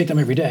antidepressants. You take them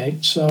every day.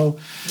 So,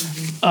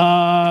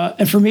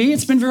 and for me,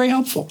 it's been very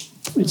helpful.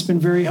 It's been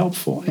very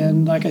helpful,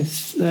 and like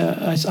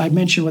I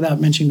mentioned without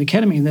mentioning the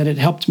ketamine, that it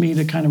helped me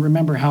to kind of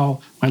remember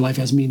how my life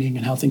has meaning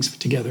and how things fit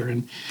together.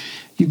 And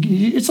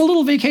it's a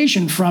little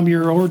vacation from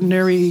your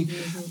ordinary,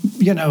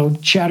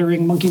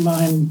 chattering monkey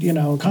mind,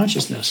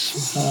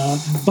 consciousness.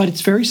 But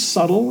it's very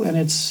subtle, and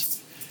it's,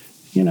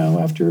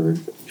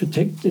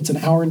 it's an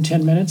hour and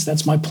 10 minutes.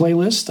 That's my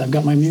playlist. I've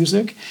got my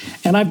music,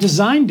 and I've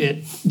designed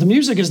it. The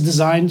music is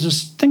designed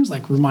just things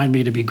like remind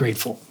me to be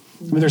grateful.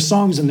 I mean, there's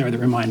songs in there that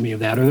remind me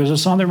of that, or there's a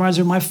song that reminds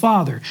me of my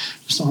father,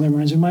 a song that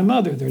reminds me of my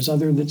mother. There's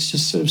other that's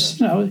just sort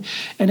of,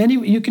 and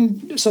anyway, you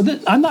can. So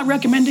I'm not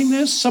recommending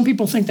this. Some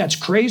people think that's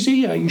crazy.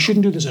 You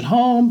shouldn't do this at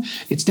home.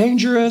 It's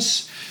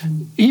dangerous.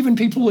 Even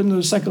people in the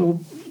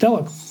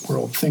psychedelic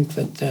world think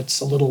that that's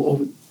a little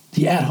over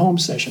the at-home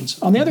sessions.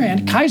 On the other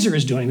hand, Kaiser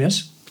is doing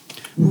this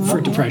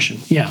for depression.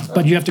 Yeah,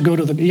 but you have to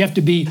you have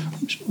to be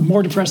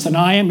more depressed than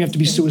I am. You have to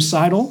be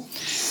suicidal.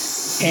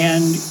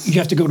 And you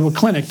have to go to a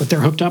clinic, but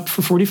they're hooked up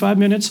for 45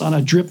 minutes on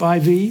a drip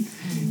IV,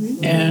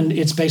 and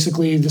it's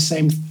basically the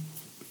same.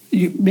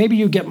 Maybe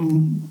you get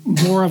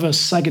more of a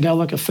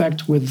psychedelic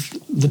effect with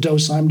the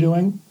dose I'm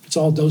doing. It's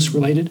all dose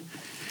related.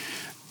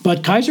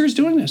 But Kaiser is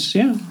doing this,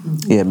 yeah.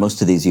 Yeah,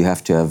 most of these you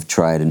have to have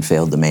tried and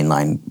failed the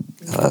mainline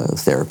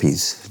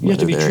therapies. You have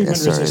to be treatment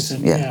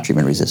resistant. Yeah,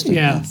 treatment resistant.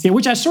 Yeah,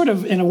 which I sort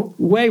of, in a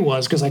way,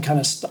 was because I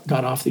kind of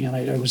got off the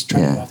I was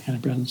trying to get off the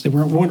antidepressants. They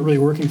weren't really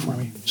working for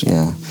me. So.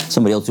 Yeah,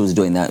 somebody else who was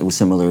doing that, it was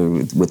similar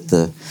with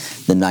the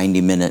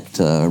 90-minute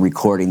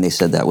recording. They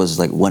said that was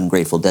like one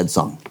Grateful Dead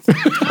song.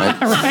 Right?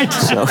 Right.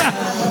 So,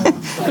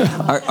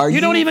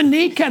 you don't even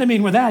need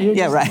ketamine with that.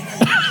 Right.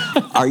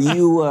 Are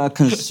you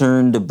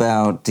concerned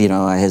about,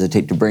 I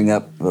hesitate to bring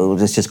up,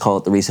 let's just call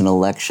it the recent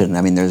election.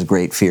 I mean, there's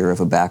great fear of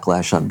a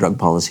backlash on drug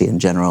policy in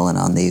general and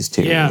on these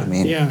too. Yeah,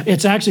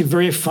 It's actually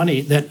very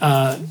funny that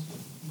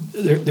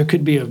there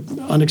could be an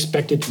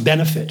unexpected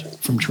benefit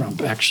from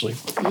Trump, actually.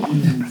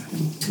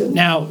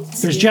 Now,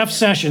 there's Jeff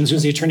Sessions,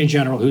 who's the Attorney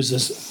General, who's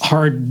this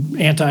hard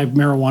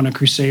anti-marijuana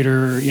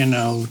crusader,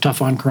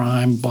 tough on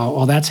crime,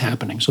 all that's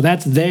happening. So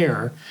that's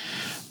there.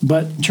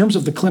 But in terms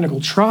of the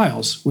clinical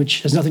trials,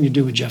 which has nothing to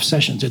do with Jeff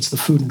Sessions, it's the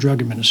Food and Drug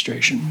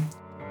Administration.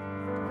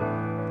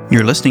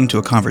 You're listening to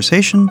a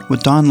conversation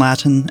with Don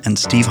Lattin and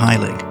Steve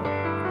Heilig.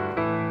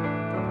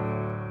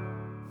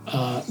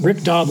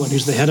 Rick Doblin,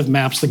 who's the head of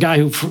MAPS, the guy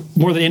who,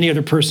 more than any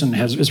other person,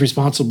 is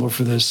responsible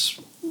for this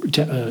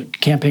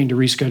campaign to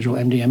reschedule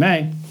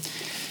MDMA.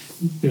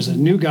 There's a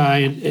new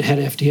guy at head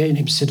of FDA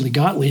named Sidley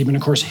Gottlieb, and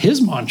of course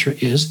his mantra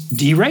is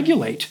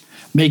deregulate.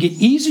 Make it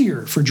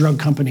easier for drug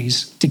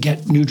companies to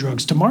get new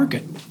drugs to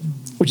market.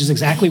 which is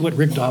exactly what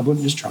Rick Doblin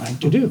is trying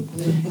to do.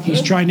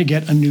 He's trying to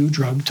get a new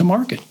drug to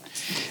market.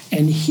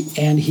 And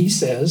he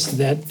says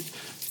that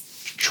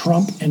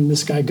Trump and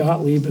this guy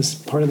Gottlieb as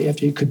part of the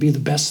FDA could be the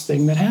best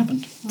thing that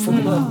happened for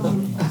the world.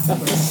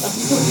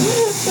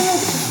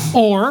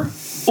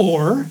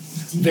 Or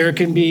there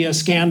can be a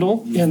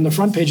scandal in the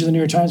front page of the New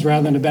York Times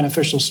rather than a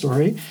beneficial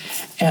story,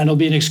 and it'll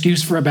be an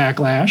excuse for a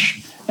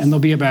backlash, and there'll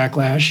be a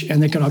backlash,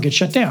 and they could all get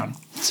shut down.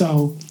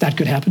 So that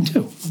could happen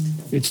too.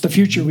 It's the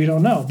future, we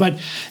don't know. But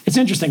it's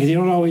interesting, because you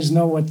don't always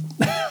know what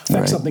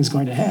effect something's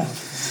going to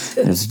have.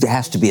 There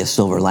has to be a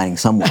silver lining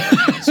somewhere.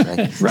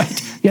 Right?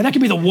 Right. Yeah, that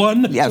could be the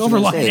one silver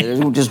lining.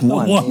 There's just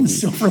one. The one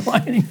silver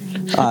lining.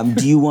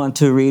 Do you want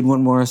to read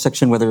one more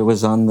section, whether it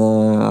was on the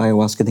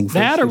ayahuasca thing first?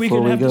 That, or we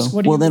could have this.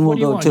 Well, then we'll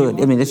go to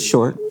it. I mean, it's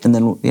short, and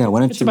then, why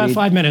don't you It's about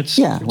 5 minutes.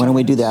 Yeah, why don't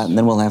we do that, and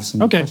then we'll have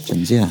some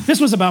questions. Yeah. This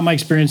was about my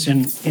experience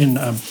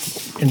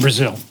in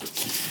Brazil.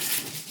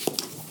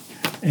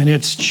 And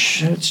it's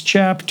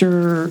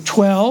chapter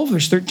 12.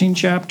 There's 13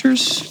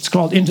 chapters. It's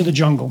called Into the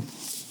Jungle.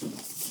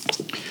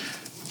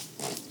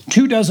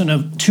 2 dozen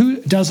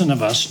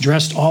of us,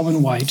 dressed all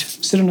in white,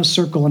 sit in a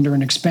circle under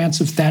an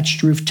expansive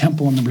thatched roof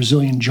temple in the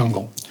Brazilian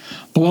jungle.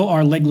 Below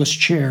our legless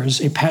chairs,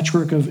 a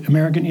patchwork of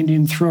American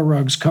Indian throw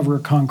rugs cover a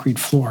concrete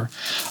floor.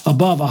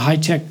 Above, a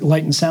high-tech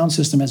light and sound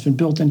system has been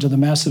built into the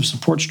massive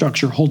support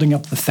structure holding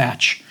up the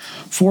thatch.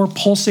 4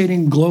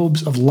 pulsating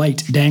globes of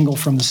light dangle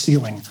from the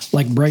ceiling,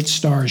 like bright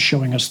stars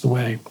showing us the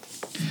way.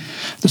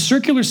 The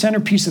circular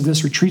centerpiece of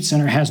this retreat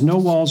center has no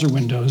walls or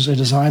windows, a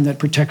design that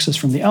protects us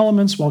from the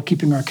elements while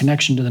keeping our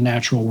connection to the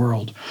natural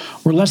world.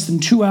 We're less than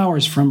 2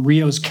 hours from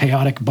Rio's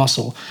chaotic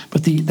bustle,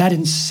 but that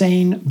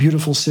insane,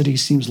 beautiful city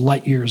seems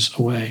light years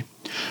away.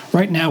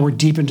 Right now, we're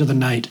deep into the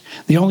night.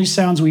 The only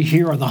sounds we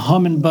hear are the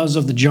hum and buzz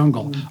of the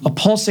jungle, a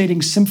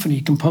pulsating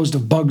symphony composed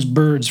of bugs,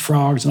 birds,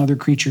 frogs, and other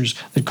creatures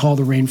that call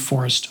the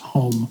rainforest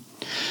home.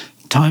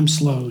 Time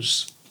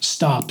slows,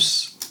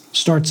 stops,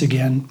 starts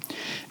again.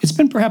 It's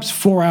been perhaps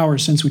 4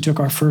 hours since we took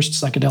our first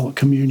psychedelic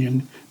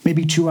communion,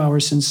 maybe 2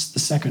 hours since the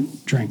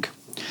second drink.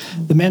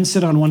 The men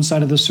sit on one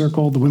side of the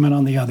circle, the women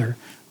on the other.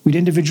 We'd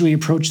individually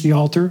approach the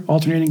altar,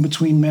 alternating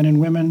between men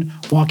and women,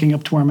 walking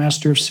up to our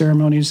master of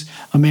ceremonies,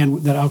 a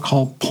man that I'll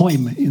call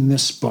Poem in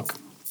this book.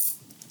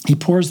 He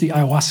pours the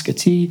ayahuasca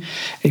tea,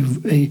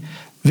 a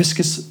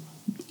viscous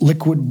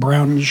liquid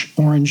brownish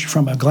orange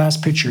from a glass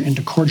pitcher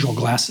into cordial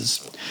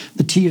glasses.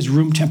 The tea is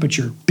room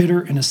temperature,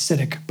 bitter and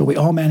acidic, but we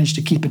all manage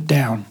to keep it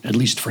down, at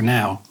least for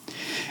now.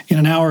 In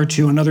an hour or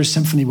two, another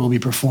symphony will be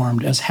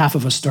performed as half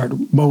of us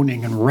start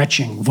moaning and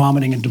retching,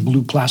 vomiting into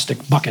blue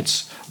plastic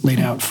buckets laid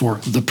out for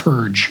the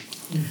purge.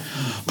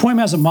 Poem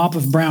has a mop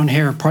of brown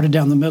hair parted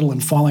down the middle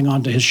and falling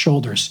onto his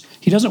shoulders.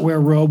 He doesn't wear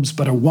robes,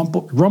 but a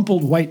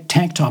rumpled white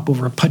tank top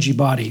over a pudgy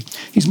body.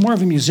 He's more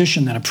of a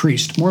musician than a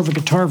priest, more of a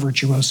guitar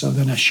virtuoso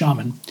than a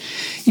shaman.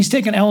 He's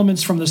taken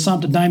elements from the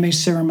Santa Daime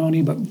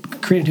ceremony, but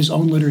created his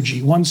own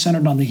liturgy, one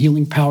centered on the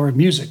healing power of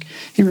music.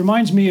 He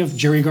reminds me of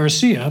Jerry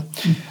Garcia,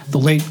 the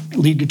late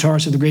lead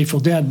guitarist of the Grateful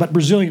Dead, but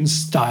Brazilian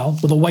style,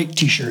 with a white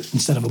T-shirt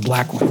instead of a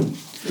black one.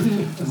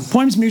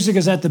 Poem's music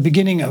is at the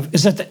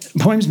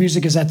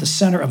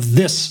center of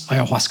this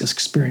ayahuasca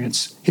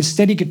experience. His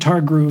steady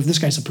guitar groove, this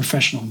guy's a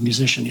professional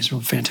musician, he's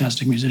a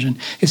fantastic musician.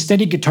 His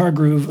steady guitar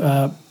groove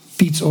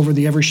beats over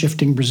the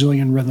ever-shifting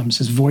Brazilian rhythms,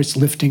 his voice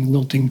lifting,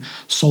 lilting,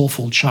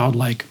 soulful,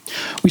 childlike.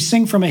 We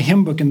sing from a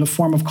hymn book in the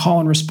form of call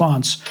and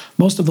response.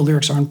 Most of the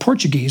lyrics are in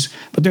Portuguese,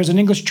 but there's an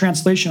English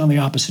translation on the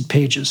opposite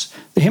pages.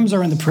 The hymns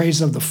are in the praise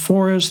of the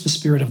forest, the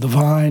spirit of the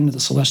vine, the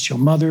celestial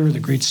mother, the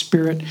great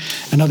spirit,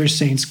 and other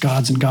saints,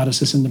 gods, and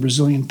goddesses in the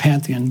Brazilian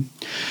pantheon.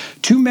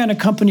 2 men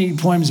accompany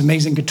Poem's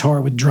amazing guitar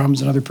with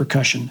drums and other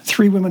percussion.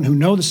 3 women who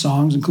know the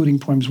songs, including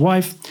Poem's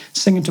wife,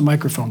 sing into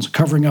microphones,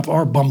 covering up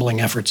our bumbling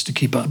efforts to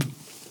keep up.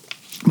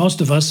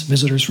 Most of us,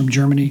 visitors from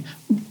Germany,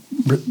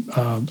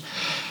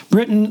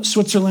 Britain,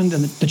 Switzerland,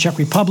 and the Czech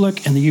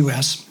Republic, and the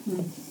U.S.,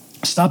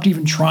 stopped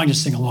even trying to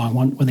sing along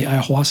when the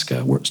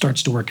ayahuasca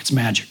starts to work its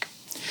magic.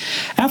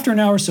 After an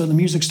hour or so, the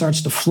music starts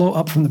to flow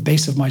up from the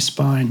base of my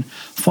spine,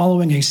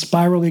 following a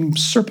spiraling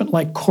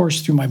serpent-like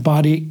course through my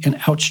body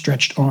and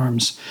outstretched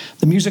arms.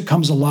 The music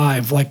comes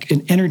alive, like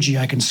an energy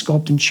I can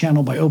sculpt and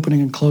channel by opening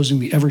and closing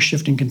the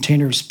ever-shifting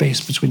container of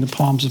space between the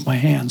palms of my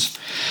hands.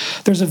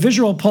 There's a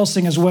visual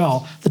pulsing as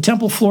well. The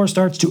temple floor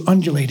starts to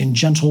undulate in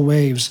gentle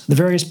waves. The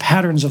various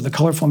patterns of the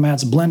colorful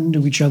mats blend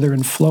into each other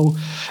and flow,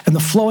 and the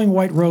flowing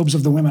white robes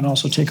of the women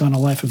also take on a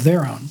life of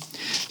their own.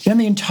 Then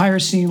the entire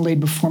scene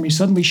laid before me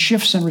suddenly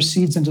shifts and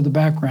recedes into the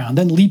background,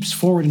 then leaps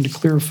forward into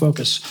clearer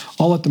focus,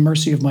 all at the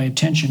mercy of my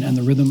attention and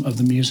the rhythm of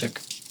the music.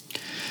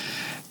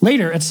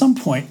 Later, at some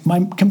point,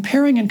 my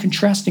comparing and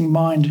contrasting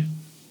mind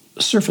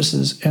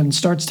surfaces and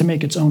starts to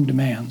make its own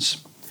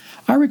demands.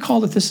 I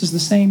recall that this is the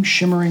same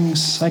shimmering,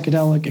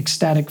 psychedelic,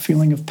 ecstatic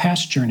feeling of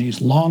past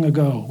journeys long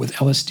ago with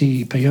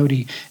LSD,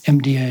 peyote,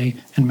 MDA,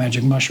 and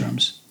magic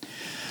mushrooms.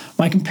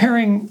 My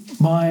comparing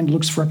mind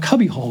looks for a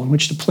cubbyhole in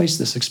which to place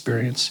this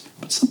experience,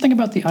 but something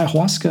about the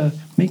ayahuasca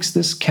makes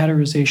this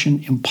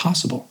categorization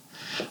impossible.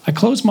 I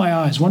close my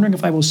eyes, wondering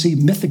if I will see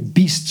mythic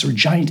beasts or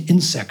giant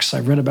insects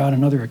I've read about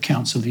in other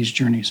accounts of these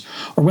journeys,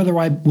 or whether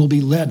I will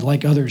be led,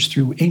 like others,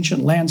 through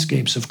ancient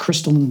landscapes of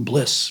crystalline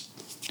bliss.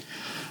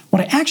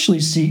 What I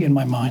actually see in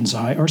my mind's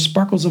eye are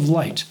sparkles of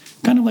light,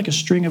 kind of like a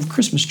string of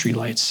Christmas tree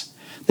lights,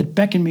 that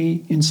beckon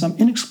me in some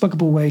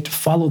inexplicable way to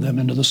follow them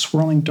into the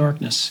swirling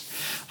darkness.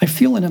 I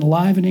feel an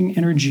enlivening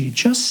energy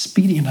just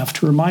speedy enough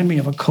to remind me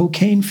of a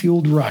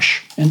cocaine-fueled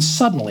rush, and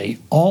suddenly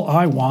all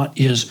I want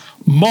is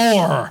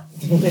more.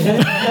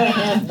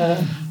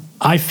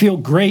 I feel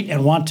great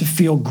and want to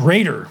feel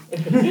greater.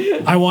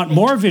 I want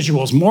more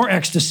visuals, more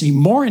ecstasy,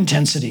 more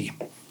intensity.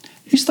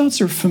 These thoughts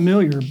are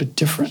familiar but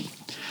different.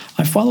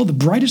 I follow the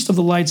brightest of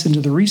the lights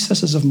into the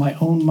recesses of my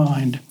own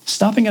mind,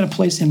 stopping at a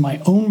place in my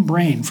own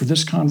brain for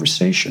this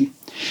conversation.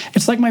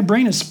 It's like my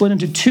brain is split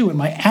into two, and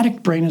my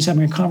addict brain is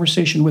having a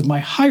conversation with my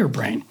higher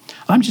brain.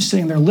 I'm just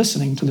sitting there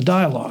listening to the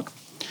dialogue.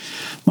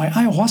 My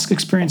ayahuasca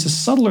experience is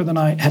subtler than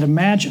I had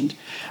imagined.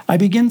 I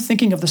begin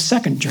thinking of the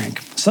second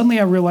drink. Suddenly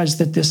I realize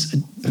that this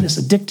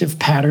addictive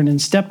pattern,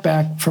 and step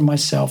back from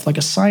myself like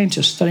a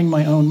scientist studying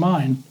my own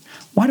mind.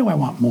 Why do I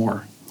want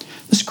more?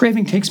 This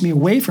craving takes me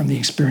away from the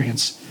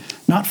experience,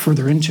 not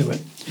further into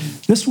it.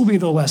 This will be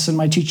the lesson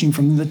my teaching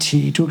from the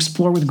tea, to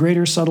explore with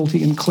greater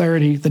subtlety and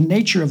clarity the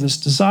nature of this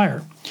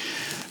desire.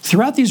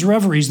 Throughout these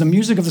reveries, the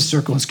music of the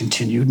circle has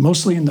continued,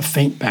 mostly in the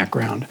faint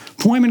background.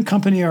 Poem and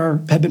company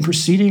have been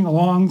proceeding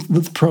along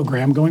with the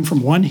program, going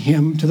from one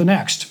hymn to the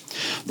next.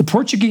 The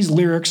Portuguese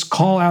lyrics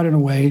call out in a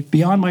way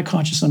beyond my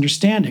conscious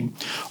understanding.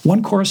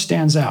 One chorus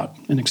stands out,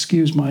 and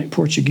excuse my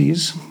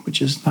Portuguese,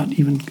 which is not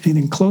even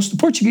anything close to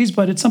Portuguese,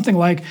 but it's something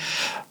like,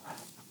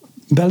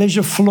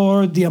 Beleja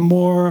flor de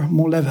amor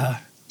me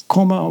leva,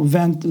 como o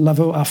vento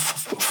levou a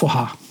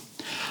forrar.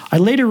 I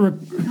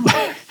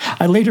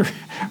later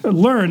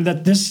learned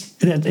that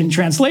in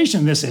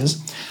translation, this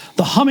is,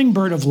 the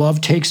hummingbird of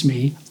love takes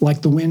me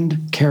like the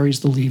wind carries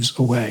the leaves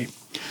away.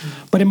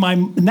 But in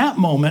that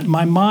moment,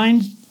 my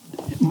mind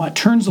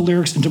turns the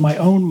lyrics into my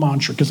own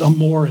mantra, because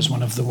amor is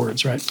one of the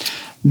words, right?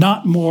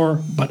 Not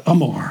more, but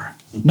amor.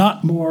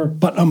 Not more,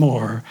 but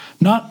amor.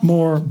 Not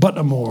more, but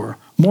amor.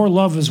 More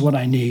love is what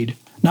I need.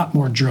 Not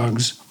more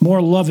drugs.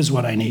 More love is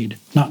what I need,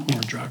 not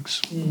more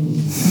drugs.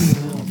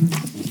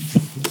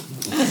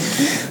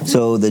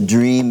 So the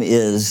dream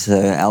is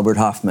Albert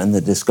Hoffman, the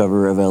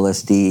discoverer of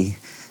LSD.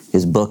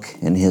 His book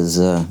and his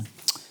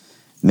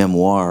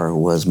memoir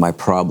was My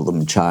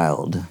Problem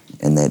Child,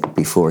 and that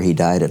before he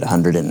died at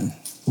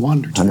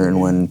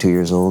 101, 2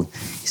 years old,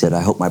 he said,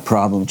 I hope my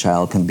problem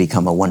child can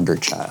become a wonder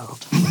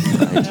child.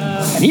 Right?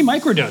 And he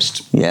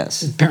microdosed.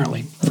 Yes.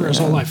 Apparently, for his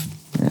whole life.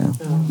 Yeah.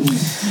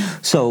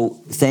 So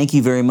thank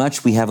you very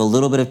much. We have a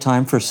little bit of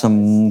time for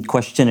some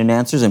question and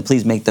answers, and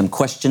please make them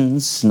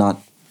questions, not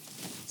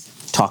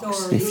talks.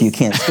 Stories. If you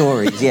can't,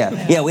 stories.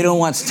 Yeah. We don't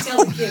want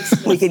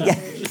we can get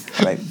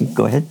right.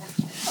 Go ahead.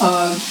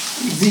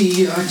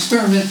 The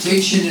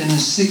experimentation in the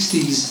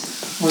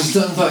 60s was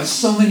done by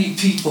so many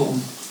people,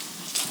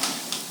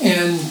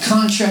 in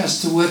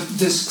contrast to what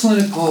this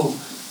clinical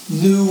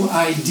new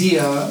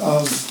idea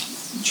of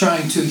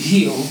trying to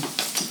heal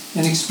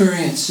and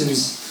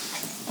experiences.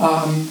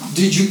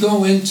 Did you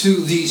go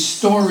into these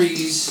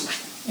stories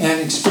and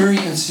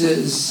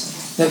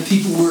experiences that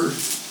people were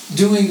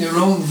doing their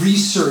own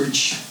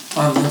research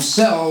on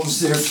themselves,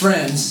 their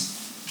friends,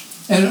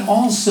 and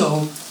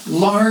also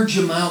large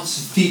amounts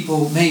of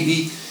people,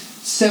 maybe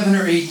 7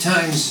 or 8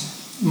 times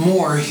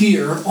more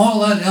here,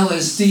 all on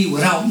LSD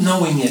without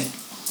knowing it?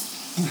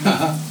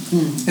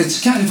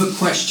 It's kind of a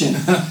question.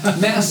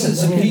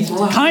 Masses of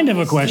people. Kind of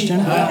a question.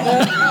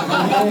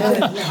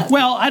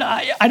 Well,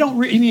 I don't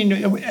really mean,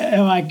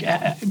 am I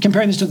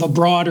comparing this to the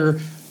broader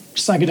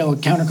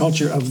psychedelic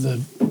counterculture of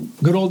the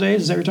good old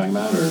days? Is that what you're talking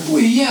about? Or? Well,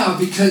 yeah,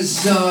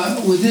 because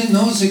within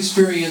those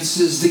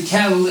experiences, the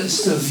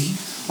catalyst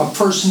of a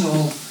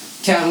personal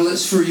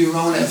catalyst for your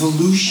own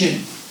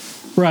evolution.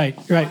 Right.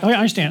 I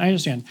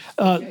understand.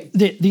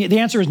 The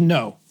answer is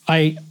no.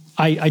 I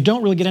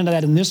don't really get into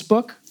that in this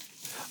book.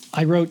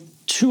 I wrote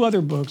 2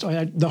 other books.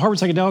 The Harvard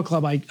Psychedelic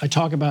Club, I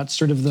talk about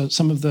sort of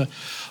some of the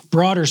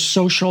broader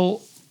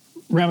social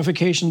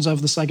ramifications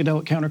of the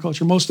psychedelic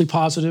counterculture, mostly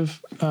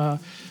positive,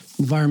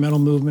 environmental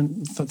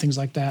movement, things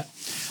like that.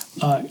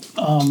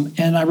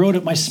 And I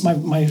wrote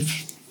my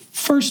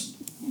first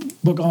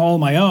book all on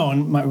my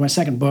own, my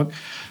second book,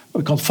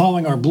 called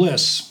Following Our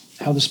Bliss,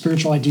 How the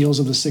Spiritual Ideals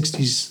of the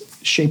 60s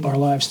Shape Our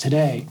Lives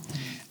Today.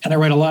 And I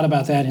write a lot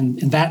about that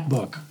in that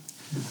book.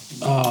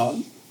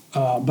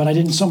 But I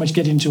didn't so much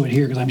get into it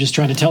here because I'm just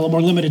trying to tell a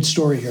more limited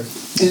story here.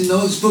 In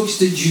those books,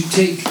 did you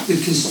take the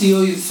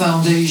Castelia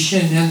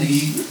Foundation and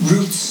the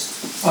roots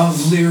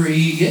of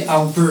Leary,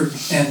 Albert,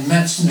 and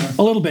Metzner?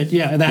 A little bit,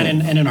 yeah. That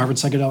and in Harvard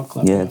Psychedelic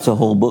Club. Yeah, it's a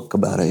whole book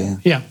about it,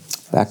 Yeah.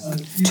 Back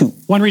to...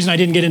 One reason I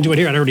didn't get into it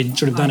here, I'd already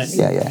sort of done it.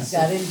 Yeah.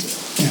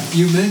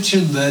 You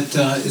mentioned that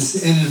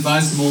it's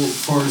inadvisable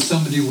for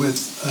somebody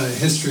with a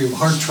history of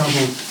heart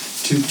trouble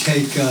to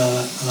take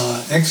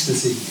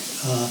ecstasy.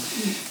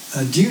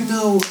 Do you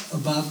know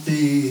about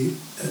the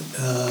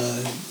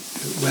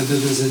whether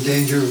there's a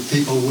danger of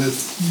people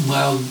with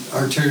mild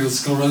arterial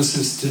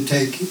sclerosis to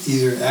take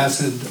either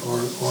acid or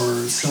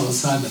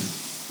psilocybin?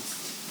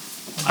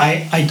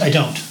 I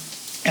don't.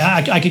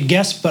 I could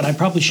guess, but I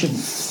probably shouldn't.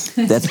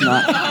 That's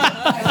not.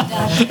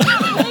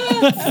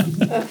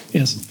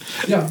 Yes.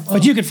 Yeah.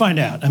 But you could find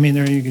out. I mean,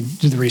 there you could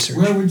do the research.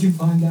 Where would you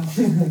find out?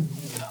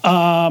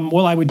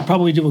 Well, I would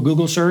probably do a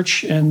Google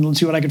search and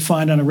see what I could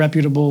find on a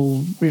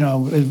reputable,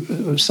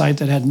 a site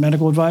that had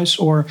medical advice.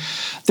 Or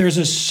there's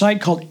a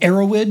site called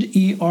Erowid,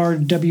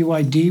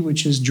 ERWID,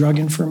 which is drug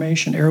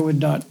information,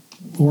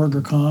 erowid.org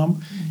or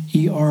com,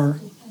 EROWID.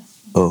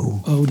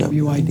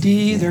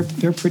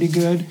 They're pretty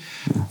good.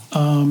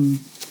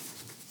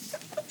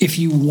 If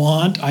you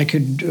want, I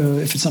could,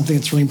 if it's something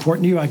that's really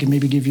important to you, I could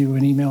maybe give you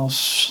an email,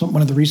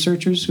 one of the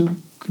researchers who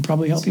could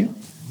probably help you.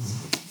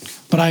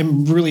 But I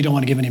really don't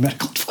want to give any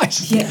medical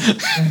advice. Yeah.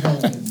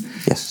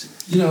 Yes.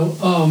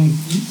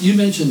 You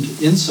mentioned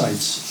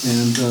insights,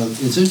 and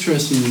it's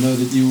interesting to know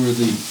that you were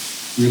the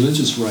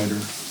religious writer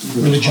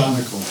for the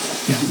Chronicle.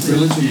 Yeah.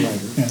 Religion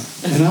writer. Yeah.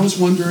 And I was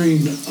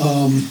wondering,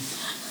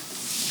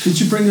 could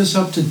you bring us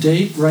up to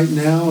date right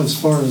now as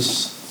far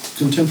as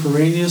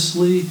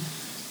contemporaneously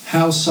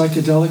how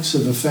psychedelics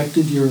have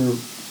affected your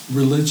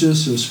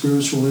religious or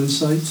spiritual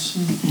insights?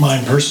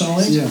 Mine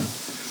personally? Yeah.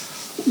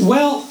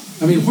 Well,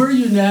 I mean, where are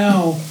you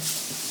now,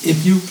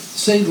 if you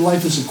say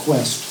life is a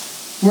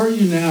quest, where are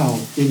you now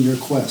in your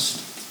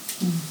quest,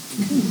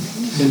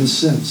 in a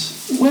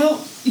sense?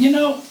 well,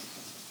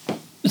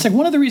 it's like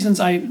one of the reasons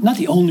not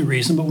the only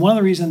reason, but one of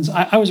the reasons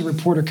I was a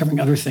reporter covering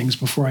other things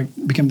before I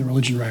became the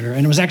religion writer.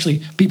 And it was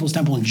actually People's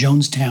Temple in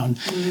Jonestown,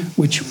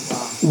 which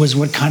was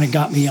what kind of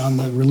got me on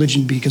the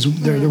religion beat, because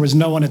there was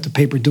no one at the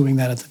paper doing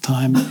that at the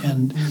time.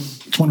 And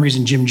it's one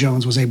reason Jim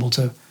Jones was able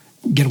to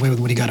get away with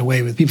what he got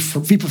away with.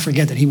 People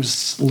forget that he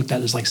was looked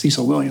at as like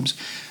Cecil Williams,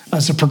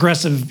 as a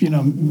progressive,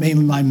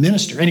 mainline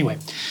minister. Anyway,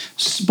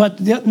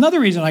 but another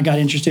reason I got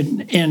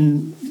interested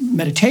in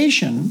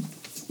meditation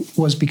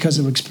was because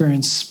of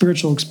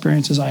spiritual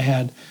experiences I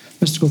had,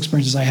 mystical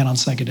experiences I had on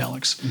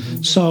psychedelics.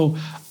 Mm-hmm. So,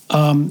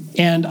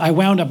 and I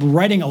wound up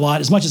writing a lot,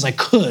 as much as I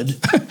could,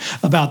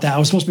 about that. I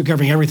was supposed to be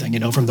covering everything,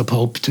 from the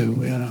Pope to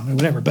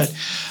whatever. But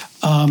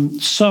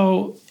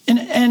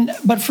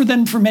but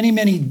for many,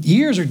 many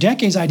years or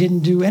decades, I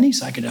didn't do any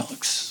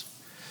psychedelics.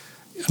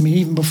 I mean,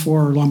 even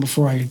long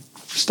before I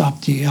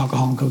stopped the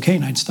alcohol and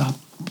cocaine, I'd stopped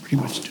pretty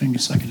much doing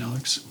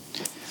psychedelics.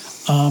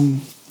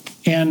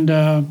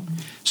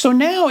 So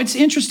now it's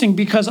interesting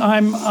because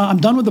I'm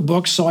done with the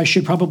books, so I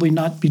should probably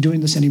not be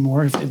doing this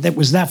anymore. If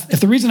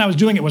the reason I was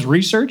doing it was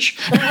research,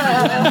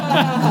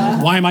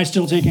 why am I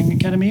still taking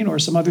ketamine or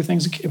some other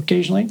things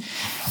occasionally?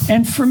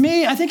 And for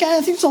me, I think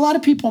there's a lot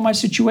of people in my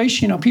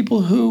situation,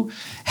 people who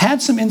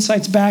had some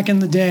insights back in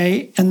the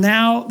day, and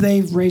now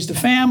they've raised a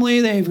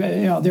family.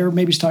 They're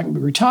maybe starting to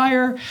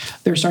retire.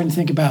 They're starting to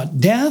think about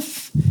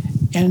death.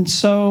 And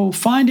so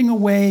finding a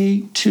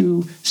way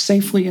to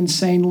safely and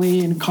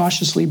sanely and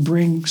cautiously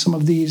bring some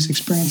of these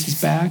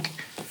experiences back,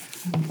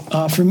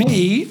 for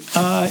me,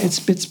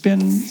 it's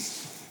been,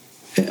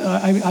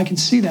 I can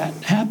see that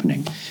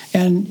happening.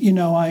 And,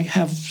 I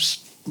have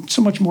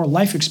so much more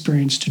life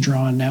experience to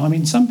draw on now. I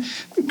mean,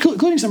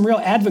 including some real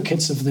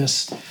advocates of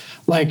this,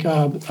 like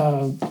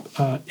Anne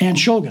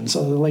Shulgin,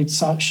 the late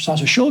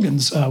Sasha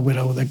Shulgin's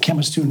widow, the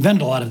chemist who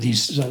invented a lot of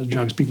these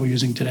drugs people are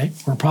using today,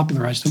 or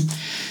popularized them.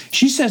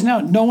 She says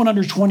now no one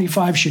under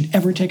 25 should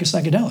ever take a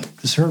psychedelic.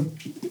 Is her,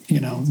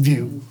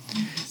 view.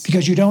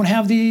 Because you don't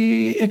have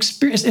the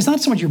experience. It's not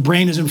so much your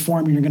brain is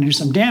informed and you're going to do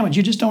some damage.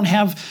 You just don't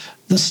have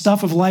the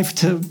stuff of life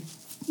to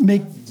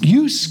make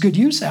good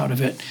use out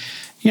of it.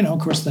 Of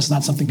course, that's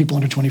not something people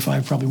under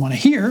 25 probably want to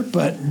hear,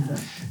 but...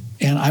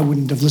 And I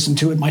wouldn't have listened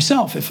to it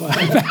myself if I...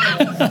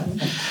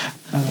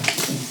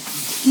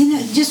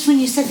 Just when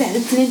you said that,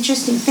 it's an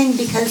interesting thing,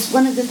 because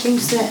one of the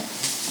things that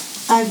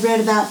I've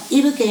read about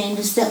Ibogaine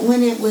is that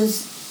when it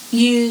was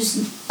used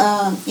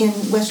in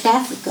West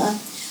Africa,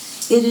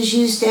 it is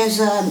used as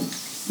a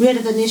rite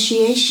of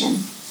initiation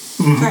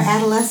for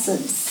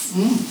adolescents.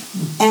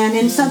 Mm-hmm. And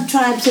in some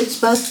tribes, it's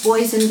both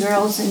boys and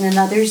girls, and in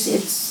others,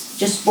 it's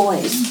just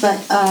boys.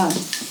 But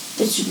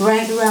it's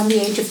right around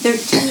the age of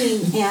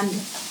 13, and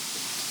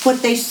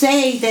what they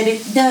say that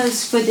it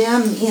does for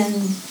them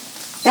in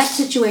that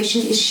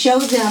situation is show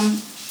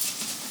them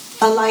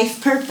a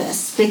life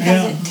purpose,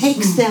 because it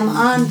takes them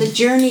on the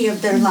journey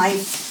of their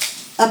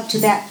life up to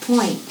that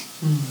point,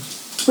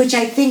 which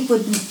I think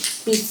would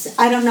be,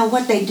 I don't know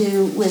what they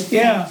do with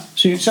them.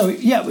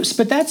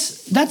 But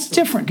that's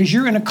different, because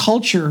you're in a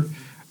culture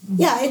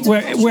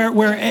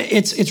where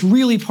it's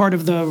really part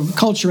of the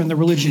culture and the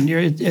religion.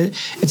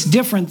 It's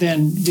different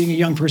than being a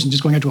young person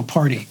just going out to a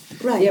party.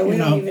 Right. Yeah, we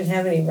don't even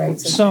have any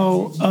rights.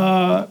 So,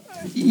 and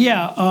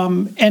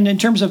in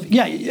terms of,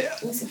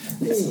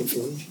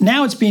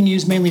 now it's being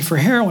used mainly for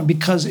heroin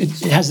because it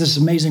has this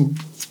amazing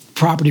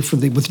property for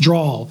the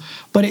withdrawal.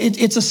 But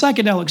it's a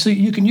psychedelic, so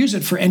you can use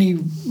it for any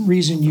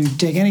reason you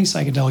take any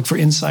psychedelic, for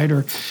insight,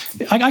 or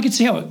I could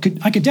see how it could.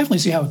 I could definitely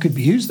see how it could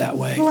be used that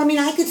way. Well, I mean,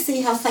 I could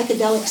see how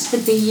psychedelics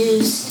could be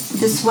used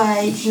this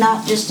way,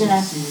 not just in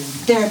a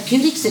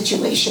therapeutic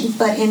situation,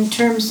 but in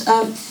terms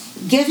of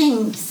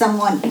giving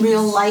someone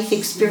real life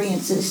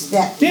experiences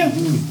that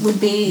would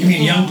be. You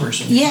mean a young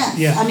person?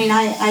 Yeah. I mean,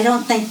 I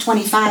don't think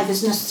 25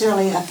 is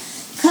necessarily a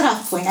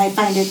cutoff point. I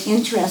find it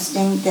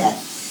interesting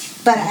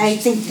but I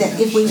think that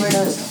if we were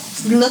to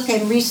look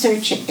and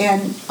research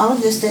and all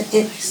of this, that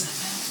it,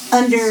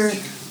 under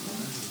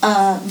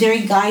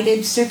very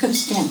guided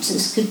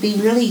circumstances, could be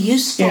really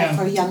useful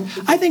for young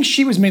people. I think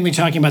she was mainly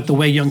talking about the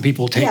way young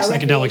people take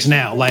psychedelics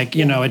now, like,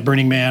 at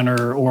Burning Man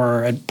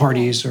or at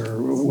parties or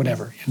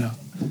whatever,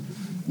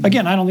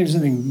 Again, I don't think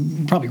there's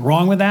anything probably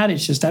wrong with that.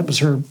 It's just that was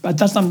her.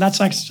 I'm not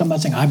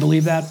saying I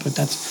believe that, but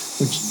that's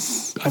which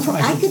I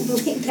could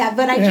believe that.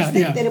 But I just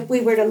think that if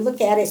we were to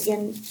look at it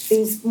in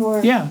these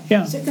more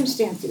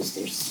circumstances,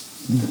 there's.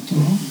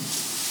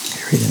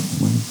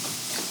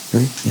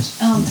 Yes.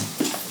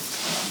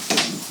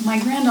 My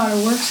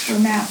granddaughter works for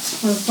MAPS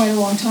for quite a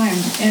long time,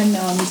 and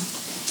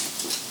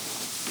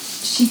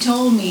she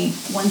told me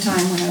one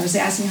time when I was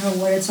asking her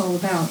what it's all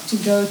about to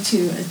go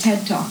to a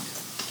TED Talk.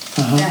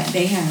 That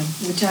they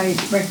have, which I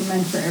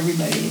recommend for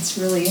everybody. It's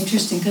really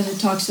interesting because it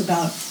talks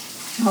about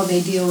how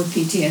they deal with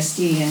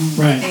PTSD,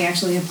 and they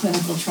actually have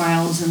clinical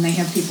trials, and they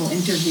have people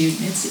interviewed.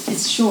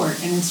 It's short,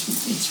 and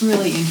it's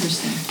really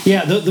interesting.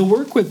 Yeah, the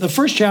work with the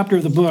first chapter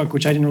of the book,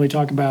 which I didn't really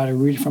talk about, I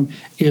read from,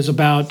 is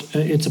about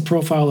it's a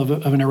profile of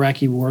an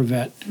Iraqi war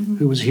vet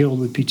who was healed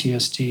with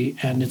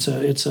PTSD, and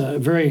it's a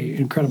very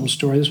incredible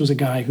story. This was a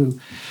guy who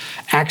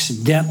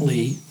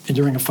accidentally,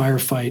 during a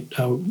firefight,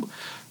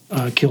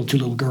 killed 2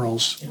 little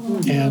girls,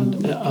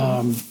 and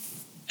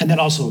then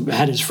also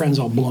had his friends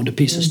all blown to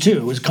pieces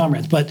too, his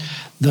comrades. But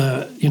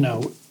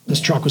this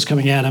truck was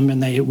coming at him,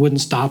 and they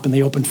wouldn't stop, and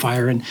they opened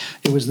fire, and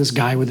it was this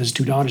guy with his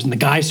 2 daughters, and the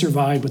guy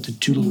survived, but the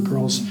 2 little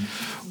girls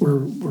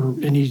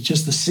and he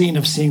just the scene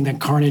of seeing that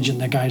carnage in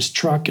the guy's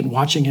truck and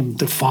watching him,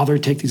 the father,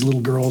 take these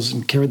little girls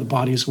and carry the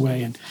bodies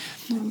away, and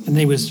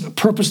he was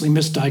purposely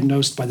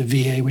misdiagnosed by the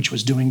VA, which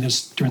was doing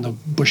this during the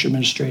Bush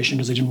administration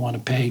because they didn't want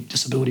to pay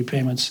disability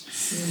payments.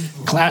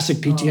 Classic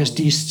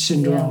PTSD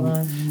syndrome.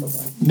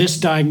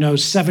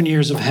 Misdiagnosed, 7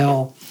 years of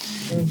hell.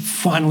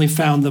 Finally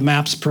found the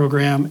MAPS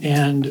program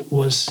and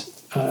was,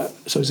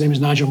 so his name is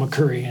Nigel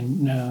McCurry,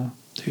 and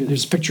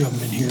there's a picture of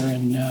him in here,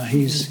 and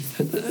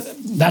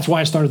that's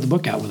why I started the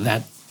book out with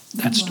that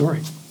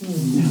story.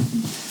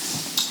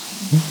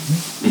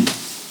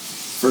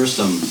 First,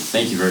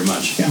 thank you very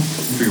much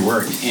for your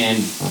work.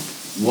 And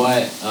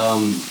what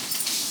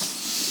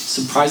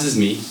surprises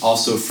me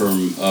also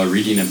from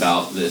reading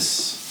about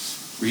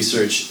this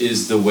research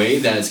is the way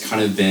that it's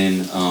kind of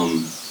been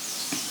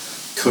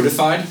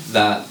codified,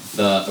 that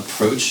the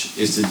approach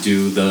is to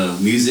do the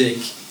music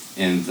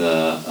and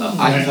the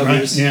eye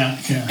covers.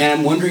 And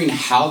I'm wondering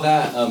how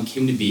that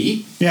came to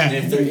be, and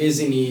if there is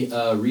any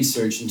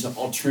research into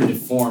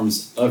alternative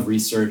forms of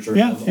research or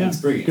of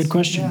experience. Good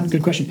question.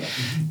 Good question.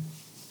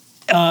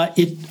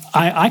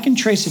 I can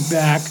trace it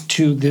back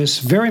to this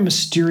very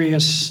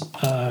mysterious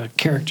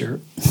character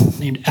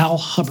named Al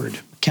Hubbard,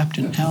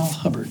 Captain Al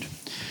Hubbard,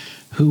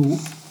 who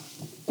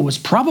was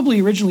probably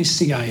originally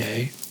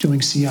CIA,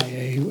 doing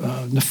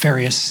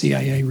nefarious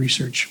CIA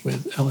research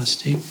with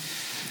LSD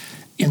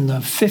in the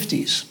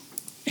 50s.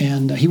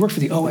 And he worked for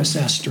the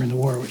OSS during the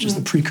war, which is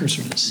the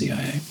precursor to the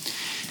CIA.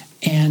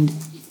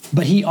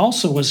 But he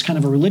also was kind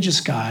of a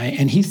religious guy,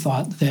 and he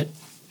thought that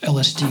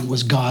LSD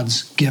was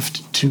God's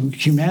gift to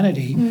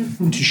humanity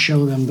to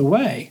show them the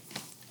way.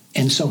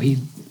 And so he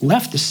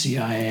left the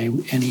CIA,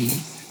 and he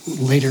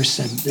later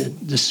said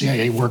that the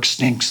CIA work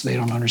stinks, they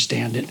don't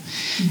understand it.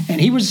 And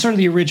he was sort of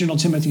the original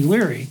Timothy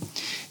Leary.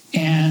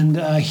 And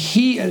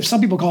some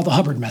people call it the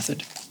Hubbard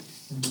method.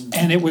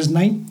 And it was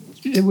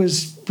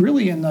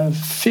really in the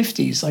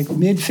 50s, like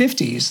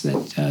mid-50s,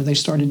 that they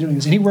started doing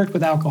this. And he worked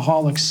with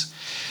alcoholics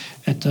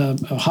at a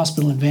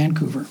hospital in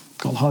Vancouver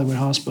called Hollywood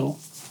Hospital.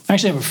 I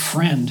actually have a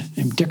friend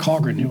named Dick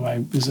Hallgren, who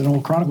is an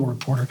old Chronicle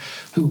reporter,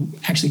 who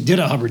actually did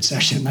a Hubbard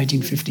session in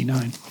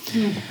 1959,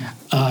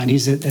 and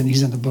he's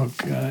in the book.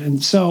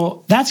 And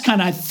so that's kind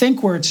of, I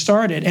think, where it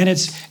started. And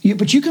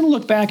but you can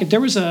look back at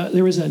there was a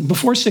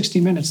before 60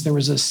 Minutes, there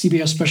was a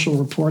CBS Special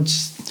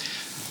Reports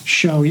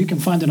show. You can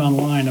find it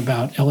online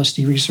about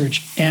LSD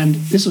research. And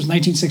this was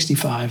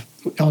 1965.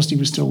 LSD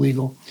was still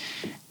legal.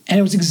 And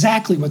it was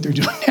exactly what they're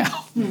doing now.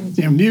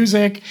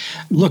 Music,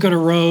 look at a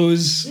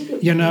rose,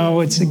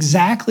 it's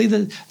exactly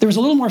there was a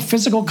little more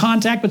physical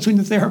contact between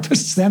the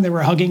therapists then. They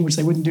were hugging, which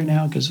they wouldn't do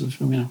now because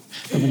of,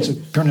 everyone's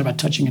paranoid about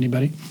touching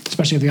anybody,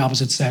 especially of the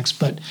opposite sex.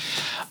 But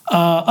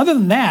other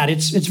than that,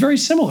 it's very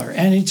similar.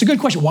 And it's a good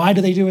question. Why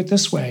do they do it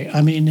this way?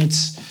 I mean,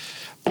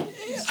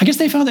 I guess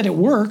they found that it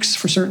works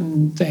for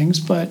certain things,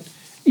 but,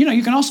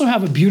 you can also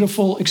have a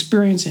beautiful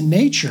experience in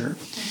nature.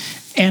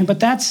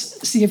 But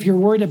if you're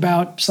worried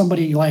about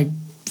somebody like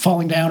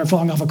falling down or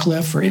falling off a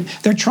cliff.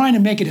 They're trying to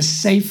make it as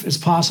safe as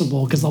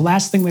possible because the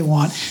last thing they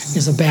want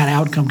is a bad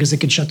outcome because it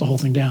could shut the whole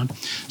thing down.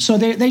 So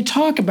they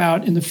talk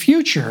about in the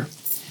future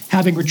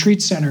having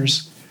retreat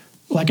centers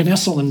like an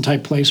Esalen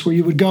type place where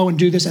you would go and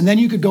do this, and then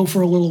you could go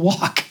for a little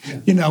walk,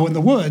 in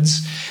the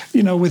woods,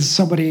 with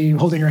somebody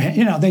holding your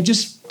hand.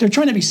 They're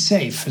trying to be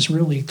safe is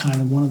really kind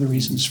of one of the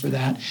reasons for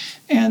that,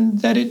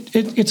 and that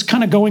it's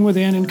kind of going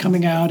within and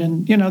coming out,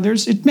 and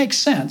it makes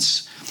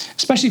sense,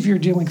 especially if you're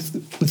doing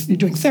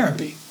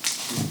therapy.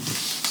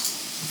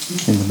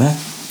 In the back.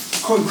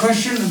 Quick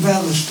question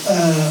about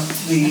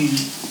the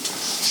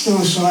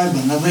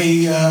psilocybin.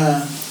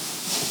 Are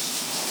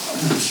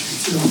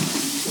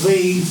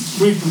they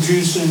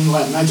reproducing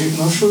like magic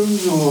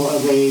mushrooms, or are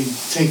they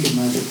taking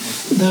magic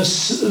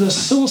mushrooms? The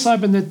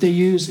psilocybin that they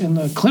use in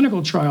the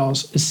clinical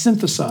trials is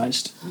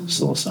synthesized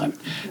psilocybin.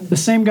 The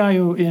same guy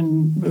who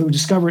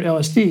discovered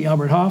LSD,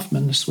 Albert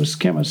Hofmann, the Swiss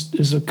chemist,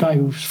 is a guy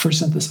who first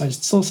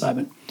synthesized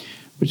psilocybin,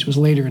 which was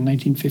later in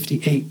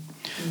 1958.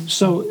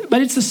 So, but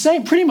it's the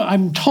same, pretty much,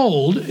 I'm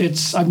told,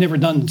 I've never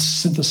done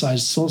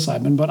synthesized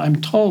psilocybin, but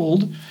I'm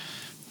told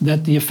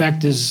that the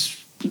effect is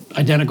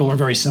identical or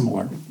very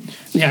similar,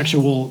 the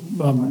actual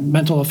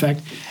mental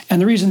effect.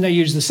 And the reason they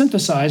use the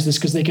synthesized is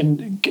because they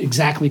can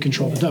exactly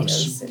control the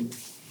dose.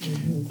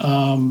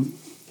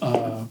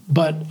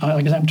 But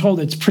like I'm told,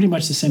 it's pretty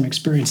much the same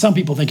experience. Some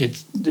people think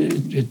it's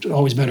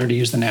always better to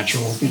use the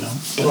natural,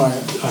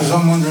 Right, because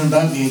I'm wondering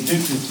about the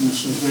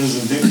addictiveness, if there's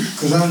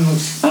because I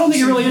don't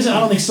think it really is. I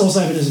don't think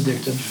psilocybin is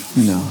addictive.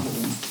 No.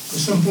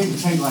 Some people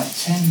take like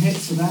 10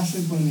 hits of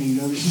acid when they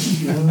go. I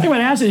think with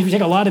acid, if you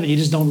take a lot of it, you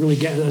just don't really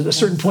get, at a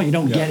certain point, you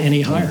don't get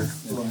any higher.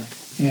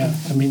 Yeah,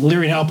 I mean,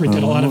 Leary and Alpert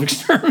did a lot of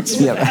experiments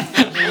with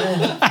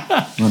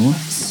that.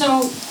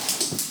 So,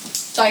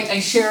 I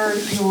share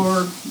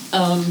your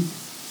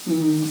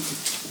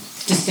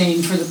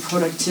disdain for the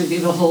productivity,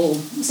 the whole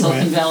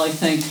Silicon Valley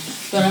thing,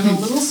 but I'm a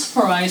little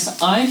surprised.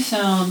 I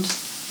found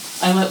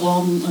Eilert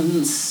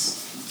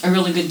Waldman's A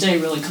Really Good Day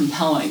really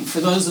compelling.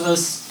 For those of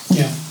us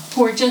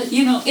who are just,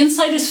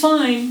 insight is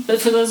fine,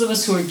 but for those of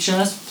us who are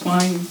just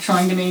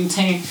trying to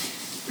maintain,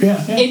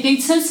 it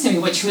made sense to me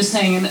what she was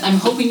saying, and I'm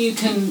hoping you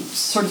can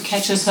sort of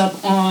catch us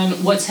up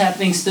on what's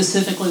happening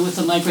specifically with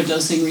the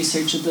microdosing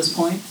research at this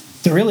point.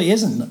 There really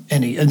isn't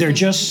any. They're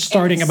just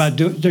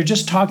they're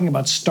just talking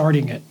about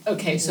starting it.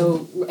 Okay,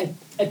 so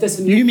at this...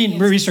 You mean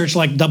research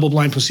like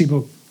double-blind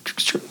placebo...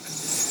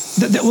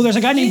 Well, there's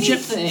a guy named Jim.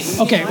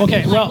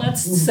 Okay. Well,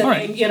 let's say, all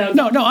right.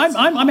 No.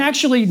 I'm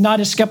actually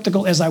not as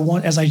skeptical as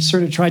I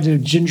sort of tried to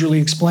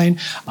gingerly explain.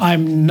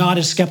 I'm not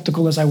as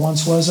skeptical as I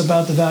once was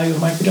about the value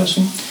of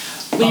microdosing.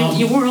 Well,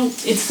 you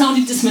weren't. It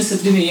sounded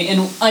dismissive to me,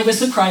 and I was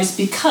surprised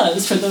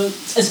because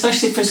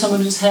especially for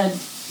someone who's had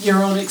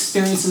your own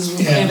experiences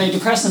with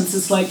antidepressants,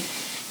 it's like,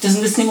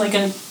 doesn't this seem like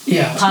a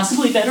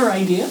possibly better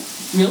idea?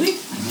 Really?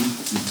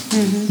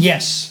 Mm-hmm.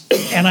 Yes,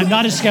 and I'm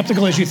not as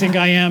skeptical as you think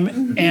I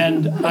am,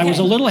 and I was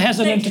a little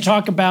hesitant to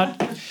talk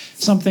about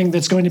something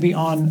that's going to be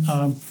on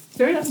the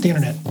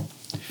internet.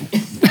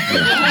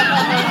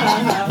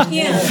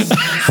 You're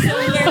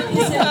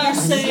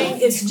saying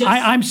it's just...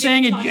 I'm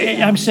saying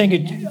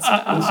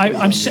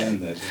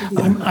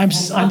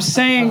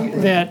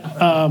that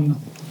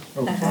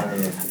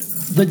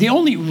the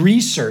only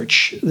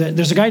research,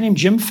 there's a guy named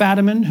Jim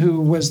Fadiman who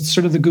was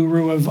sort of the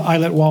guru of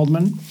Eilert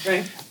Waldman.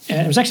 Right.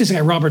 And it was actually this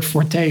guy, Robert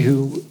Forte,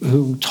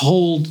 who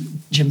told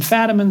Jim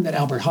Fadiman that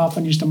Albert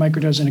Hofmann used to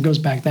microdose, and it goes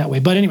back that way.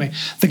 But anyway,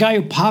 the guy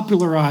who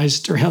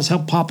popularized or has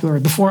helped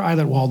popularize before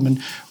Eilert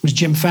Waldman was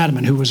Jim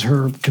Fadiman, who was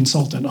her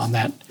consultant on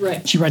that.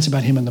 Right. She writes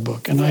about him in the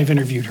book, and I've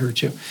interviewed her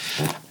too.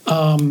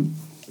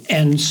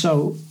 And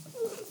so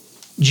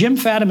Jim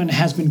Fadiman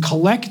has been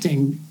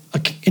collecting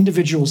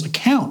individuals'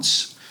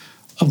 accounts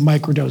of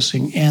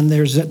microdosing, and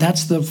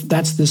that's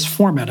this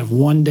format of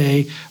 1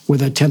 day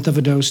with 1/10 of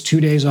a dose, 2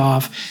 days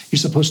off. You're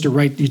supposed to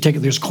write.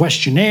 There's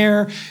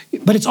questionnaire,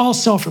 but it's all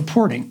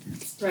self-reporting.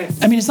 Right.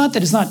 I mean, it's not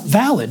that it's not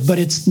valid, but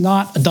it's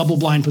not a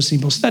double-blind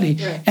placebo study,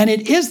 and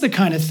it is the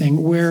kind of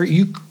thing where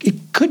it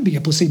could be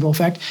a placebo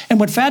effect. And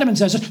what Fadiman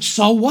says is,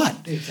 so what?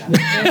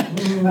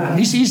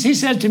 Exactly. he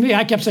said to me,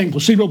 I kept saying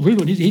placebo.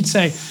 He'd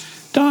say,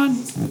 Don,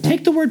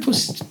 take the word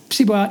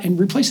placebo out and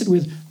replace it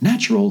with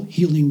natural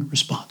healing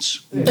response.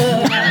 And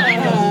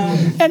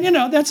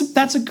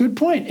that's a good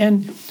point.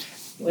 And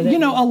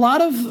a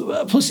lot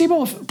of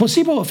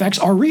placebo effects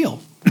are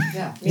real.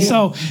 Yeah.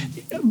 So,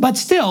 but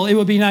still, it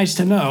would be nice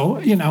to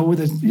know.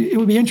 It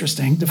would be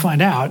interesting to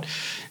find out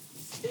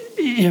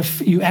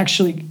if you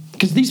actually,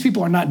 because these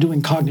people are not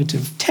doing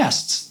cognitive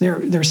tests.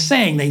 They're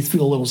saying they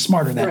feel a little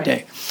smarter that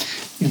day.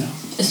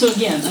 So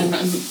again, I'm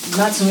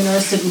not so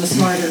interested in the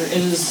smarter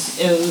is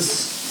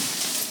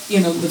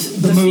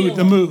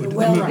the mood.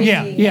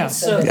 Yeah.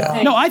 So,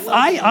 no, I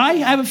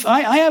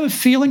have a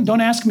feeling.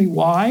 Don't ask me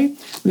why.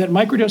 That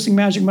microdosing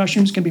magic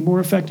mushrooms can be more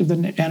effective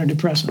than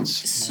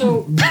antidepressants.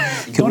 So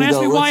don't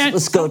ask me why.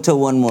 Let's go to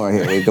one more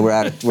here.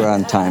 We're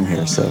on time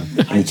here, so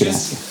I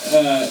just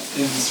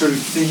am sort of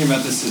thinking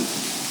about this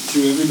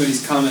through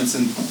everybody's comments,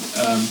 and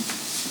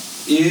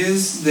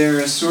is there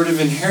a sort of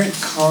inherent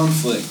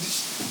conflict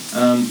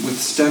with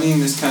studying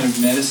this kind of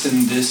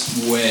medicine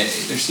this way?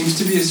 There seems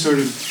to be a sort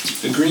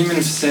of agreement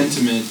of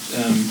sentiment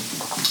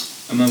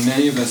among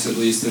many of us, at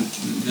least,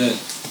 that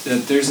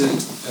there's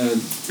a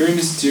very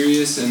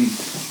mysterious and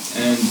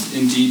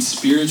indeed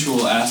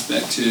spiritual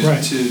aspect to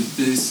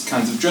these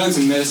kinds of drugs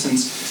and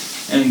medicines.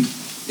 And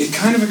it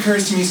kind of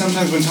occurs to me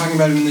sometimes when talking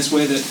about it in this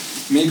way that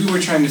maybe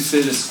we're trying to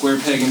fit a square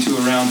peg into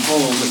a round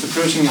hole with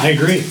approaching it. I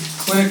agree.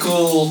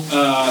 Clinical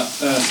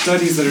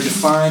studies that are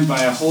defined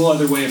by a whole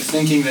other way of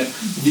thinking that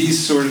these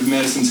sort of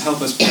medicines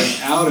help us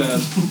break out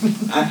of.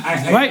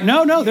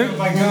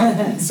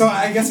 So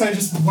I guess I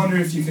just wonder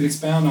if you could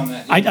expound on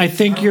that. I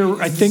think you're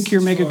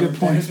making a good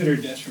point. Benefit or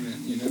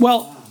detriment?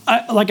 Well,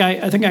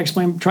 I think I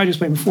tried to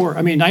explain before.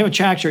 I mean, I have a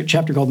chapter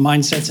called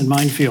Mindsets and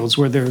Minefields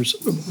where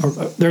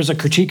there's a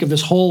critique of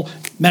this whole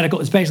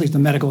medical. It's basically the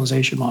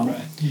medicalization model,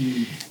 right.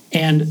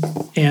 and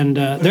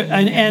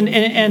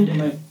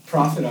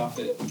profit off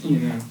it,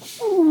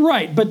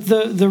 Right, but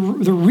the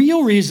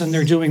real reason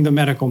they're doing the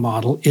medical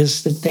model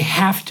is that they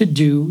have to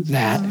do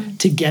that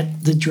to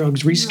get the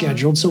drugs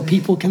rescheduled so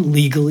people can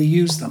legally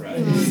use them. Right.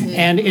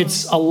 And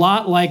it's a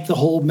lot like the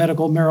whole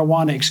medical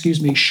marijuana,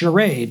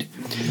 charade.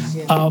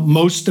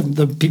 Most of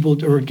the people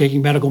who are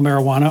taking medical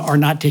marijuana are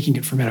not taking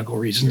it for medical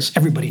reasons.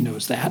 Everybody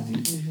knows that.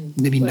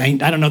 Maybe I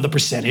don't know the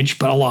percentage,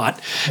 but a lot.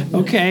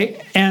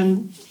 Okay,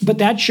 but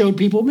that showed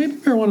people maybe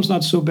marijuana's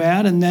not so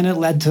bad, and then it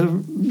led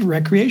to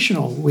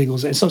recreational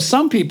legalization. So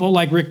some people,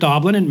 like Rick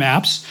Doblin and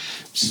MAPS,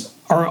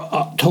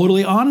 are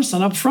totally honest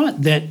and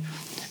upfront that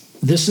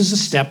this is a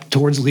step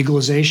towards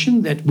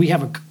legalization, that we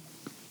have a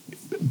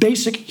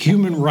basic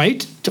human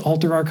right to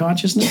alter our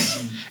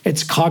consciousness.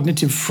 It's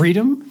cognitive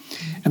freedom,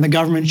 and the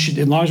government should,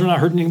 as long as we're not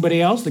hurting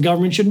anybody else, the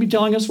government shouldn't be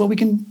telling us what we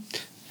can,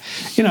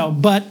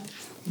 but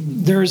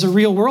there is a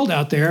real world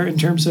out there in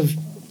terms of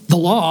the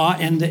law,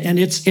 and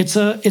it's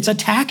a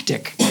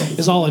tactic,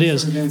 is all it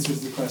is. It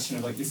answers the question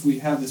of if we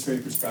have this very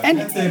prescribed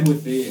method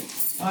with the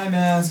eye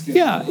mask, and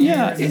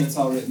and it's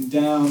all written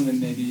down,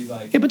 and maybe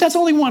but that's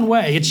only one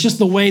way. It's just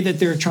the way that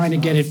they're trying to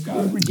get it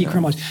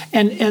decriminalized.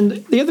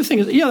 And the other thing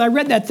is, I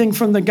read that thing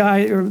from the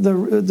guy, or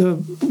the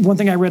one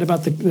thing I read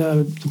about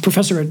the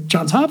professor at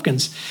Johns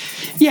Hopkins.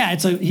 Yeah,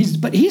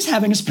 but he's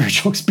having a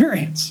spiritual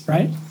experience,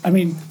 right? I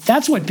mean,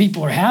 that's what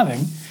people are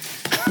having.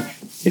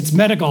 It's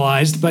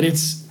medicalized, but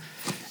it's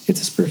a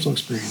spiritual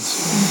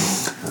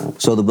experience.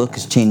 So the book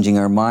is Changing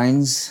Our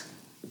Minds.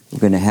 We're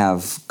going to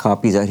have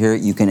copies out here.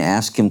 You can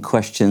ask him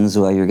questions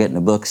while you're getting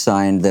a book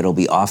signed that'll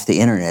be off the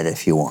internet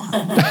if you want.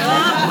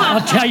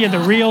 I'll tell you the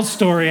real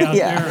story out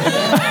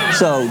there.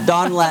 So,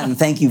 Don Lattin,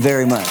 thank you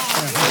very much.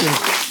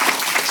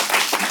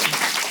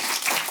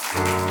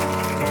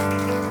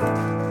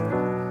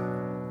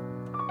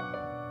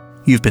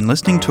 You've been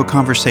listening to a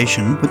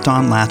conversation with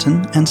Don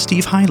Lattin and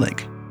Steve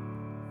Heilig.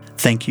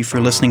 Thank you for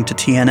listening to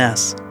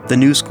TNS, the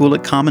New School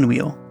at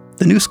Commonweal.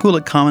 The New School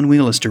at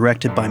Commonweal is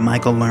directed by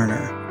Michael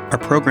Lerner. Our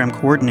program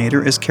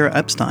coordinator is Kara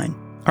Epstein.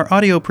 Our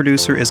audio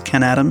producer is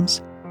Ken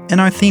Adams. And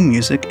our theme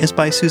music is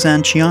by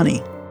Suzanne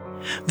Ciani.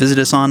 Visit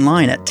us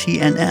online at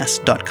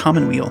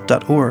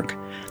tns.commonweal.org.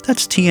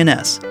 That's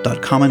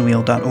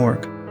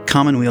tns.commonweal.org.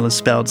 Commonweal is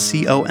spelled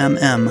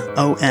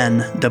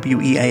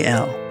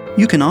COMMONWEAL.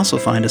 You can also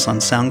find us on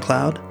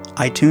SoundCloud,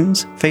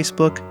 iTunes,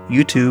 Facebook,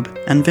 YouTube,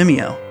 and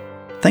Vimeo.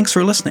 Thanks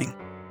for listening.